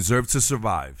chance they deserve to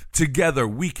survive. Together,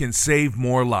 we can save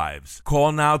more lives.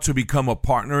 Call now to become a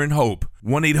partner in hope.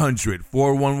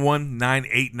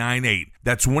 1-800-411-9898.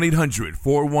 That's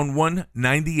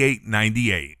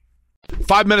 1-800-411-9898.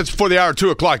 5 minutes before the hour, 2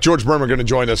 o'clock. George Bremmer going to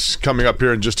join us coming up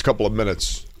here in just a couple of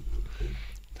minutes.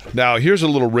 Now, here's a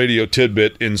little radio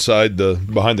tidbit behind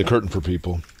the curtain for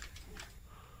people.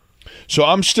 So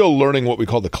I'm still learning what we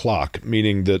call the clock,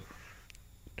 meaning that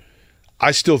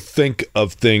I still think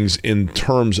of things in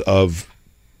terms of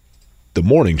the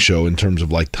morning show, in terms of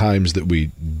like times that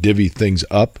we divvy things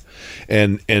up.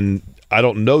 And I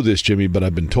don't know this, Jimmy, but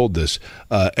I've been told this.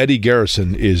 Eddie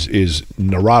Garrison is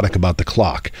neurotic about the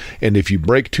clock, and if you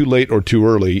break too late or too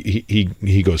early,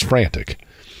 he goes frantic.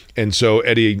 And so,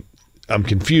 Eddie, I'm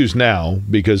confused now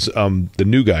because the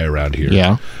new guy around here.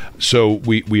 Yeah. So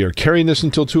we are carrying this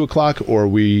until 2 o'clock, or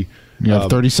we have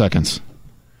 30 seconds.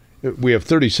 We have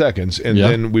 30 seconds, and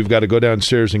then we've got to go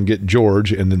downstairs and get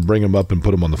George and then bring him up and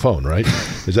put him on the phone, right?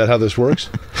 Is that how this works?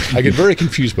 I get very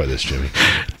confused by this, Jimmy.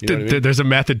 You know what I mean? There's a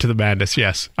method to the madness,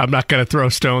 yes. I'm not going to throw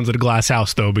stones at a glass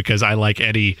house, though, because I, like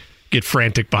Eddie, get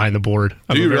frantic behind the board.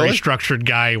 I'm a very structured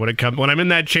guy when I'm in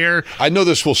that chair. I know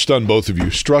this will stun both of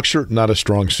you. Structure, not a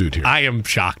strong suit here. I am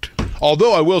shocked.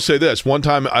 Although I will say this, one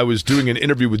time I was doing an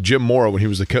interview with Jim Mora when he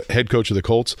was the head coach of the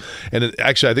Colts, and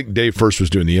actually I think Dave First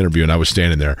was doing the interview, and I was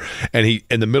standing there, and he,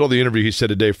 in the middle of the interview, he said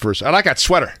to Dave First, "I like that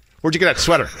sweater. Where'd you get that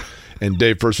sweater?" And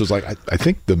Dave First was like, I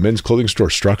think the men's clothing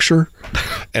store Structure.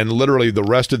 And literally the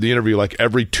rest of the interview, like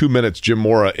every 2 minutes, Jim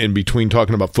Mora, in between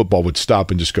talking about football, would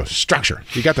stop and just go, "Structure.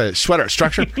 You got the sweater,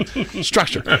 Structure?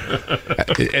 Structure."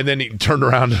 And then he turned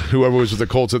around, whoever was with the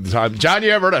Colts at the time, "John, you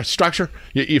ever heard of Structure?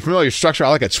 You familiar with Structure? I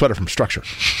like that sweater from Structure."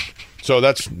 So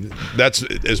that's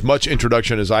as much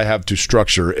introduction as I have to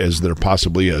Structure as there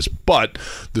possibly is. But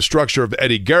the structure of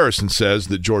Eddie Garrison says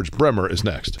that George Bremmer is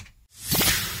next.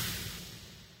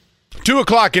 2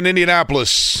 o'clock in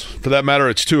Indianapolis. For that matter,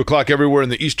 it's 2 o'clock everywhere in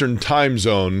the Eastern time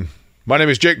zone. My name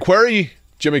is Jake Query.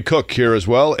 Jimmy Cook here as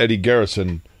well. Eddie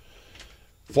Garrison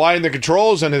flying the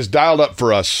controls and has dialed up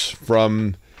for us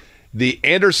from the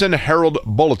Anderson Herald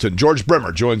Bulletin. George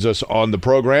Bremmer joins us on the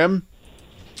program.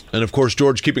 And, of course,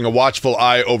 George keeping a watchful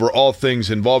eye over all things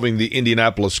involving the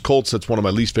Indianapolis Colts. That's one of my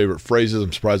least favorite phrases.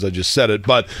 I'm surprised I just said it.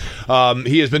 But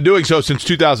he has been doing so since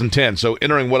 2010. So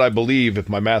entering what I believe, if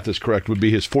my math is correct, would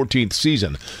be his 14th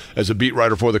season as a beat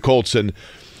writer for the Colts. And,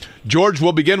 George,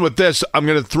 we'll begin with this. I'm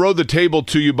going to throw the table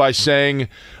to you by saying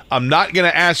I'm not going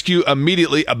to ask you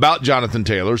immediately about Jonathan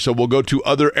Taylor, so we'll go to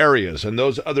other areas. And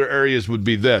those other areas would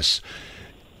be this.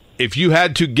 If you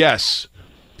had to guess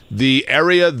the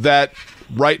area that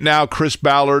right now Chris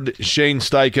Ballard, Shane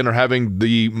Steichen are having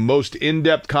the most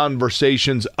in-depth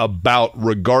conversations about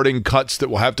regarding cuts that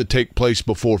will have to take place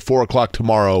before 4 o'clock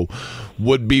tomorrow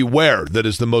would be where that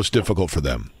is the most difficult for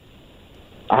them?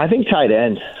 I think tight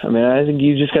end. I mean, I think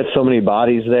you just got so many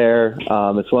bodies there.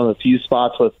 It's one of the few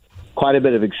spots with quite a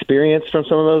bit of experience from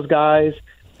some of those guys.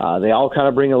 They all kind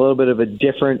of bring a little bit of a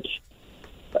different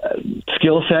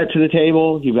skill set to the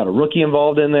table. You've got a rookie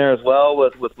involved in there as well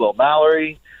with Will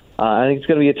Mallory. I think it's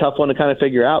going to be a tough one to kind of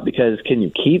figure out because can you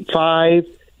keep 5?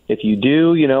 If you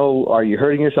do, are you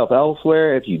hurting yourself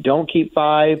elsewhere? If you don't keep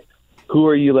 5, who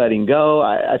are you letting go?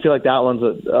 I feel like that one's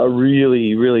a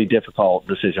really, really difficult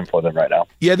decision for them right now.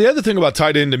 Yeah, the other thing about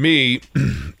tight end to me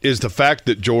is the fact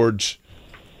that, George,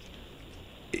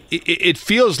 it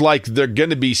feels like they're going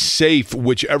to be safe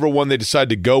whichever one they decide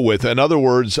to go with. In other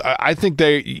words, I think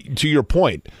to your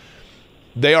point,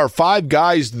 they are 5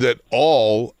 guys that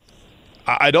all –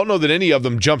 I don't know that any of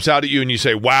them jumps out at you and you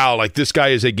say, wow, like this guy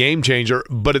is a game changer.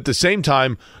 But at the same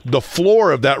time, the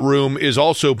floor of that room is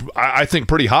also, I think,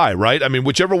 pretty high, right? I mean,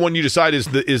 whichever one you decide is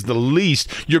the least,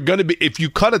 you're going to be, if you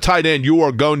cut a tight end, you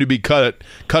are going to be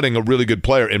cutting a really good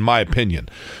player, in my opinion.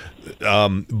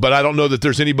 But I don't know that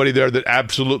there's anybody there that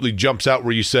absolutely jumps out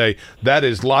where you say, that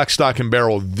is lock, stock, and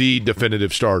barrel, the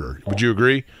definitive starter. Would you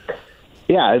agree?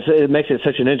 Yeah, it makes it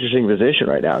such an interesting position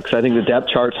right now because I think the depth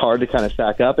chart's hard to kind of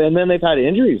stack up. And then they've had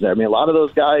injuries there. I mean, a lot of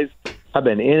those guys have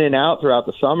been in and out throughout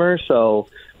the summer. So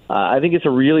I think it's a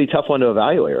really tough one to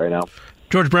evaluate right now.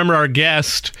 George Bremmer, our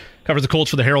guest, covers the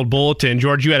Colts for the Herald Bulletin.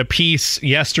 George, you had a piece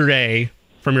yesterday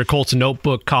from your Colts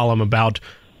Notebook column about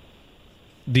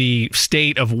the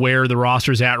state of where the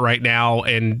roster's at right now,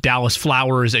 and Dallas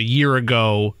Flowers a year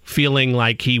ago feeling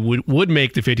like he would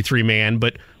make the 53-man,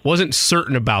 but wasn't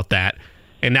certain about that.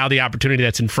 And now the opportunity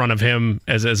that's in front of him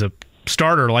as a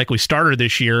starter, likely starter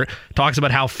this year, talks about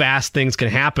how fast things can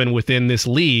happen within this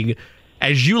league.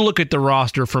 As you look at the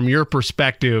roster from your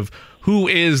perspective, who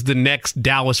is the next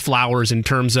Dallas Flowers in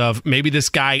terms of maybe this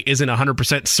guy isn't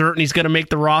 100% certain he's going to make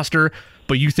the roster,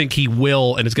 but you think he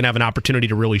will and is going to have an opportunity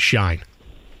to really shine?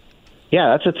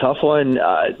 Yeah, that's a tough one.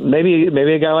 Maybe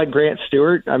a guy like Grant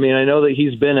Stewart. I mean, I know that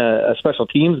he's been a special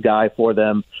teams guy for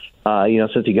them,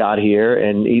 since he got here,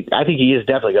 and I think he is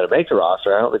definitely going to make the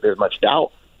roster. I don't think there's much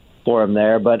doubt for him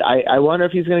there, but I wonder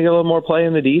if he's going to get a little more play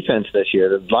in the defense this year.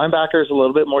 The linebacker is a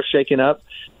little bit more shaken up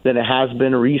than it has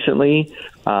been recently.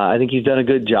 I think he's done a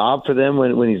good job for them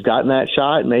when he's gotten that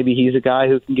shot. Maybe he's a guy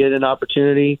who can get an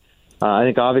opportunity. I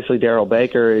think obviously Darrell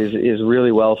Baker is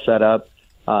really well set up.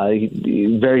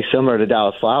 Very similar to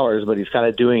Dallas Flowers, but he's kind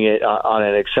of doing it on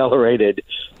an accelerated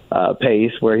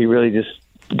pace where he really just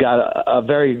got a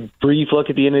very brief look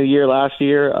at the end of the year last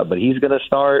year, but he's going to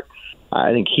start.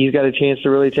 I think he's got a chance to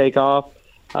really take off.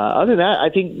 Other than that, I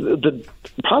think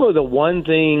probably the one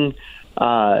thing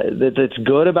that's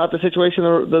good about the situation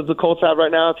the Colts have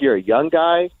right now, if you're a young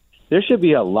guy, there should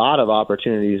be a lot of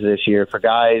opportunities this year for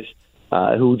guys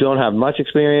who don't have much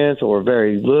experience or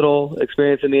very little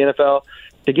experience in the NFL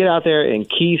to get out there in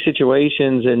key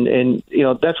situations. And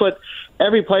that's what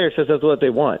every player says that's what they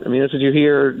want. I mean, that's what you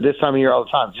hear this time of year all the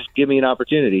time. Just give me an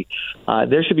opportunity.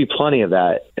 There should be plenty of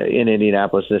that in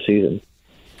Indianapolis this season.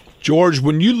 George,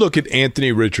 when you look at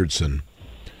Anthony Richardson,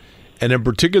 and in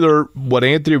particular what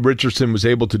Anthony Richardson was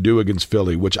able to do against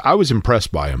Philly, which I was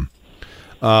impressed by him.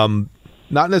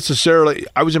 Not necessarily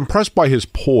 – I was impressed by his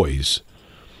poise.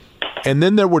 And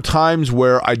then there were times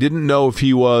where I didn't know if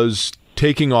he was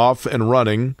taking off and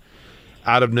running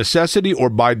out of necessity or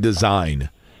by design.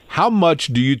 How much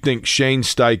do you think Shane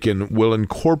Steichen will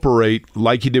incorporate,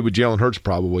 like he did with Jalen Hurts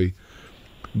probably,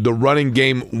 the running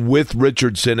game with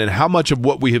Richardson, and how much of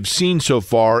what we have seen so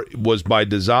far was by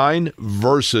design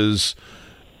versus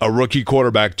a rookie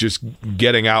quarterback just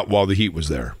getting out while the heat was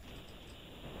there?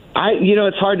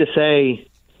 It's hard to say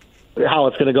how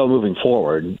it's going to go moving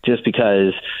forward, just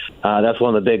because that's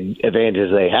one of the big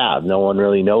advantages they have. No one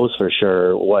really knows for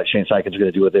sure what Shane Steichen's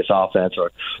going to do with this offense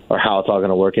or how it's all going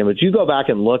to work in. But you go back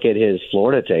and look at his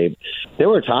Florida tape, there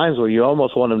were times where you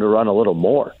almost want him to run a little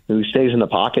more. He stays in the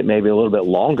pocket maybe a little bit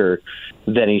longer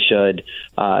than he should.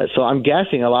 So I'm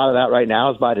guessing a lot of that right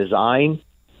now is by design.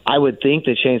 I would think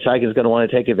that Shane Steichen is going to want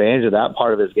to take advantage of that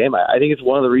part of his game. I think it's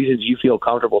one of the reasons you feel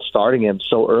comfortable starting him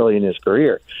so early in his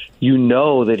career. You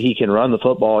know that he can run the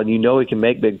football, and you know he can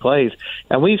make big plays.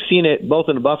 And we've seen it both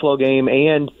in the Buffalo game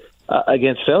and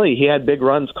against Philly. He had big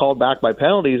runs called back by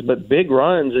penalties, but big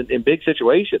runs in big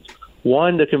situations.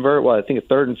 One to convert, I think a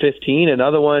 3rd and 15,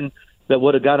 another one that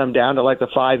would have got him down to like the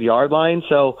 5-yard line.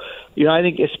 So, I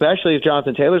think especially if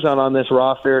Jonathan Taylor's not on this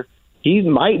roster, he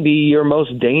might be your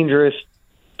most dangerous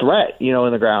threat,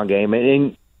 in the ground game.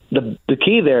 And the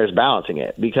key there is balancing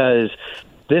it, because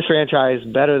this franchise,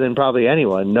 better than probably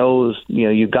anyone, knows,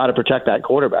 you've got to protect that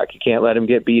quarterback. You can't let him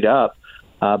get beat up.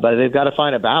 But they've got to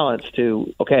find a balance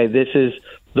to, okay, this is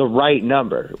the right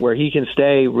number where he can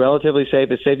stay relatively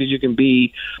safe as you can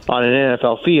be on an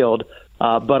NFL field,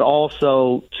 but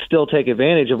also still take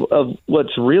advantage of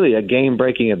what's really a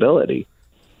game-breaking ability.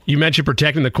 You mentioned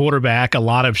protecting the quarterback, a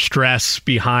lot of stress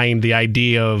behind the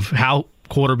idea of how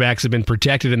quarterbacks have been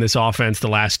protected in this offense the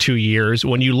last 2 years.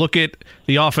 When you look at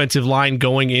the offensive line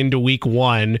going into week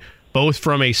 1, both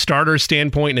from a starter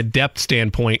standpoint and a depth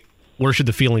standpoint, where should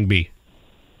the feeling be?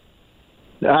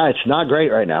 It's not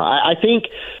great right now. I think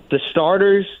the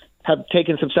starters have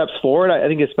taken some steps forward. I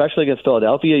think especially against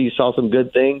Philadelphia, you saw some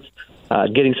good things,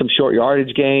 getting some short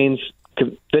yardage gains,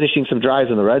 finishing some drives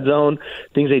in the red zone,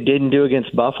 things they didn't do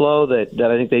against Buffalo that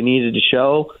I think they needed to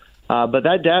show. But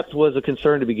that depth was a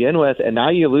concern to begin with, and now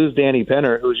you lose Danny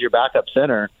Penner, who's your backup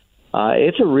center.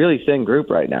 It's a really thin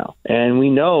group right now, and we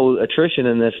know attrition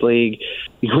in this league.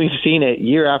 We've seen it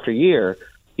year after year.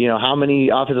 How many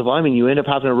offensive linemen you end up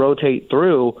having to rotate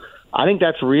through. I think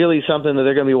that's really something that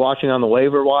they're going to be watching on the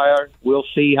waiver wire. We'll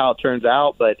see how it turns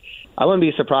out, but I wouldn't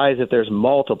be surprised if there's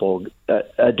multiple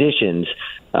additions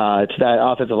to that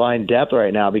offensive line depth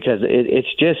right now, because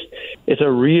it's a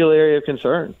real area of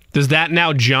concern. Does that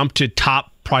now jump to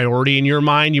top priority in your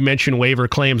mind? You mentioned waiver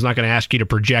claims. Not going to ask you to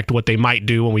project what they might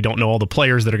do when we don't know all the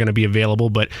players that are going to be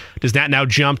available, but does that now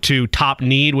jump to top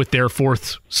need with their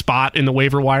 4th spot in the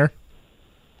waiver wire?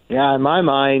 Yeah, in my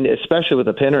mind, especially with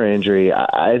the Penner injury,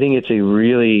 I think it's a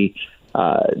really,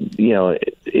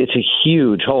 it's a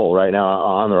huge hole right now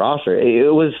on the roster.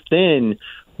 It was thin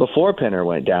before Penner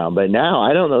went down, but now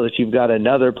I don't know that you've got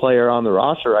another player on the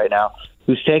roster right now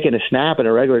who's taken a snap in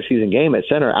a regular season game at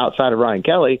center outside of Ryan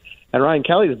Kelly, and Ryan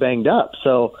Kelly's banged up.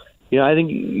 So, I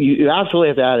think you absolutely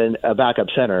have to add a backup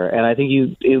center, and I think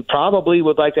you probably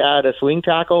would like to add a swing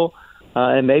tackle,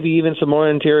 and maybe even some more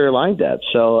interior line depth.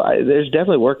 So there's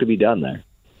definitely work to be done there.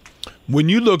 When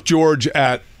you look, George,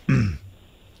 at,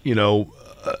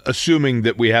 assuming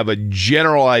that we have a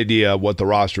general idea of what the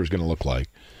roster is going to look like,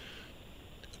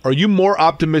 are you more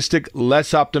optimistic,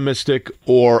 less optimistic,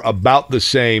 or about the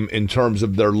same in terms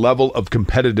of their level of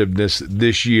competitiveness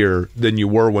this year than you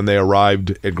were when they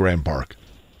arrived at Grand Park?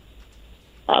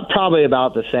 Probably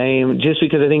about the same, just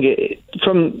because I think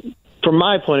from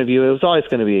my point of view, it was always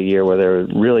going to be a year where they're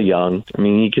really young. I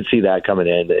mean, you could see that coming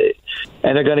in.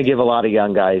 And they're going to give a lot of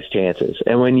young guys chances.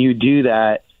 And when you do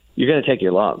that, you're going to take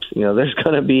your lumps. There's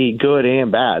going to be good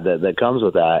and bad that comes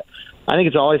with that. I think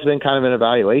it's always been kind of an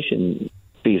evaluation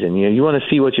season. You want to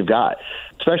see what you've got.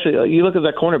 Especially, you look at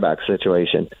that cornerback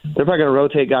situation. They're probably going to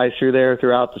rotate guys through there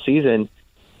throughout the season.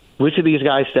 Which of these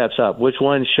guys steps up? Which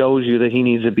one shows you that he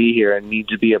needs to be here and needs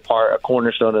to be a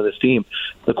cornerstone of this team?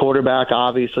 The quarterback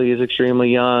obviously is extremely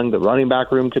young. The running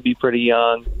back room could be pretty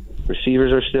young.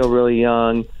 Receivers are still really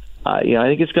young. I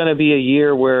think it's going to be a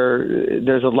year where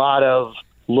there's a lot of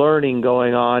learning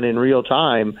going on in real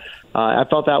time. I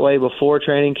felt that way before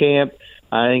training camp.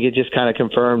 I think it just kind of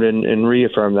confirmed and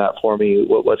reaffirmed that for me,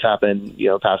 what's happened,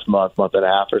 past month and a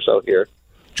half or so here.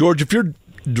 George, if you're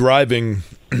driving,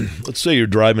 let's say you're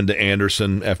driving to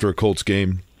Anderson after a Colts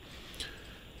game,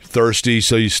 thirsty,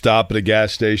 so you stop at a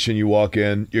gas station, you walk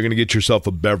in, you're going to get yourself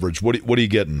a beverage. What are you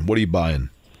getting? What are you buying?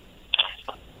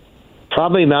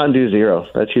 Probably Mountain Dew Zero.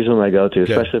 That's usually my go-to,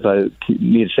 okay, especially if I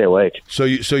need to stay awake. So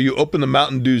you open the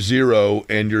Mountain Dew Zero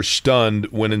and you're stunned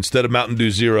when instead of Mountain Dew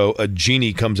Zero, a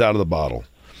genie comes out of the bottle.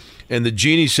 And the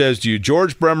genie says to you,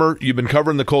 George Bremmer, you've been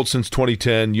covering the Colts since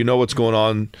 2010. You know what's going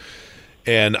on.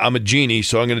 And I'm a genie,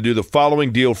 so I'm going to do the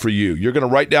following deal for you. You're going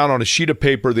to write down on a sheet of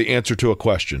paper the answer to a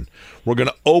question. We're going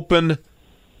to open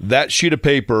that sheet of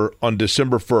paper on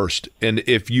December 1st, and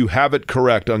if you have it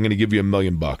correct, I'm going to give you $1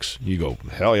 million. You go,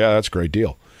 hell yeah, that's a great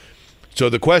deal. So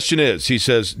the question is, he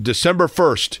says, December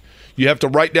 1st, you have to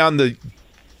write down the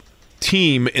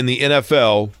team in the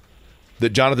NFL that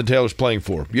Jonathan Taylor's playing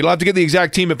for. You don't have to get the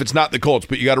exact team if it's not the Colts,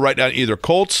 but you got to write down either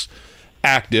Colts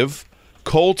active,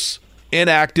 Colts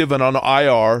inactive and on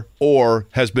IR, or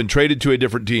has been traded to a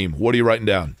different team. What are you writing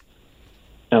down?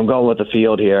 I'm going with the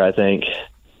field here, I think.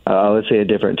 Let's say a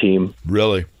different team.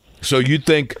 Really? So you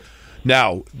think,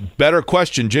 now, better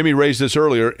question. Jimmy raised this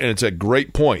earlier, and it's a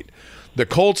great point. The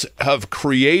Colts have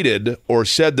created or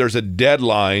said there's a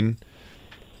deadline,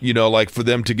 like for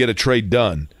them to get a trade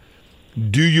done.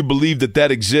 Do you believe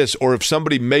that exists, or if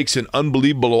somebody makes an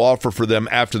unbelievable offer for them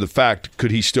after the fact,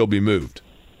 could he still be moved?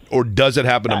 Or does it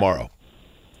happen tomorrow?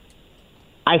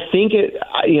 I think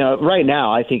right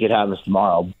now, I think it happens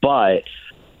tomorrow, but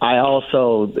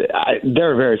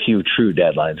there are very few true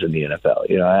deadlines in the NFL.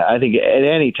 You know, I think at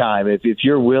any time, if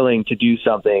you're willing to do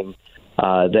something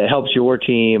that helps your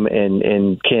team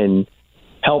and can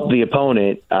help the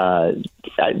opponent,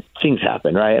 things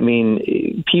happen, right? I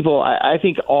mean, people, I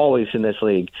think always in this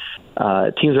league,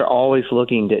 teams are always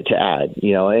looking to add,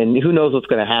 you know, and who knows what's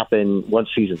going to happen once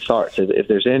season starts. If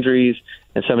there's injuries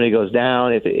and somebody goes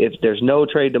down, if there's no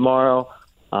trade tomorrow,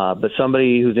 but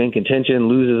somebody who's in contention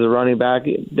loses a running back,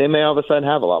 they may all of a sudden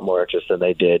have a lot more interest than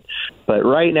they did. But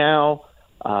right now,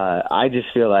 I just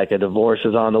feel like a divorce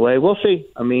is on the way. We'll see.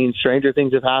 I mean, stranger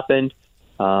things have happened,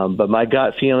 but my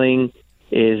gut feeling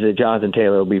is that Jonathan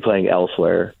Taylor will be playing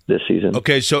elsewhere this season.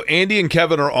 Okay, so Andy and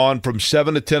Kevin are on from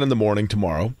 7 to 10 in the morning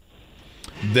tomorrow.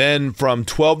 Then from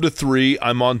 12 to 3,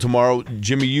 I'm on tomorrow.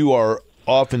 Jimmy, you are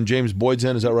off and James Boyd's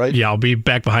in, is that right? Yeah, I'll be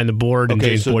back behind the board, and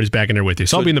James Boyd is back in there with you.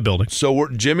 So I'll be in the building. So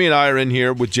Jimmy and I are in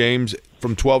here with James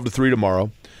from 12 to 3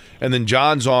 tomorrow, and then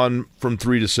John's on from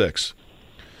 3 to 6.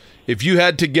 If you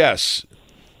had to guess,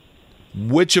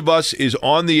 which of us is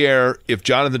on the air if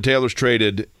Jonathan Taylor's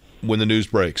traded when the news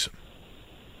breaks?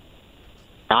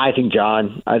 I think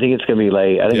John. I think it's going to be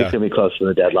late. I think it's going to be close to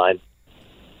the deadline.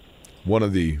 One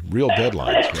of the real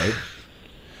deadlines, right?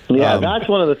 Yeah, that's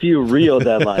one of the few real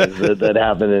deadlines that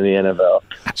happen in the NFL.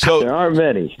 So there aren't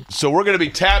many. So we're going to be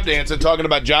tap dancing, talking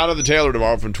about Jonathan Taylor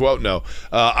tomorrow from 12. No,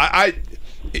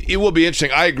 it will be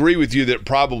interesting. I agree with you that it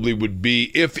probably would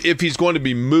be, if he's going to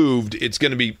be moved, it's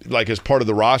going to be like as part of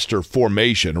the roster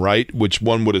formation, right? Which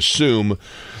one would assume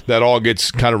that all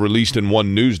gets kind of released in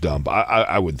one news dump,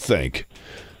 I would think,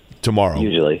 tomorrow.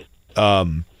 Usually.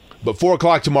 But 4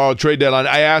 o'clock tomorrow, trade deadline.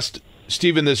 I asked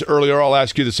Steven this earlier. I'll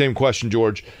ask you the same question,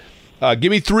 George.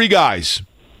 Give me 3 guys.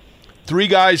 3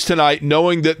 guys tonight,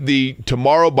 knowing that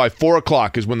tomorrow by 4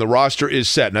 o'clock is when the roster is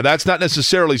set. Now, that's not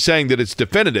necessarily saying that it's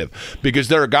definitive, because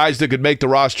there are guys that could make the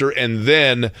roster, and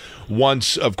then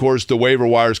once, of course, the waiver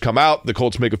wires come out, the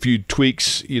Colts make a few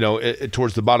tweaks,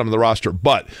 towards the bottom of the roster.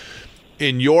 But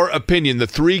in your opinion, the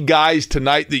 3 guys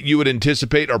tonight that you would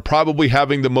anticipate are probably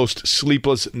having the most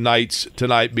sleepless nights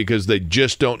tonight because they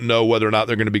just don't know whether or not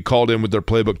they're going to be called in with their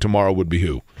playbook tomorrow would be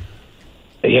who?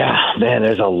 Yeah, man,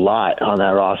 there's a lot on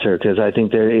that roster because I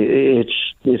think I think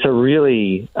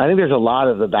there's a lot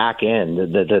of the back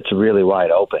end that's really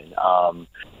wide open.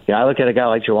 I look at a guy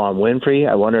like Juwan Winfrey.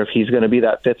 I wonder if he's going to be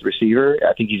that 5th receiver.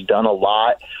 I think he's done a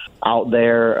lot out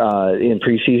there in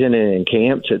preseason and in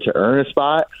camp to earn a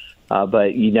spot.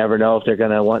 But you never know if they're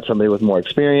going to want somebody with more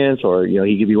experience, or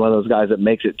he could be one of those guys that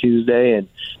makes it Tuesday and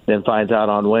then finds out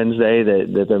on Wednesday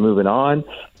that they're moving on.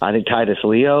 I think Titus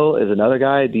Leo is another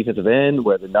guy, defensive end,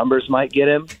 where the numbers might get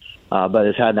him, but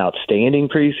has had an outstanding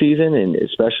preseason, and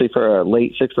especially for a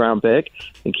late 6th-round pick.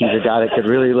 I think he's a guy that could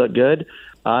really look good.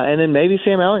 And then maybe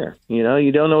Sam Ellinger.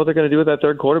 You don't know what they're going to do with that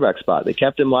 3rd quarterback spot. They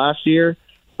kept him last year.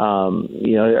 Are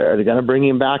they going to bring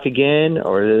him back again,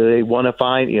 or do they want to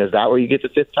find, is that where you get the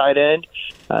 5th tight end?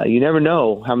 You never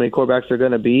know how many quarterbacks they're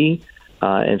going to be.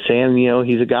 And Sam,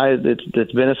 he's a guy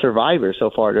that's been a survivor so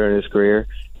far during his career.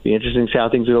 Be interesting to see how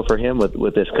things go for him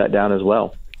with this cut down as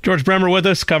well. George Bremmer with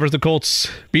us, covers the Colts,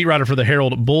 beat writer for the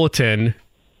Herald Bulletin.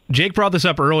 Jake brought this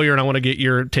up earlier, and I want to get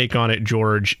your take on it,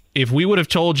 George. If we would have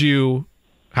told you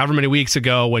however many weeks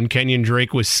ago when Kenyon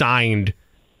Drake was signed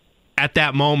at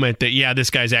that moment that, this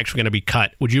guy's actually going to be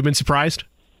cut, would you have been surprised?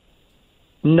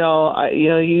 No, he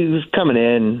was coming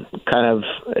in kind of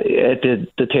at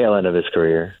the tail end of his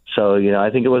career. So,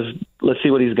 I think it was, let's see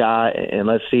what he's got, and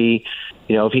let's see,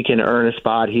 if he can earn a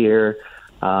spot here.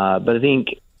 But I think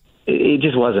it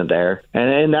just wasn't there.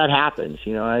 And that happens.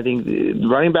 I think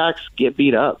running backs get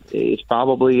beat up. It's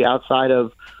probably outside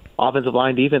of offensive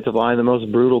line, defensive line, the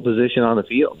most brutal position on the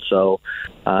field. So,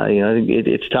 I think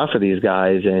it's tough for these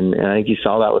guys, and I think you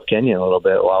saw that with Kenyon a little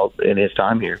bit while in his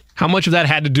time here. How much of that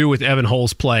had to do with Evan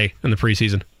Hull's play in the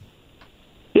preseason?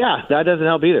 Yeah, that doesn't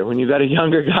help either. When you've got a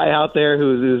younger guy out there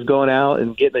who's going out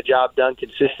and getting the job done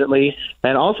consistently,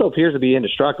 and also appears to be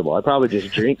indestructible. I probably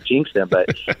just jinxed him,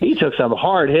 but he took some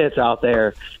hard hits out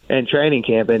there in training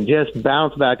camp and just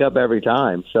bounced back up every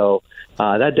time. So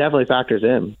that definitely factors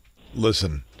in.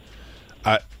 Listen,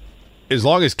 as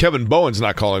long as Kevin Bowen's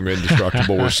not calling me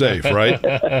indestructible, we're safe, right?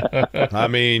 I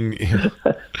mean,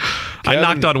 I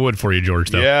knocked on wood for you, George,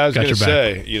 though. Yeah, I was going to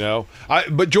say,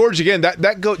 but George, again,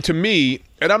 that go to me,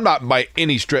 and I'm not by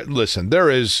any stretch. Listen, there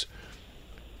is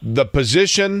the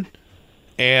position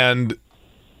and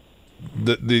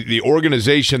the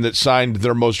organization that signed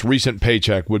their most recent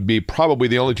paycheck would be probably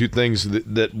the only 2 things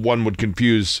that one would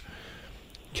confuse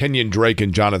Kenyon Drake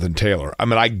and Jonathan Taylor. I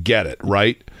mean, I get it,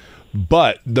 right?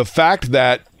 But the fact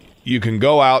that you can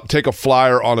go out, take a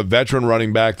flyer on a veteran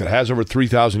running back that has over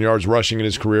 3,000 yards rushing in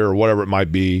his career or whatever it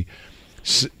might be,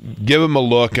 give him a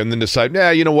look, and then decide,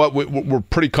 you know what, we're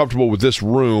pretty comfortable with this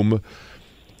room,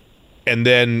 and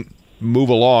then move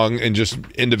along and just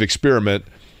end of experiment.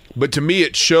 But to me,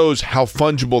 it shows how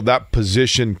fungible that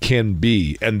position can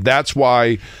be. And that's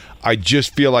why I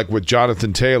just feel like with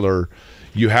Jonathan Taylor,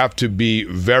 you have to be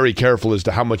very careful as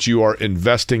to how much you are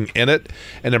investing in it.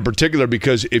 And in particular,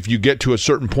 because if you get to a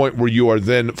certain point where you are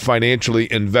then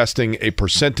financially investing a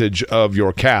percentage of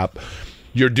your cap,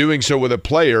 you're doing so with a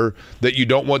player that you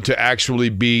don't want to actually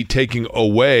be taking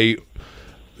away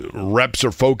reps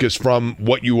or focus from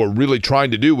what you are really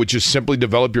trying to do, which is simply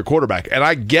develop your quarterback. And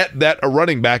I get that a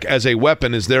running back as a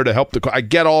weapon is there to help I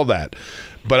get all that.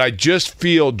 But I just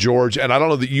feel, George, and I don't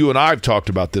know that you and I have talked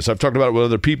about this. I've talked about it with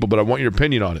other people, but I want your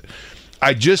opinion on it.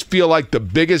 I just feel like the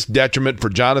biggest detriment for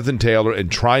Jonathan Taylor in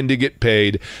trying to get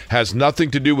paid has nothing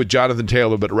to do with Jonathan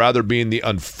Taylor, but rather being the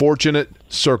unfortunate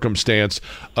circumstance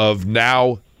of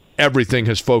now everything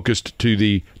has focused to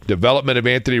the development of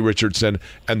Anthony Richardson,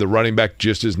 and the running back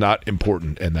just is not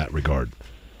important in that regard.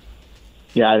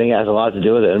 Yeah, I think it has a lot to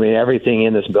do with it. I mean, everything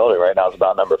in this building right now is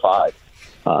about number 5,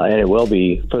 and it will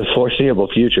be for the foreseeable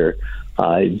future.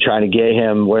 Trying to get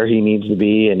him where he needs to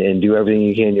be and do everything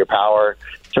you can in your power.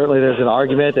 Certainly there's an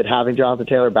argument that having Jonathan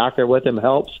Taylor back there with him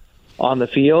helps on the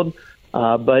field,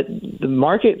 but the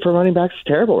market for running backs is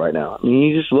terrible right now. I mean,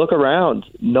 you just look around.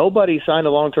 Nobody signed a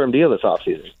long-term deal this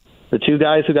offseason. The 2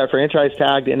 guys who got franchise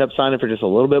tagged end up signing for just a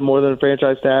little bit more than a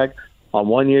franchise tag on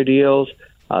 1-year deals.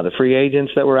 The free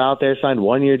agents that were out there signed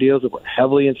 1-year deals that were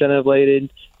heavily incentive-laden.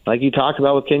 Like you talked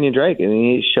about with Kenyon Drake, I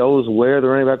mean, it shows where the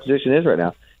running back position is right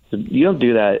now. You don't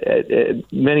do that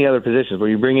at many other positions where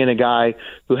you bring in a guy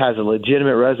who has a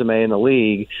legitimate resume in the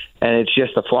league and it's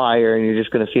just a flyer and you're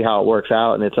just going to see how it works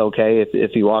out and it's okay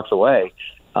if he walks away.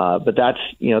 But that's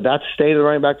the state of the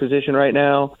running back position right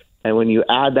now. And when you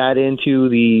add that into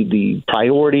the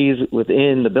priorities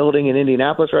within the building in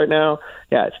Indianapolis right now,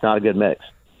 it's not a good mix.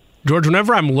 George,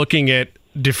 whenever I'm looking at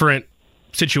different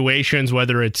situations,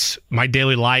 whether it's my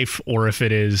daily life or if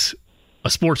it is a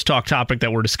sports talk topic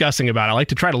that we're discussing about, I like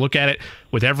to try to look at it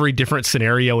with every different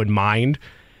scenario in mind.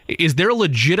 Is there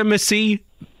legitimacy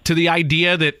to the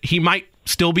idea that he might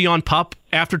still be on PUP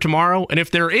after tomorrow? And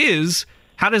if there is,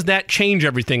 how does that change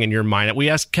everything in your mind? We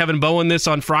asked Kevin Bowen this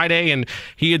on Friday, and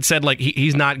he had said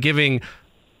he's not giving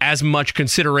as much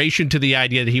consideration to the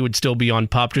idea that he would still be on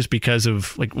PUP just because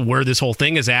of where this whole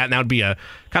thing is at. And that would be a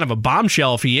kind of a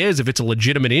bombshell if it's a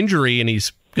legitimate injury and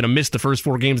he's going to miss the first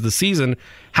 4 games of the season.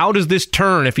 How does this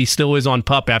turn if he still is on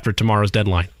PUP after tomorrow's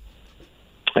deadline?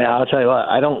 Yeah, I'll tell you what,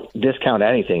 I don't discount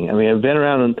anything. I mean, I've been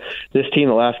around this team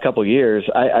the last couple of years.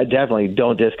 I definitely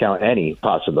don't discount any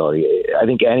possibility. I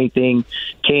think anything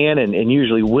can and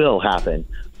usually will happen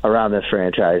around this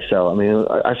franchise. So, I mean,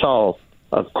 I saw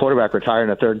a quarterback retire in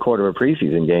the third quarter of a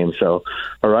preseason game. So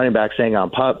a running back staying on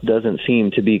PUP doesn't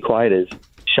seem to be quite as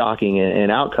shocking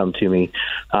an outcome to me.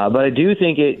 But I do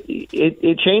think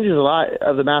it changes a lot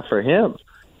of the math for him.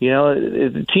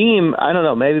 The team, I don't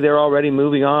know, maybe they're already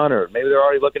moving on, or maybe they're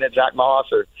already looking at Zach Moss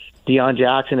or Deion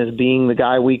Jackson as being the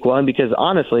guy week 1, because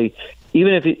honestly,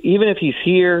 even if he's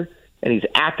here and he's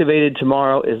activated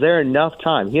tomorrow, is there enough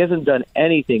time? He hasn't done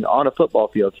anything on a football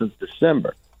field since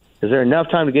December. Is there enough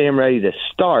time to get him ready to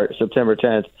start September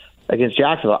 10th against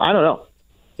Jacksonville? I don't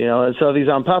know. And so if he's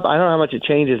on PUP, I don't know how much it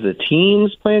changes the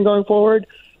team's plan going forward.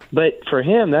 But for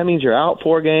him, that means you're out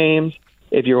 4 games.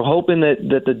 If you're hoping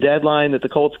that the deadline that the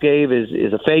Colts gave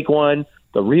is a fake one,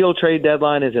 the real trade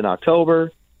deadline is in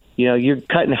October. You're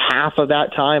cutting half of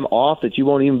that time off that you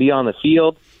won't even be on the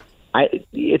field.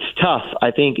 It's tough,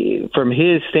 I think, from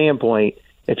his standpoint.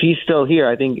 If he's still here,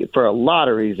 I think for a lot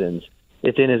of reasons,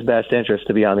 it's in his best interest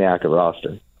to be on the active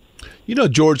roster.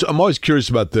 George, I'm always curious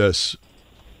about this.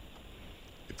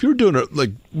 If you're doing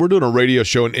we're doing a radio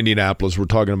show in Indianapolis, we're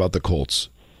talking about the Colts.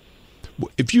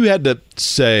 If you had to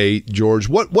say, George,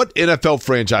 what NFL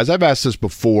franchise, I've asked this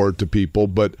before to people,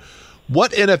 but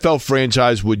what NFL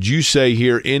franchise would you say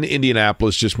here in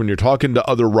Indianapolis, just when you're talking to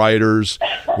other writers,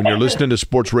 when you're listening to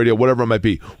sports radio, whatever it might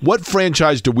be, what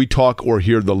franchise do we talk or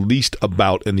hear the least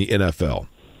about in the NFL?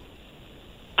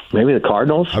 Maybe the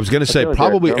Cardinals? I was going to say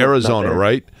probably Arizona,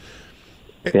 right?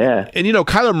 Yeah. And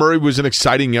Kyler Murray was an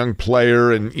exciting young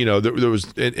player, and there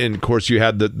was, and of course you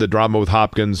had the drama with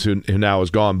Hopkins, who now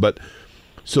is gone. But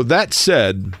so that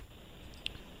said,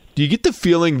 do you get the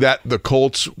feeling that the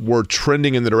Colts were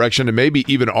trending in the direction, and maybe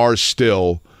even are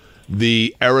still,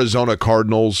 the Arizona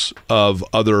Cardinals of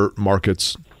other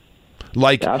markets?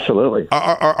 Absolutely.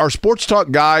 Our sports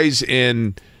talk guys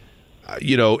in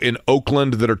in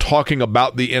Oakland that are talking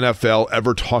about the NFL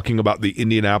ever talking about the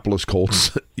Indianapolis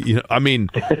Colts.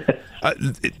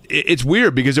 It's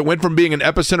weird because it went from being an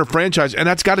epicenter franchise, and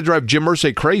that's got to drive Jim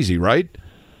Irsay crazy, right?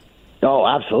 Oh,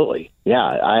 absolutely. Yeah,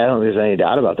 I don't think there's any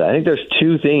doubt about that. I think there's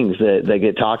two things that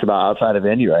get talked about outside of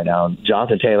Indy right now.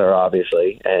 Jonathan Taylor,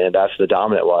 obviously, and that's the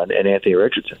dominant one, and Anthony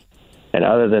Richardson. And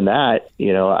other than that,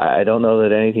 I don't know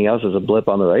that anything else is a blip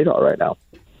on the radar right now.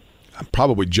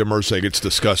 Probably Jim Irsay gets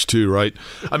discussed too, right?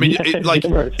 I mean,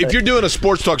 if you're doing a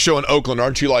sports talk show in Oakland,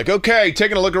 aren't you like, okay,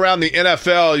 taking a look around the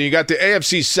NFL, you got the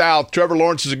AFC South, Trevor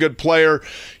Lawrence is a good player,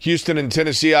 Houston and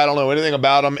Tennessee, I don't know anything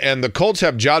about them, and the Colts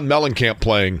have John Mellencamp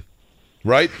playing,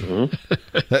 right?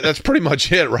 Mm-hmm. That's pretty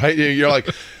much it, right? You're like,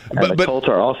 but the Colts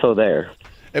are also there.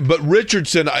 But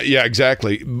Richardson, yeah,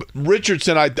 exactly.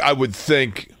 Richardson, I would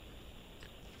think,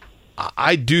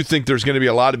 I do think there's going to be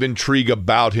a lot of intrigue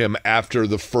about him after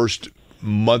the first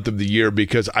month of the year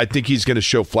because I think he's going to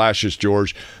show flashes,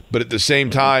 George. But at the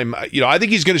same time, I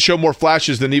think he's going to show more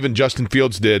flashes than even Justin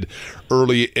Fields did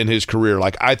early in his career.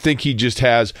 Like, I think he just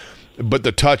has, but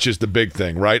the touch is the big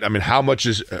thing, right? I mean, how much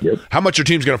your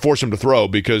team's going to force him to throw?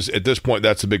 Because at this point,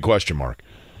 that's the big question mark.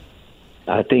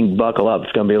 I think buckle up.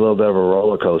 It's going to be a little bit of a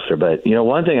roller coaster. But,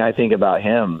 one thing I think about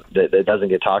him that doesn't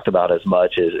get talked about as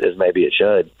much as maybe it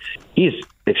should, he's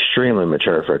extremely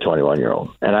mature for a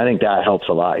 21-year-old. And I think that helps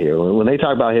a lot here. When they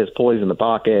talk about his poise in the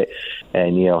pocket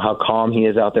and, how calm he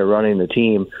is out there running the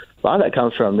team, a lot of that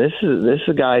comes from this is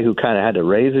a guy who kind of had to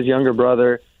raise his younger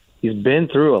brother. He's been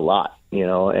through a lot,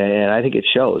 and I think it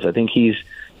shows. I think he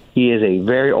is a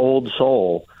very old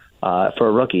soul for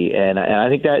a rookie. And I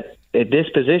think that at this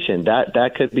position,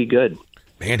 that could be good.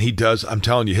 Man, he does. I'm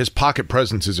telling you, his pocket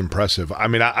presence is impressive. I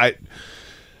mean,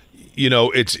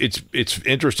 it's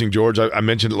interesting, George. I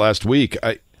mentioned it last week.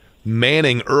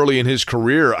 Manning early in his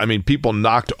career, I mean, people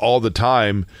knocked all the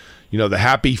time, the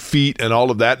happy feet and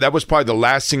all of that. That was probably the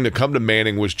last thing to come to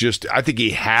Manning was just, I think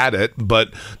he had it,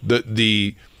 but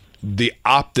the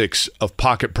optics of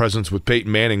pocket presence with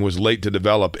Peyton Manning was late to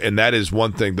develop, and that is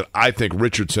one thing that I think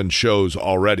Richardson shows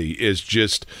already is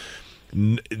just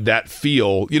that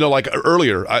feel. Like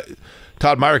earlier,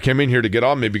 Todd Meyer came in here to get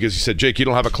on me because he said, Jake, you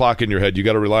don't have a clock in your head. You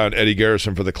got to rely on Eddie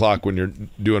Garrison for the clock when you're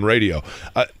doing radio.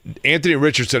 Anthony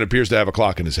Richardson appears to have a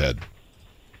clock in his head.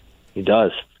 He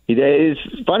does. It's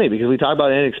funny because we talk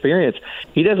about inexperience.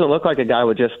 He doesn't look like a guy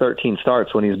with just 13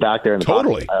 starts when he's back there in the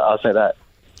totally. Pocket. I'll say that.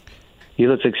 He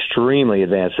looks extremely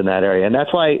advanced in that area. And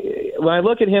that's why when I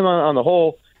look at him on the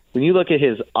whole, when you look at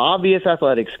his obvious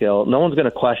athletic skill, no one's going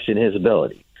to question his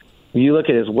ability. When you look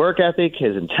at his work ethic,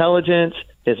 his intelligence,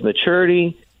 his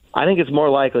maturity, I think it's more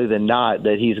likely than not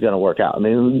that he's going to work out. I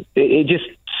mean, it just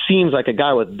seems like a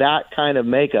guy with that kind of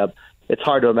makeup, it's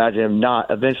hard to imagine him not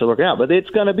eventually working out. But it's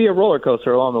going to be a roller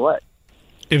coaster along the way.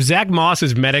 If Zach Moss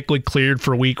is medically cleared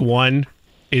for week 1,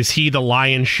 is he the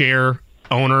lion's share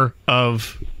owner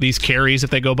of these carries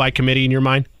if they go by committee in your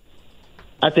mind?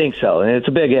 I think so. And it's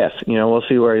a big if. We'll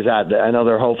see where he's at. I know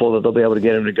they're hopeful that they'll be able to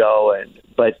get him to go.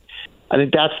 But I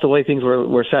think that's the way things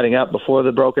were setting up before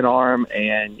the broken arm.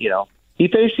 And, he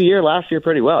finished the year last year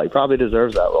pretty well. He probably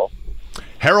deserves that role.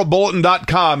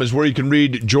 HeraldBulletin.com is where you can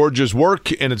read George's work,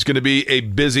 and it's going to be a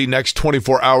busy next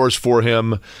 24 hours for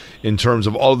him in terms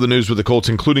of all of the news with the Colts,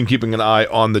 including keeping an eye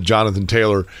on the Jonathan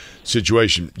Taylor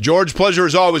situation. George, pleasure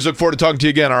as always. Look forward to talking to you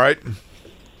again, all right?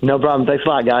 No problem. Thanks a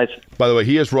lot, guys. By the way,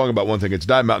 he is wrong about one thing. It's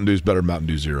Diet Mountain Dew is better than Mountain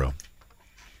Dew Zero.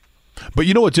 But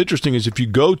what's interesting is if you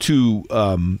go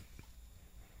to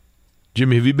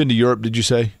Jimmy, have you been to Europe, did you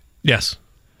say? Yes.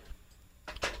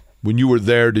 When you were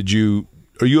there,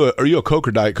 are you a Coke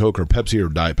or Diet Coke or Pepsi or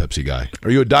Diet Pepsi guy? Are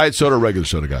you a Diet Soda or regular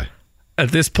soda guy? At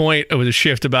this point, it was a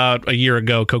shift about a year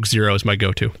ago. Coke Zero is my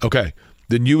go-to. Okay.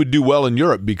 Then you would do well in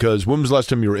Europe because when was the last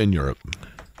time you were in Europe?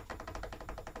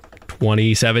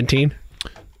 2017.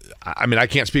 I mean, I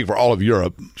can't speak for all of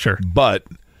Europe. Sure. But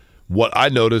what I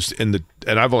noticed and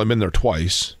I've only been there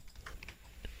twice,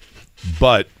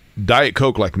 but Diet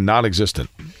Coke like non-existent.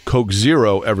 Coke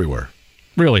Zero everywhere.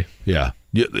 Really? Yeah.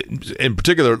 In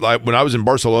particular, like when I was in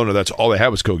Barcelona, that's all they had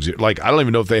was Coke Zero. Like, I don't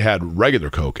even know if they had regular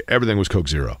Coke. Everything was Coke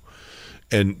Zero.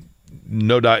 And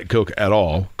no Diet Coke at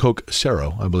all. Coke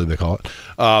Zero, I believe they call it.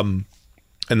 And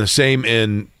the same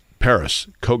in Paris.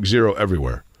 Coke Zero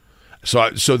everywhere. So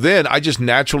then I just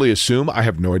naturally assume, I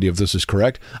have no idea if this is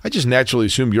correct, I just naturally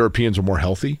assume Europeans are more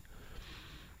healthy.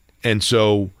 And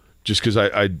so just because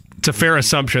it's a fair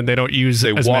assumption they don't use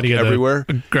as many of the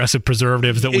aggressive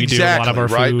preservatives that we do a lot of our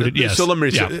food. Yes. So let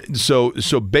me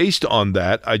so based on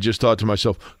that, I just thought to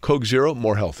myself, Coke Zero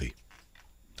more healthy.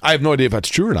 I have no idea if that's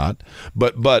true or not,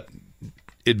 but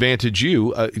advantage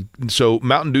you. So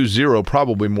Mountain Dew Zero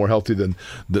probably more healthy than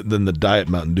the Diet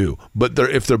Mountain Dew. But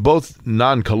if they're both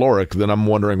non-caloric, then I'm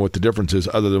wondering what the difference is,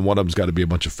 other than one of them's got to be a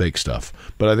bunch of fake stuff.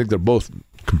 But I think they're both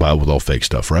compiled with all fake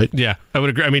stuff, right? Yeah, I would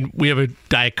agree. I mean, we have a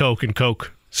Diet Coke and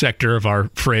Coke sector of our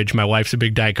fridge. My wife's a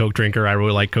big Diet Coke drinker. I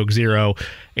really like Coke Zero.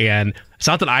 And it's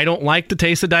not that I don't like the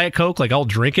taste of Diet Coke. Like, I'll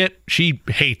drink it. She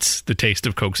hates the taste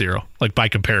of Coke Zero. Like, by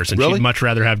comparison. Really? She'd much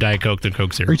rather have Diet Coke than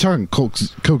Coke Zero. Are you talking Coke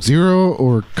Zero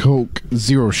or Coke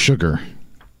Zero Sugar?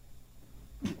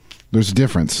 There's a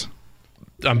difference.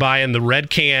 I'm buying the red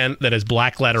can that has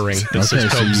black lettering that says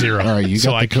Coke Zero. All right, you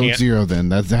got the Coke Zero then.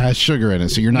 That has sugar in it,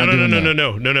 so you're not doing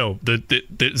that. No.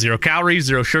 The 0 calories,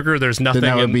 0 sugar, there's nothing.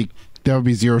 Then that would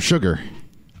be zero sugar.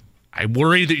 I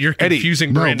worry that you're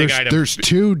confusing branding items. There's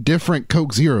two different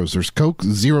Coke Zeros. There's Coke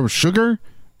Zero Sugar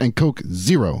and Coke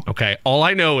Zero. Okay, all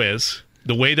I know is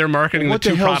the way they're marketing the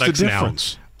two products now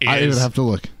is I would have to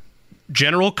look.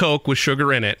 General Coke with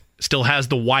sugar in it still has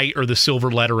the white or the silver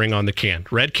lettering on the can.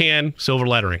 Red can, silver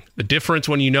lettering. The difference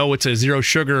when you know it's a 0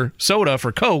 sugar soda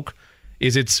for Coke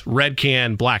is it's red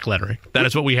can, black lettering. That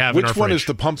is what we have in our fridge. Which one is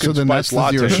the pumpkin spice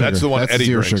latte? That's the one that's Eddie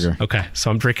zero drinks. Sugar. Okay, so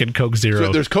I'm drinking Coke Zero.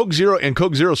 So there's Coke Zero and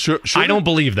Coke Zero sugar? I don't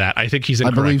believe that. I think he's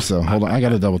incorrect. I believe so. Hold on. I got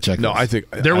to double check No, this. I think...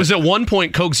 There was at one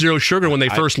point Coke Zero Sugar when they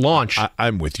first launched.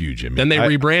 I'm with you, Jimmy. Then they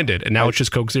rebranded, and now it's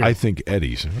just Coke Zero. I think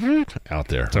Eddie's out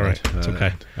there. It's all right. It's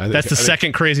okay. That's the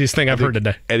second craziest thing I've heard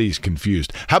today. Eddie's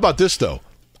confused. How about this, though?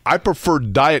 I prefer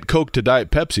Diet Coke to Diet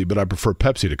Pepsi, but I prefer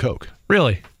Pepsi to Coke.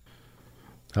 Really?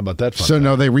 How about that fun So fact?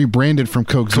 No, they rebranded from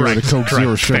Coke Zero to Coke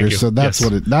Zero Sugar. So that's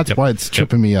that's why it's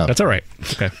tripping me up. That's all right.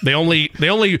 Okay. They only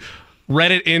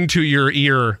read it into your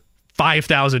ear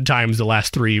 5,000 times the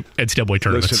last 3 NCAA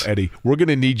tournaments. Listen, Eddie, we're going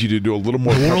to need you to do a little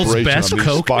more World's preparation best on these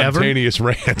Coke spontaneous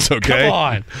rants, okay? Come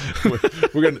on.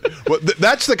 we're gonna,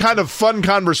 that's the kind of fun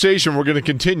conversation we're going to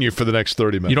continue for the next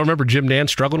 30 minutes. You don't remember Jim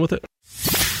Nance struggling with it?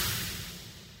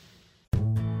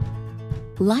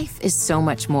 Life is so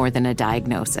much more than a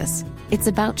diagnosis. It's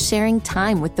about sharing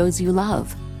time with those you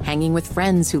love, hanging with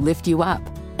friends who lift you up,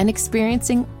 and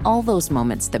experiencing all those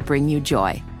moments that bring you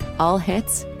joy. All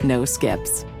hits, no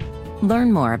skips.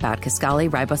 Learn more about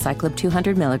Kisqali Ribociclib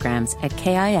 200 milligrams at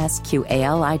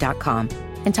KISQALI.com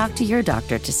and talk to your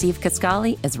doctor to see if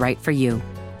Kisqali is right for you.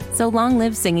 So long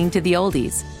live singing to the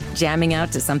oldies, jamming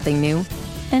out to something new,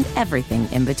 and everything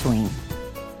in between.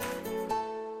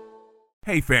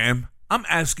 Hey fam, I'm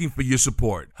asking for your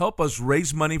support. Help us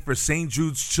raise money for St.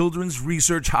 Jude's Children's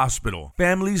Research Hospital.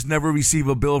 Families never receive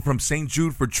a bill from St.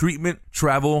 Jude for treatment,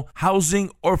 travel,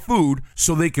 housing, or food,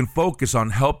 so they can focus on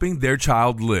helping their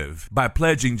child live. By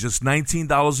pledging just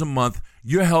 $19 a month,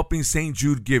 you're helping St.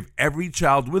 Jude give every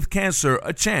child with cancer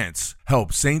a chance.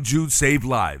 Help St. Jude save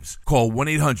lives. Call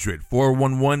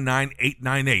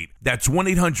 1-800-411-9898. That's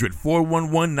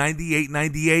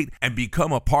 1-800-411-9898 and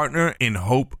become a partner in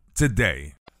hope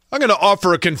today. I'm going to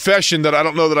offer a confession that I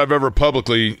don't know that I've ever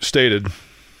publicly stated.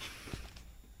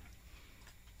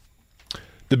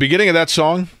 The beginning of that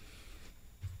song,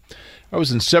 I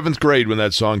was in 7th grade when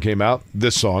that song came out.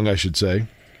 This song, I should say.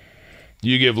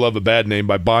 You Give Love a Bad Name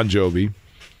by Bon Jovi.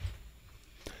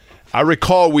 I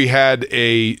recall we had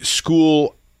a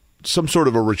school, some sort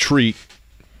of a retreat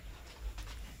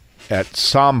at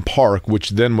Som Park,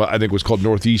 which then I think was called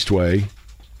Northeast Way.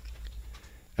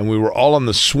 And we were all on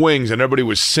the swings, and everybody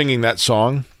was singing that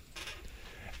song.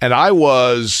 And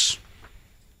I'm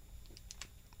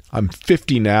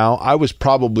 50 now. I was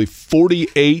probably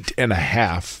 48 and a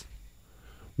half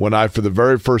when I, for the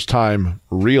very first time,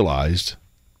 realized.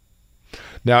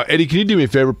 Now, Eddie, can you do me a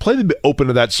favor? Play the open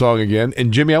of that song again.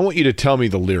 And Jimmy, I want you to tell me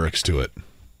the lyrics to it.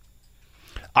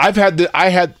 Hold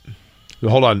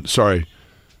on. Sorry.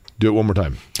 Do it one more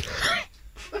time.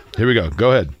 Here we go. Go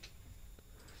ahead.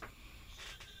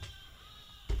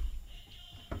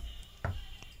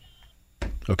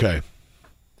 Okay.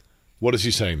 What is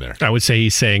he saying there? I would say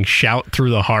he's saying, shout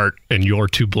through the heart and you're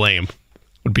to blame,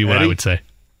 would be what Eddie? I would say.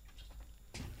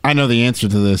 I know the answer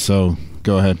to this, so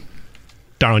go ahead.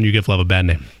 Darling, You Give Love a Bad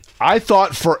Name. I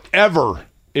thought forever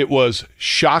it was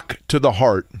shock to the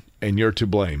heart and you're to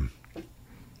blame.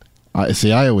 I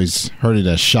always heard it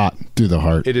as shot through the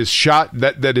heart. It is shot,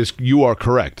 that is, you are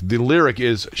correct. The lyric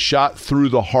is shot through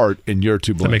the heart and you're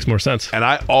to blame. That makes more sense. And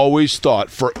I always thought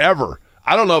forever,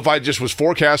 I don't know if I just was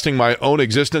forecasting my own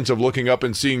existence of looking up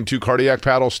and seeing 2 cardiac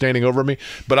paddles standing over me,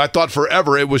 but I thought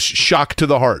forever it was shock to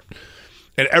the heart.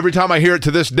 And every time I hear it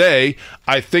to this day,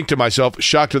 I think to myself,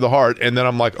 shock to the heart, and then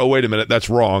I'm like, oh, wait a minute,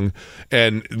 that's wrong.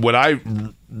 And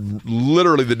when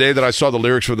literally the day that I saw the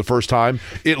lyrics for the first time,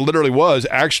 it literally was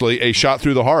actually a shot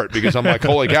through the heart, because I'm like,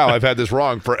 holy cow, I've had this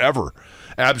wrong forever.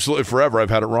 Absolutely, forever I've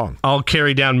had it wrong. I'll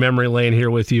carry down memory lane here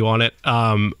with you on it.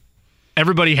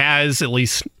 Everybody has, at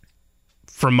least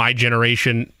from my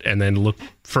generation, and then look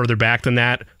further back than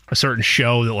that, a certain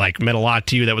show that like meant a lot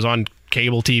to you that was on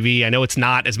cable TV. I know it's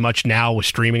not as much now with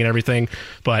streaming and everything,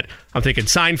 but I'm thinking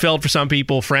Seinfeld for some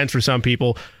people, Friends for some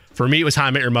people. For me, it was How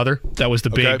I Met Your Mother. That was the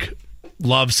big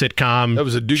love sitcom. That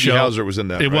was a Doogie Howser was in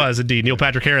that. It was indeed. Neil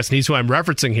Patrick Harris, and he's who I'm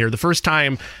referencing here. The first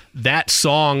time that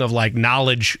song of like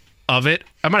knowledge of it,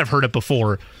 I might have heard it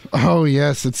before. Oh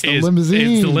yes, it's the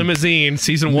limousine. It's the limousine.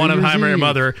 Season 1 of How I Met Your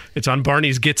Mother. It's on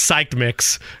Barney's Get Psyched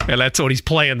mix, and that's what he's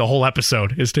playing the whole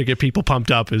episode is to get people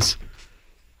pumped up. Is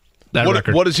that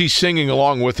record? What is he singing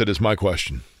along with it? Is my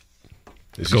question.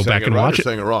 Go back and watch it.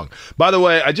 Saying it wrong. By the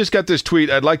way, I just got this tweet.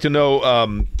 I'd like to know.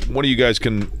 One of you guys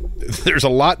can. There's a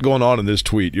lot going on in this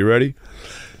tweet. You ready?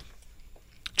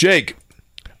 Jake,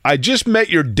 I just met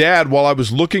your dad while I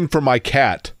was looking for my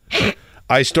cat.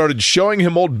 I started showing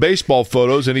him old baseball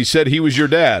photos, and he said he was your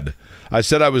dad. I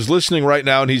said I was listening right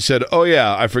now, and he said, "Oh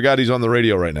yeah, I forgot he's on the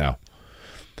radio right now."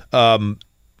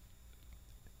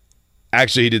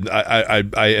 Actually, he didn't.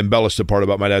 I embellished the part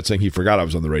about my dad saying he forgot I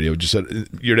was on the radio. Just said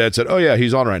your dad said, "Oh yeah,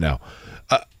 he's on right now."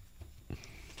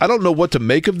 I don't know what to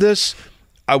make of this.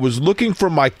 I was looking for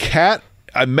my cat.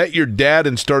 I met your dad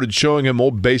and started showing him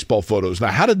old baseball photos.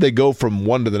 Now, how did they go from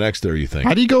one to the next there, you think?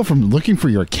 How do you go from looking for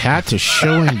your cat to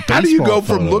showing baseball How do you go photos?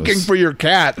 from looking for your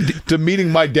cat to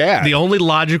meeting my dad? The only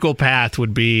logical path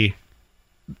would be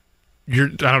I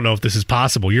don't know if this is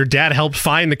possible. Your dad helped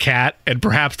find the cat, and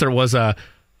perhaps there was a,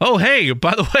 oh, hey,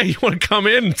 by the way, you want to come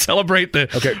in and celebrate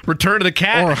the return of the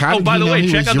cat? Or how oh, did by you the know way,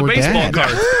 he check was out the your baseball dad?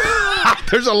 cards.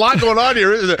 There's a lot going on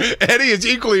here, isn't there? Eddie is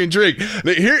equally intrigued.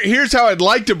 Here's how I'd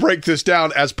like to break this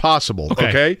down as possible,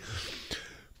 okay?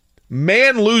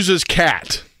 Man loses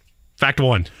cat. Fact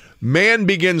 1. Man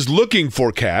begins looking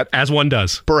for cat. As one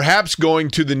does. Perhaps going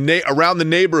to around the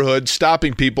neighborhood,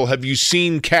 stopping people. Have you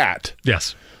seen cat?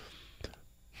 Yes.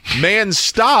 Man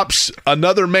stops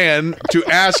another man to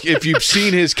ask if you've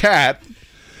seen his cat.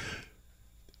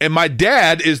 And my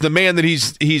dad is the man that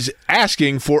he's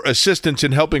asking for assistance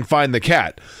in helping find the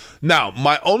cat. Now,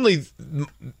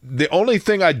 the only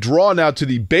thing I draw now to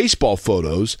the baseball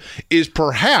photos is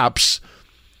perhaps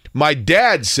my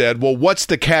dad said, "Well, what's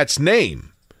the cat's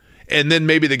name?" And then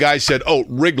maybe the guy said, "Oh,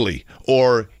 Wrigley,"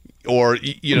 or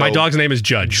you know, my dog's name is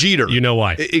Judge. Jeter. You know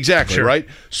why? Exactly, Sure. right?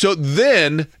 So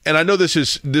then, and I know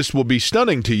this will be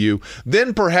stunning to you,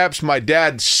 then perhaps my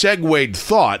dad segued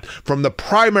thought from the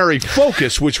primary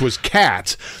focus, which was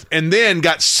cats, and then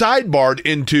got sidebarred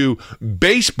into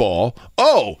baseball.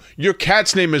 Oh, your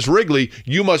cat's name is Wrigley.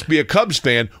 You must be a Cubs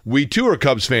fan. We too are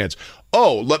Cubs fans.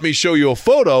 Oh, let me show you a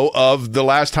photo of the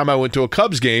last time I went to a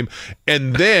Cubs game.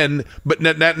 And then, but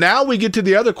now we get to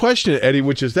the other question, Eddie,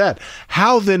 which is that.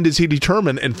 How then does he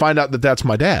determine and find out that that's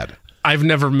my dad? I've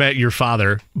never met your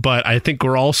father, but I think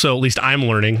we're also, at least I'm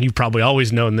learning, you've probably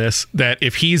always known this, that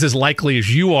if he's as likely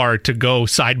as you are to go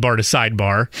sidebar to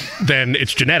sidebar, then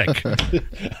it's genetic.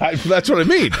 That's what I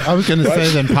mean. I was going to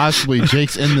say then possibly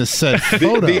Jake's in this said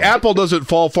photo. The apple doesn't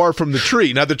fall far from the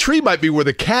tree. Now, the tree might be where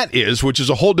the cat is, which is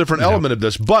a whole different element of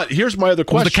this. But here's my other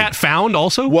question. Was the cat found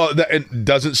also? Well, it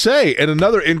doesn't say. And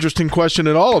another interesting question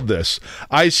in all of this.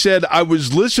 I said I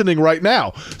was listening right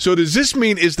now. So does this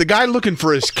mean, is the guy looking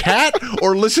for his cat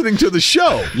or listening to the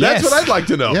show? That's what I'd like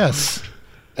to know. Yes.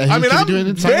 I mean, I'm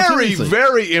very,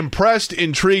 very impressed,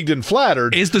 intrigued, and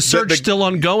flattered. Is the search still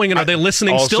ongoing, and are they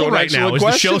listening still right now? Is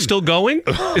the show still going?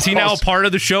 Is he now a part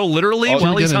of the show, literally,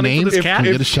 while he's hunting for this cat?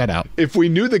 Get a shout out. If we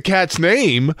knew the cat's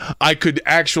name, I could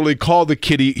actually call the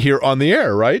kitty here on the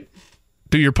air, right?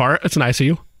 Do your part. That's nice of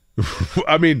you.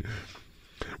 I mean,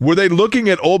 were they looking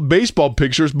at old baseball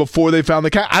pictures before they found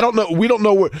the cat? I don't know. We don't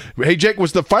know. Hey, Jake,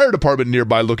 was the fire department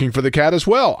nearby looking for the cat as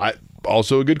well?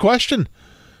 Also a good question.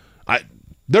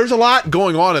 There's a lot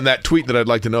going on in that tweet that I'd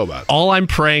like to know about. All I'm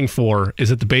praying for is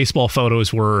that the baseball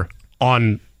photos were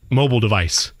on mobile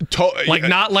device.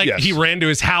 He ran to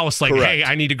his house like, correct. Hey,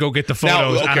 I need to go get the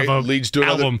photos out of a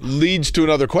album. Leads to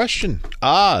another question.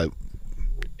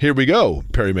 Here we go,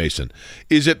 Perry Mason.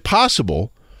 Is it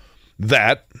possible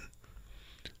that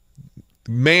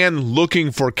man looking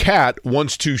for cat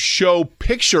wants to show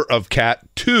picture of cat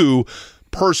to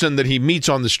person that he meets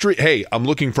on the street? Hey, I'm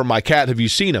looking for my cat. Have you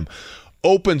seen him?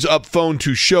 opens up phone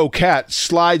to show cat,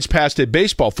 slides past a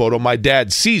baseball photo. My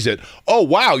dad sees it. Oh,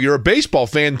 wow, you're a baseball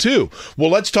fan too.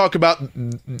 Well, let's talk about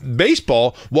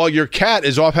baseball while your cat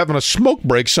is off having a smoke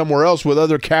break somewhere else with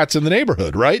other cats in the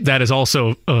neighborhood, right? That is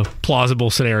also a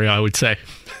plausible scenario, I would say.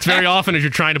 It's very often as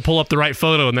you're trying to pull up the right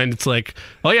photo, and then it's like,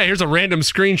 oh, yeah, here's a random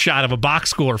screenshot of a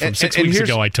box score from 6 weeks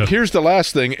ago I took. Here's the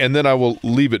last thing, and then I will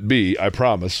leave it be, I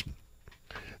promise.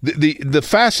 The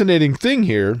fascinating thing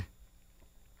here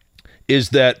is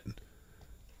that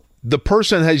the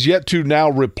person has yet to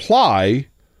now reply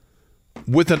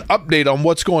with an update on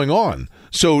what's going on.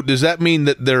 So does that mean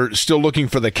that they're still looking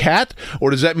for the cat,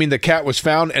 or does that mean the cat was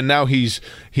found and now he's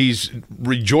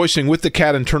rejoicing with the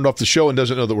cat and turned off the show and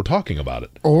doesn't know that we're talking about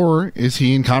it? Or is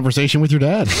he in conversation with your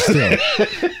dad still?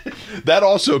 That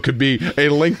also could be a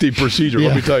lengthy procedure.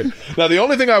 Let me tell you. Now, the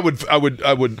only thing I would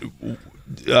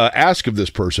ask of this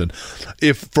person,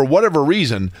 if for whatever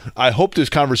reason, I hope this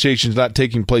conversation is not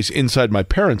taking place inside my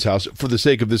parents' house for the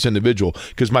sake of this individual,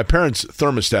 because my parents'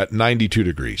 thermostat 92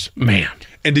 degrees. Man.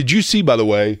 And did you see, by the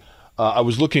way, I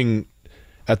was looking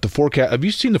at the forecast. Have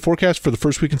you seen the forecast for the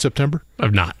first week in September?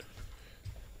 I've not.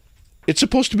 It's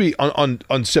supposed to be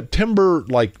on September,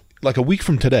 like a week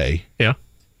from today. Yeah.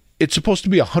 It's supposed to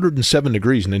be 107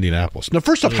 degrees in Indianapolis. Now,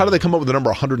 first off, how do they come up with the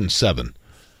number 107?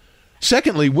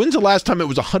 Secondly, when's the last time it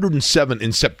was 107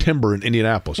 in September in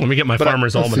Indianapolis? Let me get my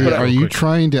farmer's almanac. Are you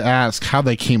trying to ask how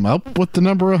they came up with the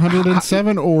number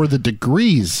 107 or the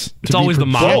degrees? It's always the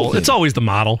model. It's always the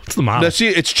model. It's the model. Now, see,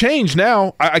 it's changed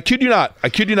now. I kid you not.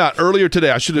 Earlier today,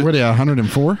 I should have. What are they,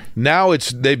 104? Now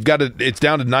they've got it. It's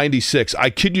down to 96. I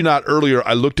kid you not. Earlier,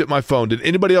 I looked at my phone. Did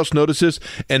anybody else notice this?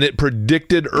 And it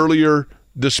predicted earlier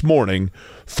this morning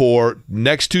for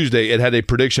next Tuesday, it had a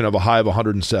prediction of a high of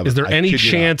 107. Is there any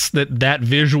chance that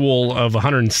visual of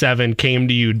 107 came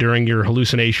to you during your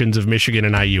hallucinations of Michigan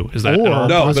and IU? Is that no?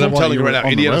 But I'm telling you right now,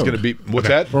 Indiana's going to be what's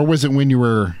that? Or was it when you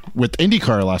were with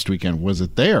IndyCar last weekend? Was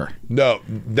it there? No,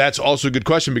 that's also a good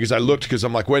question, because I looked, because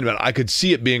I'm like, wait a minute, I could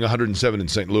see it being 107 in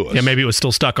St. Louis. Yeah, maybe it was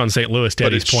still stuck on St. Louis.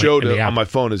 But it showed it on my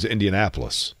phone as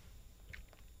Indianapolis.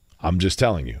 I'm just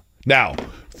telling you now.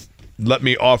 Let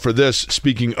me offer this,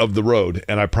 speaking of the road,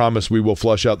 and I promise we will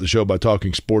flush out the show by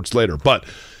talking sports later. But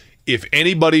if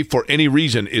anybody, for any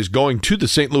reason, is going to the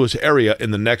St. Louis area in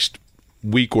the next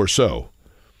week or so,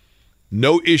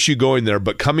 no issue going there.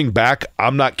 But coming back,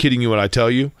 I'm not kidding you when I tell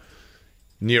you,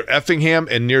 near Effingham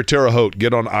and near Terre Haute,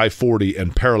 get on I-40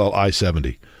 and parallel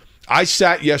I-70. I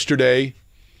sat yesterday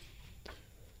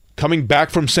coming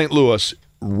back from St. Louis,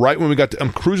 right when we got to,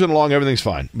 I'm cruising along, everything's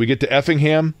fine. We get to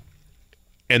Effingham,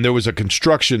 and there was a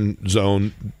construction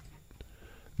zone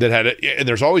that had it, and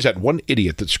there's always that one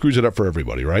idiot that screws it up for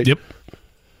everybody, right? Yep.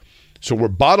 So we're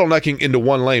bottlenecking into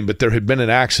one lane, but there had been an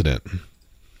accident.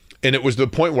 And it was the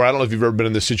point where, I don't know if you've ever been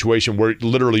in this situation where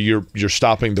literally you're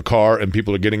stopping the car and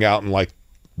people are getting out and like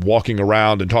walking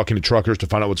around and talking to truckers to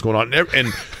find out what's going on.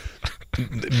 And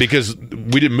because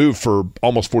we didn't move for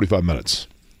almost 45 minutes.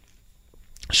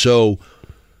 So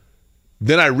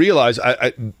then I realized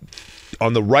I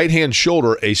on the right-hand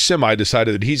shoulder, a semi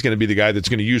decided that he's going to be the guy that's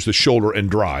going to use the shoulder and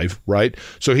drive, right?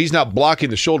 So he's not blocking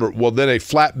the shoulder. Well, then a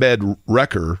flatbed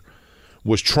wrecker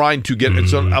was trying to get it.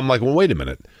 So I'm like, well, wait a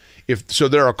minute. So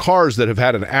there are cars that have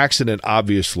had an accident,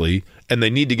 obviously, and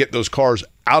they need to get those cars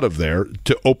out of there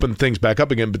to open things back up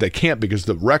again, but they can't because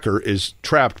the wrecker is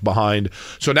trapped behind.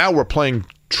 So now we're playing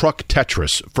truck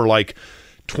Tetris for like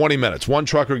 20 minutes. One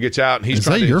trucker gets out and he's Is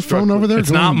trying that to your instruct phone over there?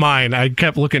 It's not mine. I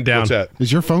kept looking down. What's that?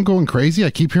 Is your phone going crazy? I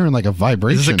keep hearing like a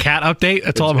vibration. Is this a cat update?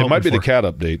 That's all I'm hoping for. It might be for. the cat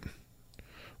update.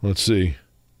 Let's see.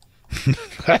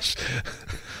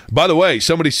 By the way,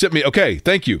 somebody sent me. Okay,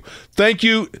 thank you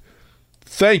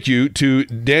to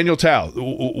Daniel Tao.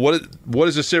 What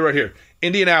does it say right here?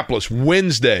 Indianapolis,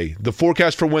 Wednesday. The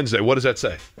forecast for Wednesday. What does that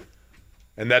say?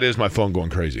 And that is my phone going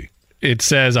crazy. It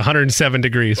says 107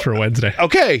 degrees for Wednesday.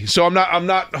 Okay, so I'm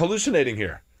not hallucinating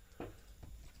here.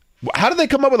 How did they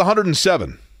come up with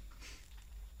 107?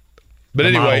 But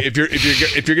anyway, if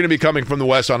you're going to be coming from the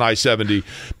west on I-70,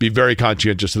 be very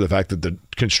conscientious of the fact that the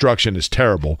construction is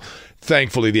terrible.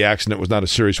 Thankfully, the accident was not a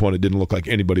serious one. It didn't look like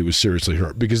anybody was seriously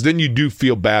hurt, because then you do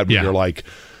feel bad when you're like,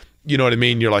 you know what I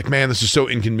mean? You're like, man, this is so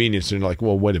inconvenient. And you're like,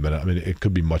 well, wait a minute. I mean, it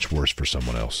could be much worse for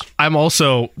someone else. I'm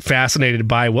also fascinated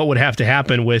by what would have to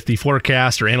happen with the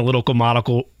forecast or analytical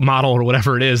model or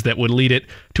whatever it is that would lead it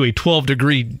to a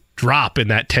 12-degree drop in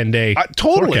that 10-day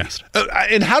forecast.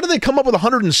 And how do they come up with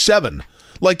 107?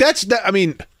 Like, I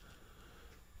mean,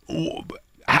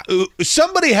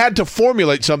 somebody had to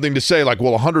formulate something to say, like,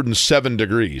 well, 107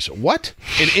 degrees. What?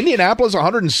 In Indianapolis,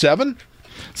 107?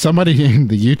 Somebody in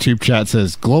the YouTube chat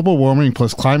says global warming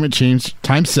plus climate change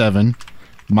times 7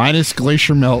 minus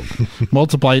glacier melt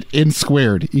multiplied in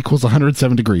squared equals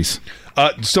 107 degrees.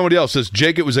 Somebody else says,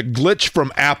 Jake, it was a glitch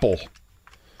from Apple.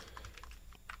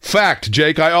 Fact,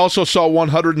 Jake, I also saw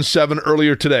 107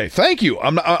 earlier today. Thank you.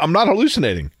 I'm not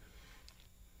hallucinating.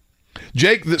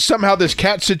 Jake, somehow this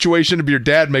cat situation of your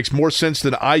dad makes more sense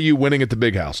than IU winning at the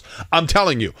Big House. I'm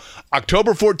telling you,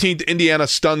 October 14th, Indiana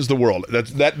stuns the world.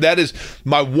 That is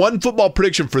my one football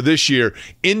prediction for this year.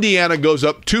 Indiana goes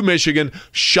up to Michigan,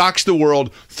 shocks the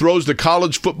world, throws the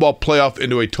college football playoff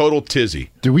into a total tizzy.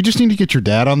 Do we just need to get your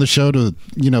dad on the show to,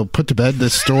 put to bed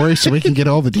this story so we can get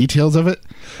all the details of it?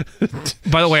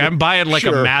 By the way, I'm buying a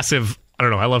Sure. massive, I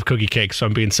don't know, I love cookie cake, so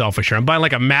I'm being selfish here. I'm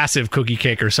buying a massive cookie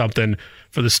cake or something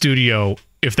for the studio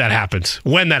if that happens.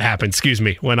 When that happens,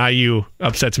 when IU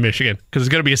upsets Michigan. Because it's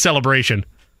going to be a celebration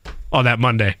on that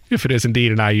Monday if it is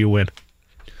indeed an IU win.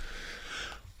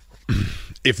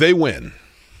 If they win,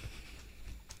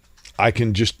 I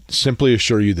can just simply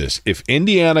assure you this. If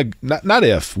Indiana,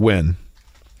 when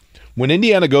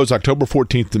Indiana goes October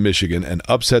 14th to Michigan and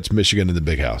upsets Michigan in the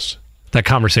Big House. That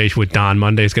conversation with Don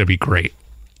Monday is going to be great.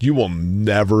 You will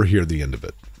never hear the end of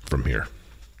it from here,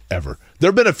 ever. There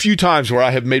have been a few times where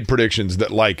I have made predictions that,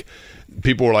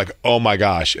 people were like, oh my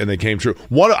gosh, and they came true.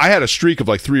 I had a streak of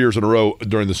 3 years in a row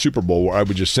during the Super Bowl where I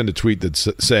would just send a tweet that's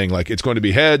saying, it's going to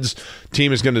be heads,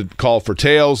 team is going to call for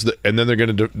tails, and then they're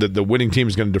going to the winning team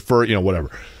is going to defer,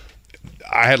 whatever.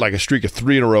 I had a streak of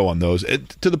 3 in a row on those,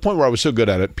 to the point where I was so good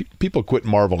at it, people quit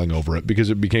marveling over it because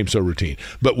it became so routine.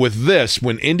 But with this,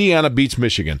 when Indiana beats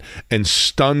Michigan and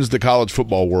stuns the college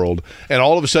football world, and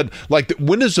all of a sudden,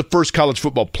 when does the first college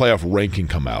football playoff ranking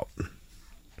come out?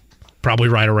 Probably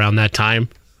right around that time.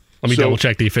 Let me double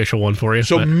check the official one for you.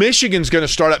 So Michigan's going to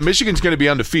start out. Michigan's going to be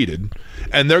undefeated,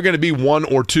 and they're going to be 1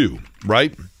 or 2,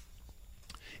 right?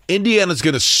 Indiana's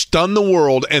going to stun the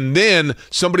world, and then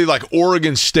somebody like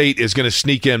Oregon State is going to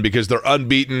sneak in because they're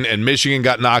unbeaten, and Michigan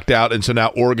got knocked out, and so now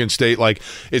Oregon State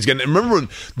is going to. Remember when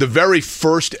the very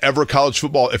first ever college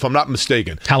football, if I'm not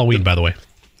mistaken, Halloween, by the way.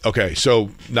 Okay,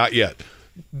 so not yet.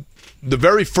 The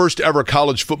very first ever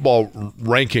college football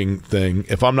ranking thing,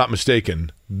 if I'm not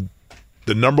mistaken,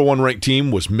 the number 1 ranked team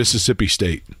was Mississippi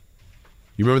State.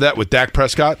 You remember that with Dak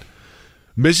Prescott?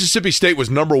 Mississippi State was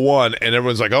number 1, and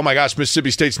everyone's like, oh my gosh,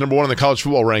 Mississippi State's number 1 in the college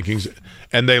football rankings,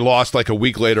 and they lost a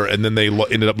week later, and then they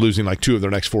ended up losing 2 of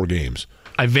their next 4 games.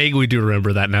 I vaguely do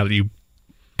remember that now that you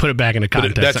put it back into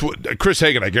context. That's what Chris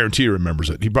Hagan, I guarantee you, remembers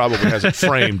it. He probably has it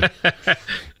framed.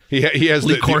 He has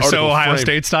Lee the Corso, Ohio framed.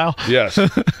 State style? Yes,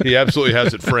 he absolutely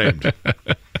has it framed.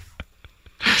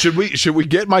 Should we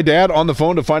get my dad on the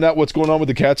phone to find out what's going on with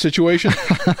the cat situation?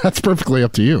 That's perfectly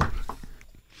up to you.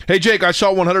 Hey, Jake, I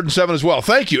saw 107 as well.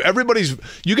 Thank you.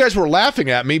 You guys were laughing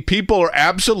at me. People are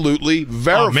absolutely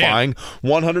verifying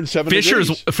 107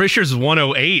 degrees. Fischer's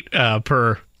 108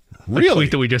 per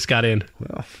tweet that we just got in.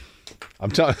 Well,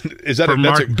 I'm telling you, is that for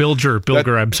Mark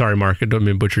Bilger? I'm sorry, Mark. I don't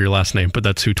mean to butcher your last name, but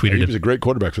that's who tweeted it. He was a great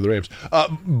quarterback for the Rams.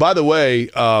 By the way,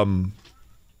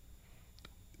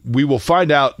 we will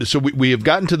find out. So we have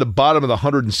gotten to the bottom of the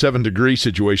 107-degree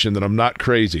situation that I'm not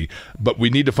crazy, but we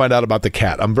need to find out about the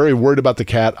cat. I'm very worried about the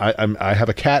cat. I have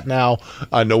a cat now.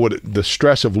 I know the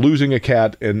stress of losing a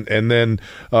cat and then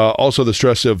also the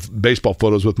stress of baseball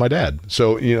photos with my dad.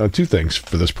 So, 2 things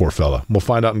for this poor fella. We'll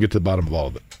find out and get to the bottom of all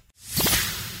of it.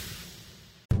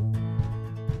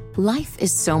 Life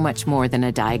is so much more than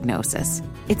a diagnosis.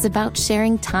 It's about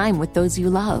sharing time with those you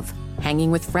love,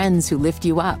 hanging with friends who lift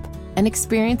you up, and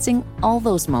experiencing all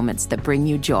those moments that bring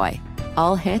you joy.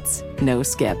 All hits, no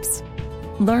skips.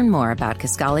 Learn more about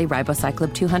Kisqali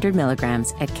Ribociclib 200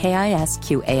 milligrams at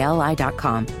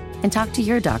KISQALI.com and talk to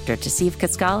your doctor to see if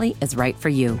Kisqali is right for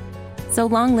you. So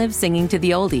long live singing to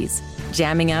the oldies,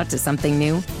 jamming out to something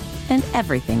new, and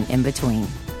everything in between.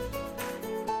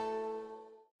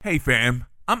 Hey fam,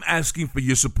 I'm asking for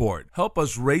your support. Help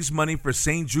us raise money for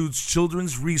St. Jude's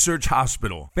Children's Research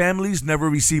Hospital. Families never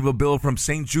receive a bill from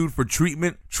St. Jude for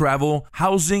treatment, travel,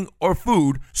 housing, or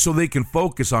food so they can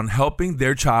focus on helping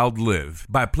their child live.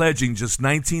 By pledging just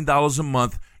 $19 a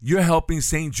month, you're helping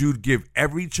St. Jude give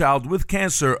every child with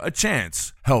cancer a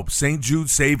chance. Help St. Jude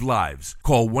save lives.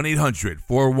 Call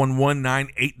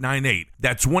 1-800-411-9898.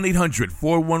 That's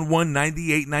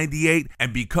 1-800-411-9898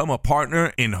 and become a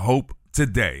partner in hope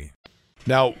today.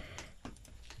 Now,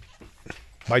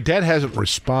 my dad hasn't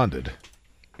responded.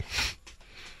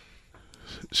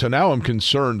 So now I'm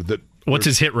concerned that... What's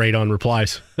his hit rate on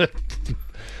replies?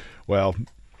 Well,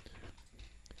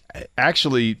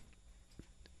 actually,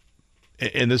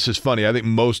 and this is funny, I think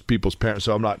most people's parents,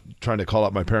 so I'm not trying to call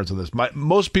out my parents on this,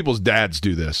 most people's dads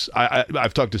do this.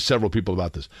 I've talked to several people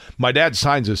about this. My dad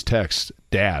signs his text,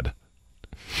 Dad.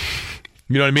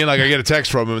 You know what I mean? Like I get a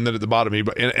text from him, and then at the bottom,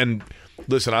 and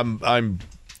listen, I'm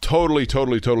totally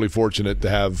fortunate to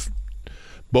have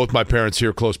both my parents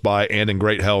here close by and in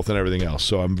great health and everything else.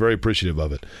 So I'm very appreciative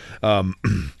of it.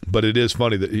 But it is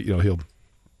funny that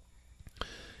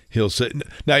he'll say.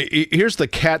 Now here's the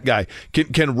cat guy.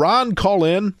 Can Ron call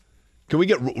in? Can we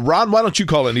get Ron? Why don't you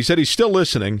call in? He said he's still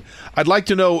listening. I'd like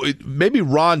to know. Maybe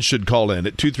Ron should call in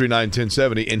at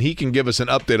 239-1070, and he can give us an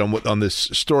update on this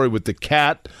story with the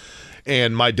cat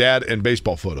and my dad and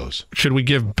baseball photos. Should we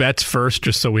give bets first,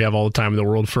 just so we have all the time in the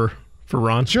world for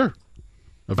Ron? Sure.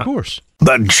 Of course.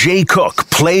 The Jay Cook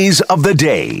Plays of the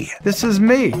Day. This is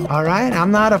me, all right?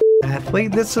 I'm not a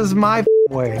athlete. This is my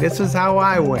way. This is how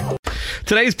I win.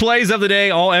 Today's Plays of the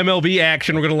Day, all MLB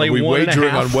action. We're going to lay 1.5. Are we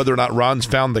wagering on whether or not Ron's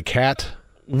found the cat?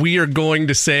 We are going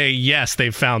to say yes,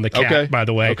 they've found the cat, okay. By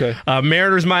the way. Okay.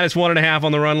 Mariners -1.5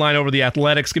 on the run line over the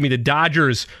Athletics. Give me the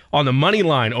Dodgers on the money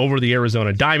line over the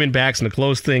Arizona Diamondbacks. And to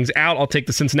close things out, I'll take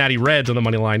the Cincinnati Reds on the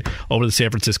money line over the San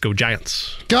Francisco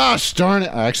Giants. Gosh darn it.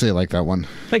 I actually like that one.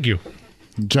 Thank you.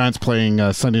 Giants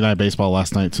playing Sunday Night Baseball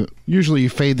last night. So usually you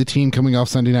fade the team coming off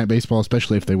Sunday Night Baseball,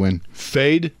 especially if they win.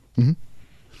 Fade? Mm-hmm.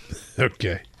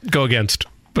 Okay. Go against.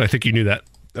 But I think you knew that.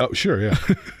 Oh, sure, yeah.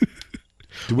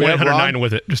 Do we 109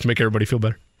 with it, just to make everybody feel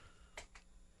better.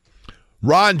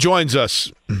 Ron joins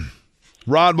us.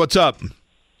 Ron, what's up?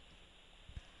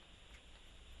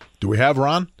 Do we have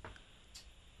Ron?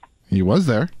 He was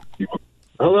there.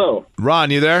 Hello.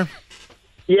 Ron, you there?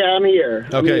 Yeah, I'm here.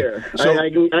 I'm okay. here. So, I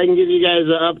can give you guys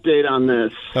an update on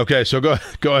this. Okay, so go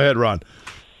ahead, Ron.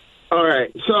 All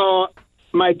right. So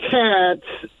my cat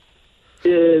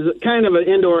is kind of an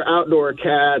indoor-outdoor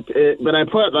cat, but I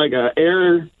put like a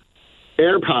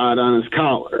AirPod on his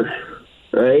collar,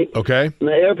 right? Okay. And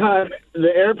the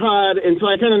AirPod, and so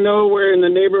I kind of know where in the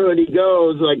neighborhood he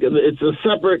goes. Like it's a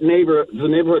separate neighborhood, the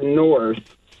neighborhood north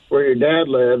where your dad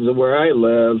lives and where I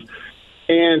live.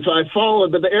 And so I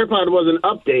followed, but the AirPod wasn't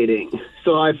updating.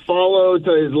 So I followed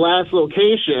to his last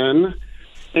location,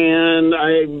 and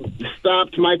I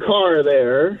stopped my car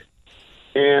there.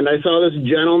 And I saw this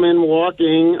gentleman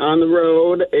walking on the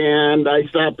road, and I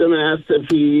stopped him and asked if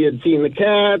he had seen the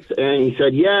cat, and he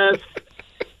said yes.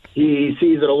 He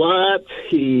sees it a lot.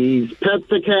 He pets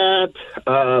the cat.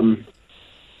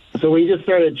 So we just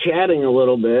started chatting a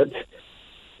little bit,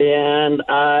 and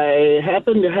I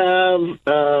happened to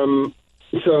have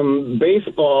some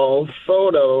baseball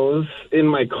photos in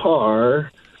my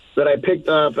car that I picked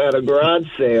up at a garage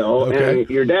sale, and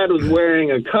your dad was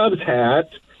wearing a Cubs hat.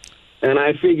 And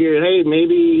I figured, hey,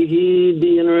 maybe he'd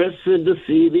be interested to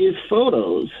see these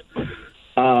photos.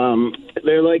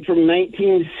 They're like from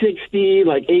 1960,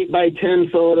 like 8x10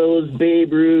 photos,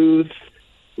 Babe Ruth,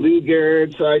 Lou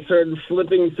Gehrig. So I started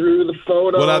flipping through the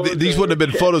photos. Well, now, these wouldn't have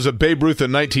been photos of Babe Ruth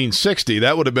in 1960.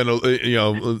 That would have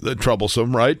been,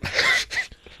 troublesome, right?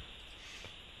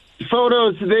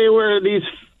 Photos, these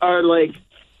are like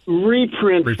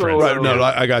reprint photos. Right, no,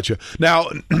 I got you. Now,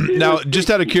 just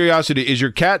out of curiosity, is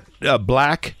your cat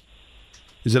black?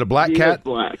 Is it a black cat? Is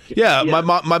black. Yeah, my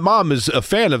mom is a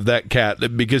fan of that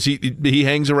cat because he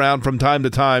hangs around from time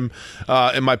to time,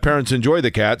 and my parents enjoy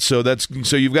the cat. So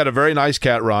you've got a very nice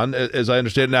cat, Ron, as I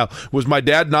understand. Now, was my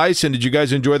dad nice, and did you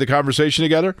guys enjoy the conversation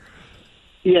together?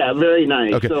 Yeah, very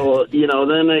nice. Okay. So,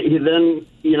 then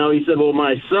he said, well,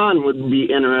 my son would be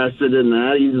interested in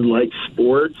that. He's like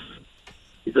sports.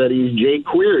 He said he's Jay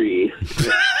Query.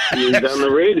 He's on the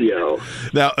radio.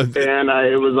 Now, and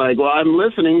I was like, well, I'm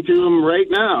listening to him right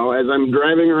now as I'm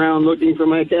driving around looking for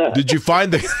my cat. Did you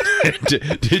find the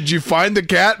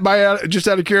cat just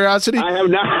out of curiosity? I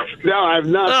have not. No, I've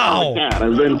not found the cat.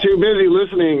 I've been too busy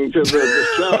listening to the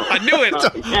show. I knew it.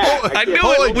 I knew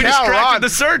it. We distracted the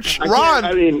search.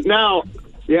 Ron. Now,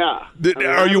 yeah.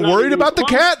 Are you worried about the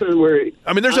cat?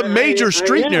 I mean, there's a major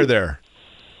street near there.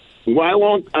 Why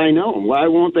won't the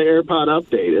AirPod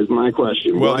update is my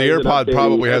question. Well, the AirPod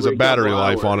probably has a battery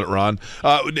life on it, Ron.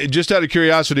 Just out of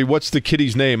curiosity, what's the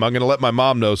kitty's name? I'm going to let my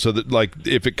mom know so that, like,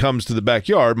 if it comes to the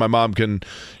backyard, my mom can,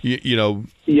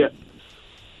 Yep.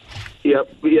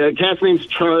 Yeah, cat's name's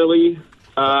Charlie.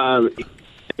 And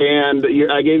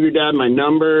I gave your dad my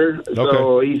number,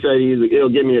 so he said he'll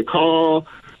give me a call.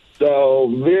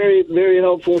 So very, very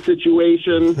helpful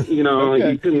situation.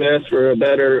 You couldn't ask for a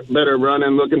better run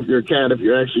in looking for your cat if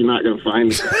you're actually not going to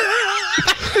find it.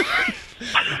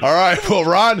 All right. Well,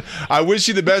 Ron, I wish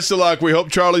you the best of luck. We hope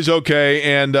Charlie's okay.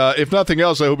 And if nothing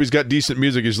else, I hope he's got decent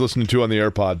music he's listening to on the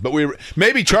AirPod. But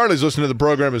maybe Charlie's listening to the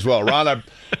program as well. Ron, I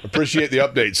appreciate the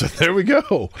update. So there we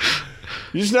go.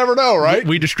 You just never know, right?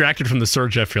 We distracted from the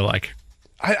surge, I feel like.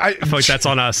 I feel like that's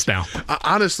on us now.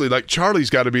 Honestly, like, Charlie's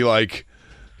got to be like,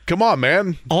 Come on,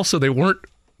 man. Also, they weren't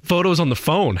photos on the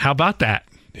phone. How about that?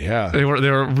 Yeah. They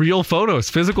were real photos,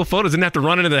 physical photos. Didn't have to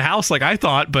run into the house like I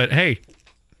thought, but hey,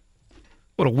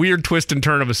 what a weird twist and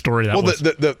turn of a story that was.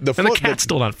 The cat's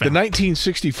still not found. The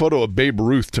 1960 photo of Babe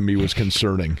Ruth to me was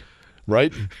concerning,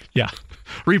 right? Yeah.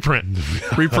 Reprint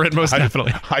most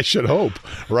definitely. I should hope,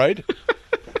 right?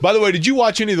 By the way, did you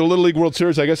watch any of the Little League World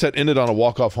Series? I guess that ended on a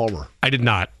walk-off homer. I did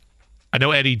not. I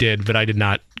know Eddie did, but I did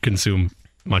not consume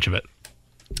much of it.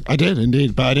 I did,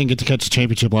 indeed, but I didn't get to catch the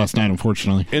championship last night,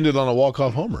 unfortunately. Ended on a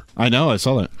walk-off homer. I know, I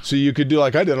saw that. So you could do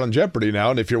like I did on Jeopardy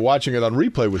now, and if you're watching it on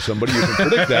replay with somebody, you can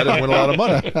predict that and win a lot of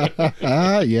money.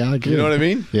 Yeah, I get You know what I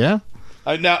mean? Yeah.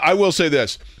 Now, I will say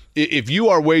this. If you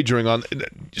are wagering on,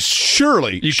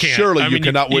 surely you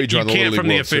cannot wager on the Little League from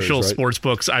the World official Series, right? sports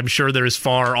books. I'm sure there's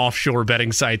far offshore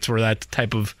betting sites where that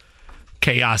type of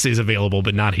chaos is available,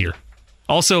 but not here.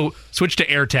 Also, switch to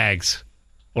AirTags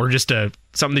or just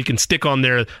something you can stick on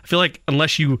there. I feel like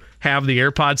unless you have the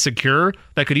AirPods secure,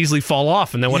 that could easily fall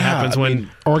off. And then what happens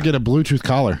or get a Bluetooth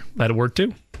collar? That'd work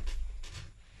too.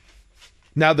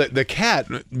 Now the cat,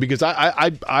 because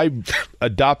I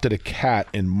adopted a cat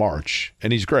in March,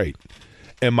 and he's great.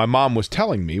 And my mom was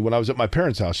telling me when I was at my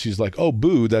parents' house, she's like, "Oh,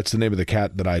 Boo, that's the name of the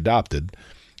cat that I adopted."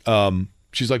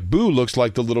 She's like, "Boo looks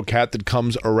like the little cat that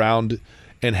comes around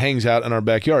and hangs out in our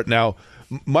backyard." Now,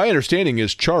 my understanding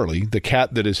is Charlie, the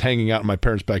cat that is hanging out in my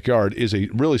parents' backyard, is a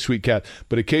really sweet cat,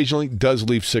 but occasionally does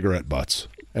leave cigarette butts.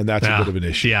 And that's a bit of an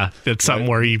issue. Yeah, that's something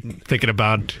where you're thinking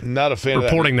about not a fan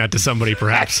reporting of that to somebody,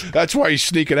 perhaps. That's why he's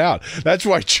sneaking out. That's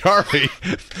why Charlie's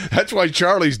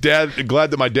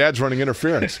glad that my dad's running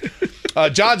interference.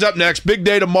 John's up next. Big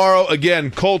day tomorrow. Again,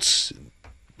 Colts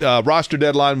roster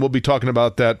deadline. We'll be talking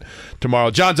about that tomorrow.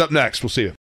 John's up next. We'll see you.